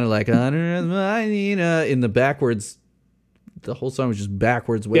phrase that sounded like On Earth My Nina in the backwards. The whole song was just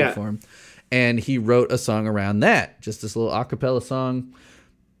backwards waveform. And he wrote a song around that, just this little a cappella song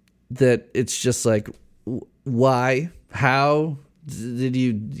that it's just like, why? How did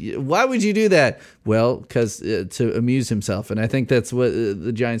you? Why would you do that? Well, because to amuse himself. And I think that's what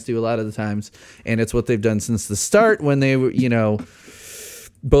the Giants do a lot of the times. And it's what they've done since the start, when they were,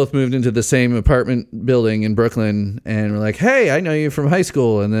 both moved into the same apartment building in Brooklyn and were like, hey, I know you from high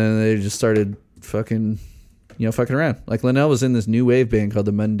school. And then they just started fucking around. Like Linnell was in this new wave band called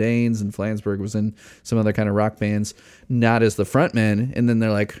the Mundanes, and Flansburgh was in some other kind of rock bands, not as the frontman. And then they're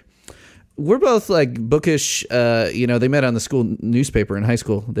like, we're both like bookish. They met on the school newspaper in high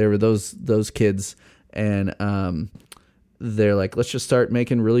school. They were those kids, and they're like, let's just start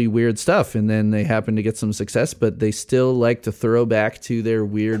making really weird stuff. And then they happen to get some success, but they still like to throw back to their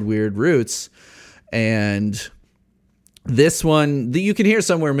weird roots. And this one, you can hear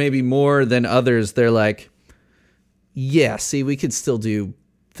somewhere maybe more than others. They're like, yeah, see, we could still do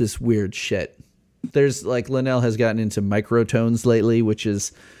this weird shit. There's like Linnell has gotten into microtones lately, which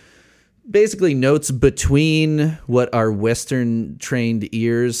is basically notes between what our Western trained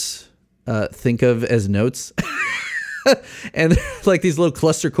ears think of as notes. And like these little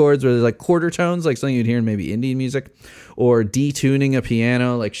cluster chords where they're like quarter tones, like something you'd hear in maybe Indian music, or detuning a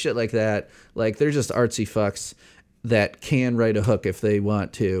piano, like shit like that. Like they're just artsy fucks that can write a hook if they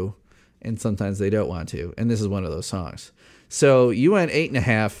want to. And sometimes they don't want to. And this is one of those songs. So you went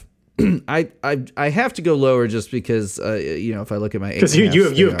 8.5. I have to go lower just because if I look at my 8.5, because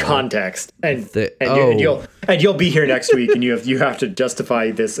you have context and you'll be here next week and you have to justify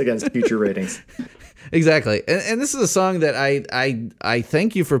this against future ratings. Exactly. And this is a song that I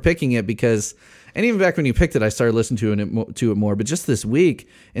thank you for picking it, because, and even back when you picked it, I started listening to it more. But just this week,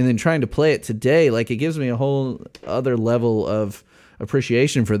 and then trying to play it today, like it gives me a whole other level of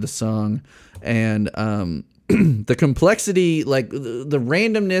appreciation for the song. And the complexity, like the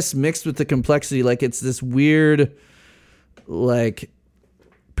randomness mixed with the complexity, like it's this weird, like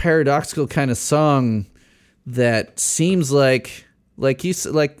paradoxical kind of song that seems like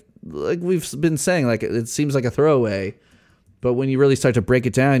we've been saying, like it seems like a throwaway, but when you really start to break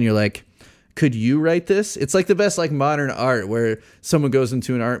it down, you're like, could you write this? It's like the best like modern art where someone goes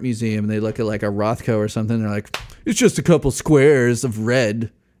into an art museum and they look at like a Rothko or something. And they're like, it's just a couple squares of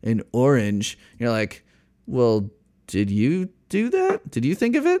red and orange. And you're like, well, did you do that? Did you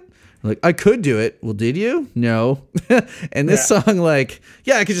think of it? Like, I could do it. Well, did you? No. And this song, like,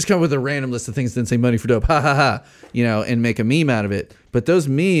 yeah, I could just come up with a random list of things and say money for dope. Ha ha ha. And make a meme out of it. But those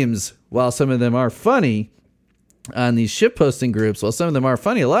memes, while some of them are funny on these shitposting groups, while some of them are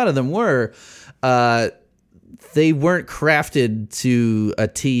funny, a lot of them were, they weren't crafted to a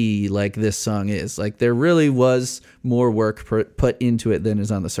T like this song is. Like there really was more work put into it than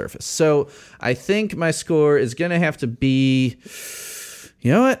is on the surface. So I think my score is going to have to be,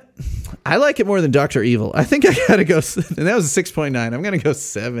 you know what? I like it more than Dr. Evil. I think I got to go, and that was a 6.9. I'm going to go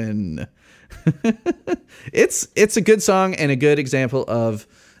 7. It's a good song and a good example of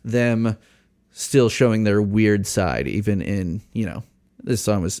them still showing their weird side, even in, this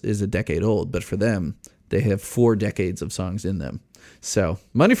song is a decade old, but for them, they have 4 decades of songs in them. So,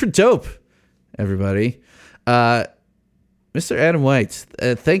 money for dope, everybody. Mr. Adam White,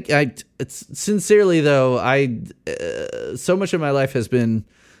 sincerely though, so much of my life has been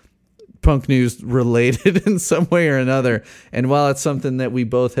punk news related in some way or another. And while it's something that we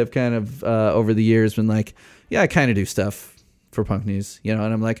both have kind of over the years been like, yeah, I kind of do stuff for punk news, and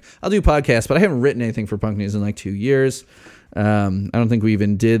I'm like, I'll do podcasts, but I haven't written anything for punk news in like 2 years. I don't think we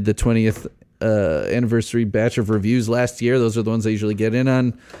even did the 20th anniversary batch of reviews last year. Those are the ones I usually get in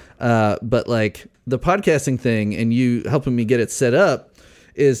on. But like the podcasting thing and you helping me get it set up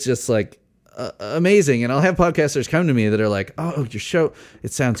is just like amazing. And I'll have podcasters come to me that are like, oh, your show,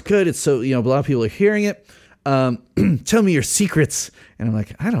 it sounds good. It's so, a lot of people are hearing it. Tell me your secrets. And I'm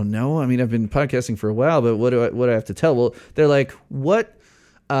like, I don't know. I mean, I've been podcasting for a while, but what do I have to tell? Well, they're like, what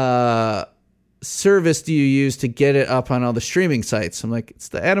service do you use to get it up on all the streaming sites? I'm like, it's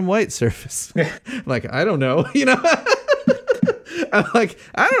the Adam White service. I'm like, I don't know. I'm like,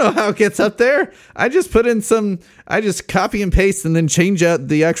 I don't know how it gets up there. I just put in I just copy and paste and then change out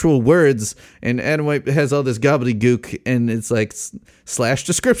the actual words. And Adam White has all this gobbledygook and it's like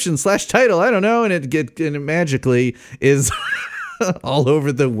 /description/title. I don't know. And it magically is all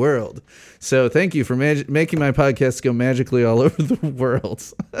over the world. So thank you for making my podcast go magically all over the world.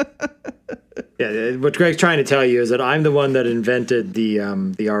 Yeah, what Greg's trying to tell you is that I'm the one that invented the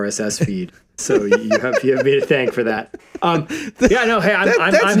RSS feed. So you have me to thank for that. Yeah, no, hey, that's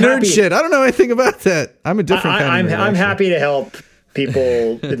I'm nerd happy. shit. I don't know anything about that. I'm a different kind of nerd. I'm happy to help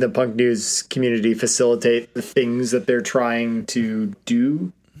people in the punk news community facilitate the things that they're trying to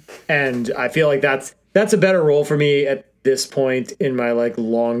do, and I feel like that's a better role for me at this point in my like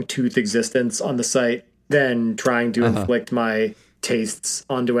long tooth existence on the site than trying to inflict my tastes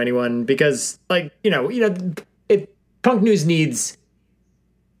onto anyone, because like punk news needs.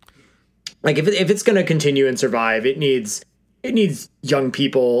 Like if it's going to continue and survive, it needs young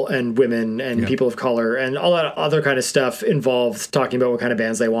people and women and people of color and all that other kind of stuff involved talking about what kind of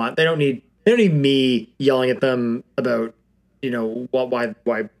bands they want. They don't need me yelling at them about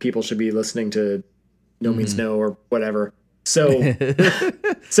why people should be listening to No Means No or whatever. So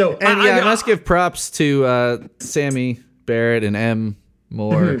I must give props to Sammy Barrett and M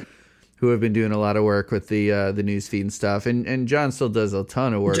Moore. Who have been doing a lot of work with the newsfeed and stuff, and John still does a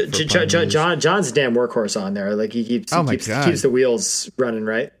ton of work. John's a damn workhorse on there. Like he keeps the wheels running,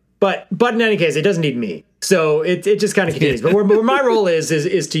 right? But in any case, it doesn't need me. So it just kind of continues. But where my role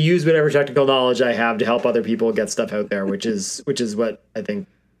is to use whatever technical knowledge I have to help other people get stuff out there, which is what I think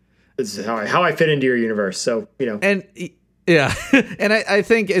is how I fit into your universe. So and. Yeah, and I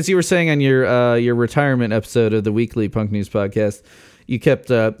think, as you were saying on your retirement episode of the weekly Punk News podcast, you kept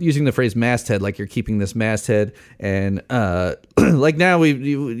using the phrase masthead, like you're keeping this masthead. And like now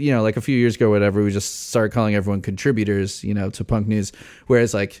like a few years ago or whatever, we just started calling everyone contributors, to Punk News.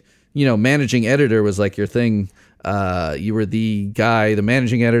 Whereas like, managing editor was like your thing. You were the guy, the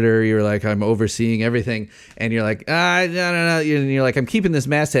managing editor. You were like, I'm overseeing everything. And you're like, no. And you're like, I'm keeping this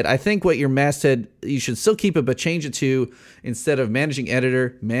masthead. I think what your masthead, you should still keep it, but change it to, instead of managing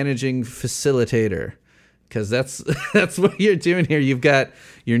editor, managing facilitator. Because that's what you're doing here. You've got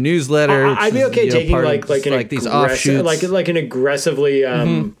your newsletter. I'd be okay taking like these offshoots, like an aggressively.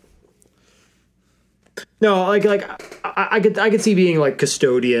 No, like I could see being like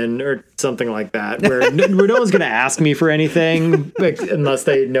custodian or something like that, where no one's gonna ask me for anything unless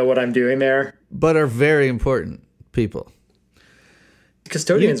they know what I'm doing there. But are very important people.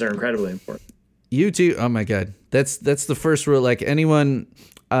 Custodians are incredibly important. You too. Oh my god, that's the first rule. Like anyone.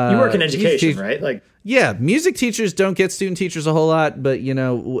 You work in education, right? Like. Yeah, music teachers don't get student teachers a whole lot, but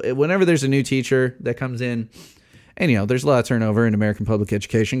whenever there's a new teacher that comes in, and there's a lot of turnover in American public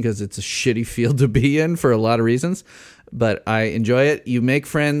education because it's a shitty field to be in for a lot of reasons, but I enjoy it. You make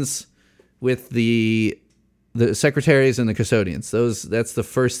friends with the secretaries and the custodians. That's the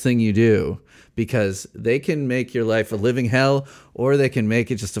first thing you do, because they can make your life a living hell, or they can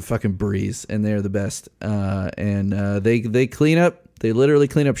make it just a fucking breeze, and they're the best. They clean up. They literally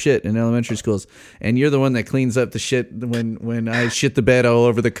clean up shit in elementary schools, and you're the one that cleans up the shit when I shit the bed all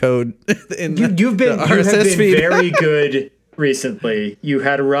over the code. You've been very good recently. You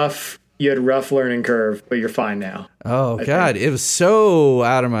had a rough learning curve, but you're fine now. Oh God, it was so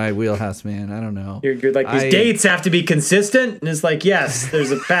out of my wheelhouse, man. I don't know. You're like, these dates have to be consistent, and it's like, yes, there's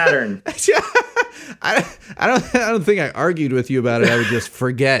a pattern. I don't think I argued with you about it. I would just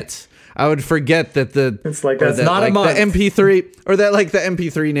forget. I would forget that it's like that's not a month. The MP3 or that like the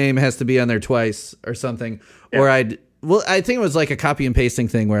MP3 name has to be on there twice or something. Yeah. Or I think it was like a copy and pasting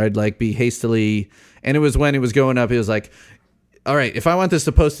thing where I'd like be hastily, and it was when it was going up. It was like, all right, if I want this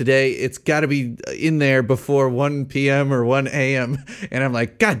to post today, it's got to be in there before 1 p.m. or 1 a.m. And I'm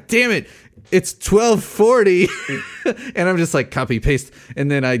like, God damn it. It's 12:40. And I'm just like copy paste. And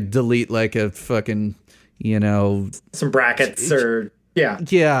then I delete like a fucking, some brackets or.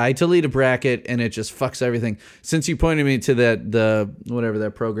 Yeah, I delete a bracket and it just fucks everything. Since you pointed me to whatever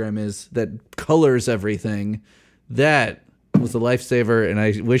that program is that colors everything, that was a lifesaver, and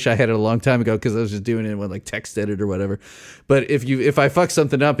I wish I had it a long time ago because I was just doing it with like TextEdit or whatever. But if I fuck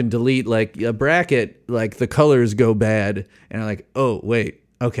something up and delete like a bracket, like the colors go bad, and I'm like, oh wait,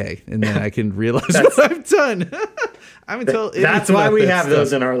 okay, and then I can realize what I've done. That's why we have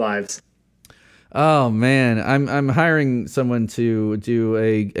those in our lives. Oh man, I'm hiring someone to do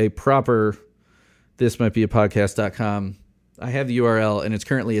a proper thismightbeapodcast.com. I have the URL, and it's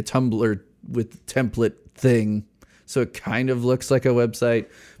currently a Tumblr with template thing, so it kind of looks like a website.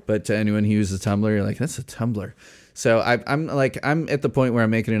 But to anyone who uses Tumblr, you're like, that's a Tumblr. So I'm at the point where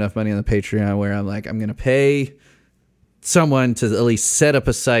I'm making enough money on the Patreon where I'm like, I'm gonna pay someone to at least set up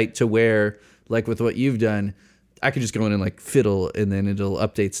a site to where, like with what you've done, I could just go in and like fiddle, and then it'll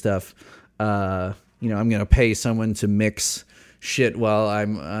update stuff. I'm gonna pay someone to mix shit while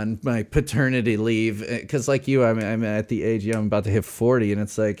I'm on my paternity leave, because like you, I'm at the age, I'm about to hit 40, and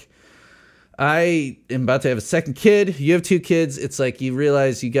it's like I am about to have a second kid. You have 2 kids. It's like you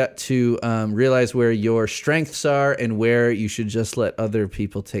realize you got to realize where your strengths are and where you should just let other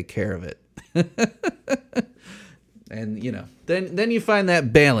people take care of it. And then you find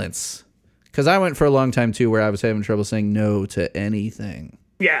that balance, because I went for a long time too where I was having trouble saying no to anything.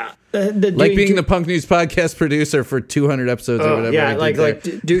 Yeah, being the Punk News podcast producer for 200 episodes or whatever. Yeah,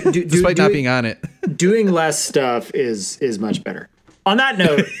 despite not being on it. Doing less stuff is much better. On that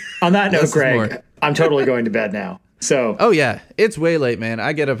note, Greg, I'm totally going to bed now. So. Oh yeah, it's way late, man.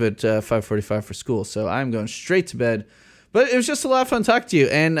 I get up at 5:45 for school, so I'm going straight to bed. But it was just a lot of fun talking to you.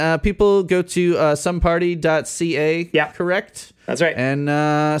 And people go to someparty.ca. Yeah, correct. That's right.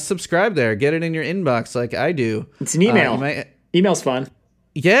 And subscribe there. Get it in your inbox like I do. It's an email. Email's fun.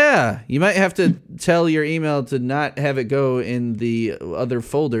 Yeah, you might have to tell your email to not have it go in the other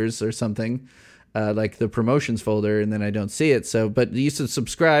folders or something, like the promotions folder, and then I don't see it. So, but you should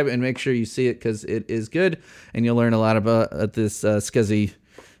subscribe and make sure you see it because it is good, and you'll learn a lot about this scuzzy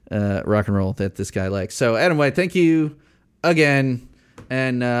rock and roll that this guy likes. So, Adam White, thank you again,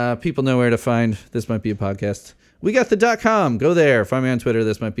 and people know where to find This Might Be a Podcast. We got the .com. Go there. Find me on Twitter.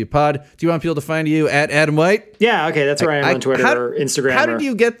 This might be a pod. Do you want people to find you at Adam White? Yeah, okay. That's where I am on Twitter or Instagram. How did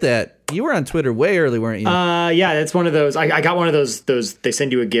you get that? You were on Twitter way early, weren't you? Yeah, that's one of those. I got one of those. They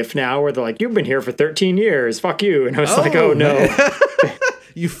send you a GIF now where they're like, "You've been here for 13 years. Fuck you." And I was like, "Oh no,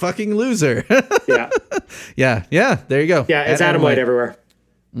 you fucking loser." Yeah. There you go. Yeah, it's Adam White everywhere.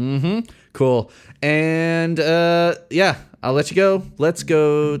 Mm-hmm. Cool. And yeah, I'll let you go. Let's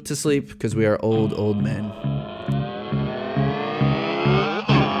go to sleep because we are old men.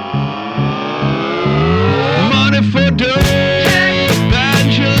 Money for dough.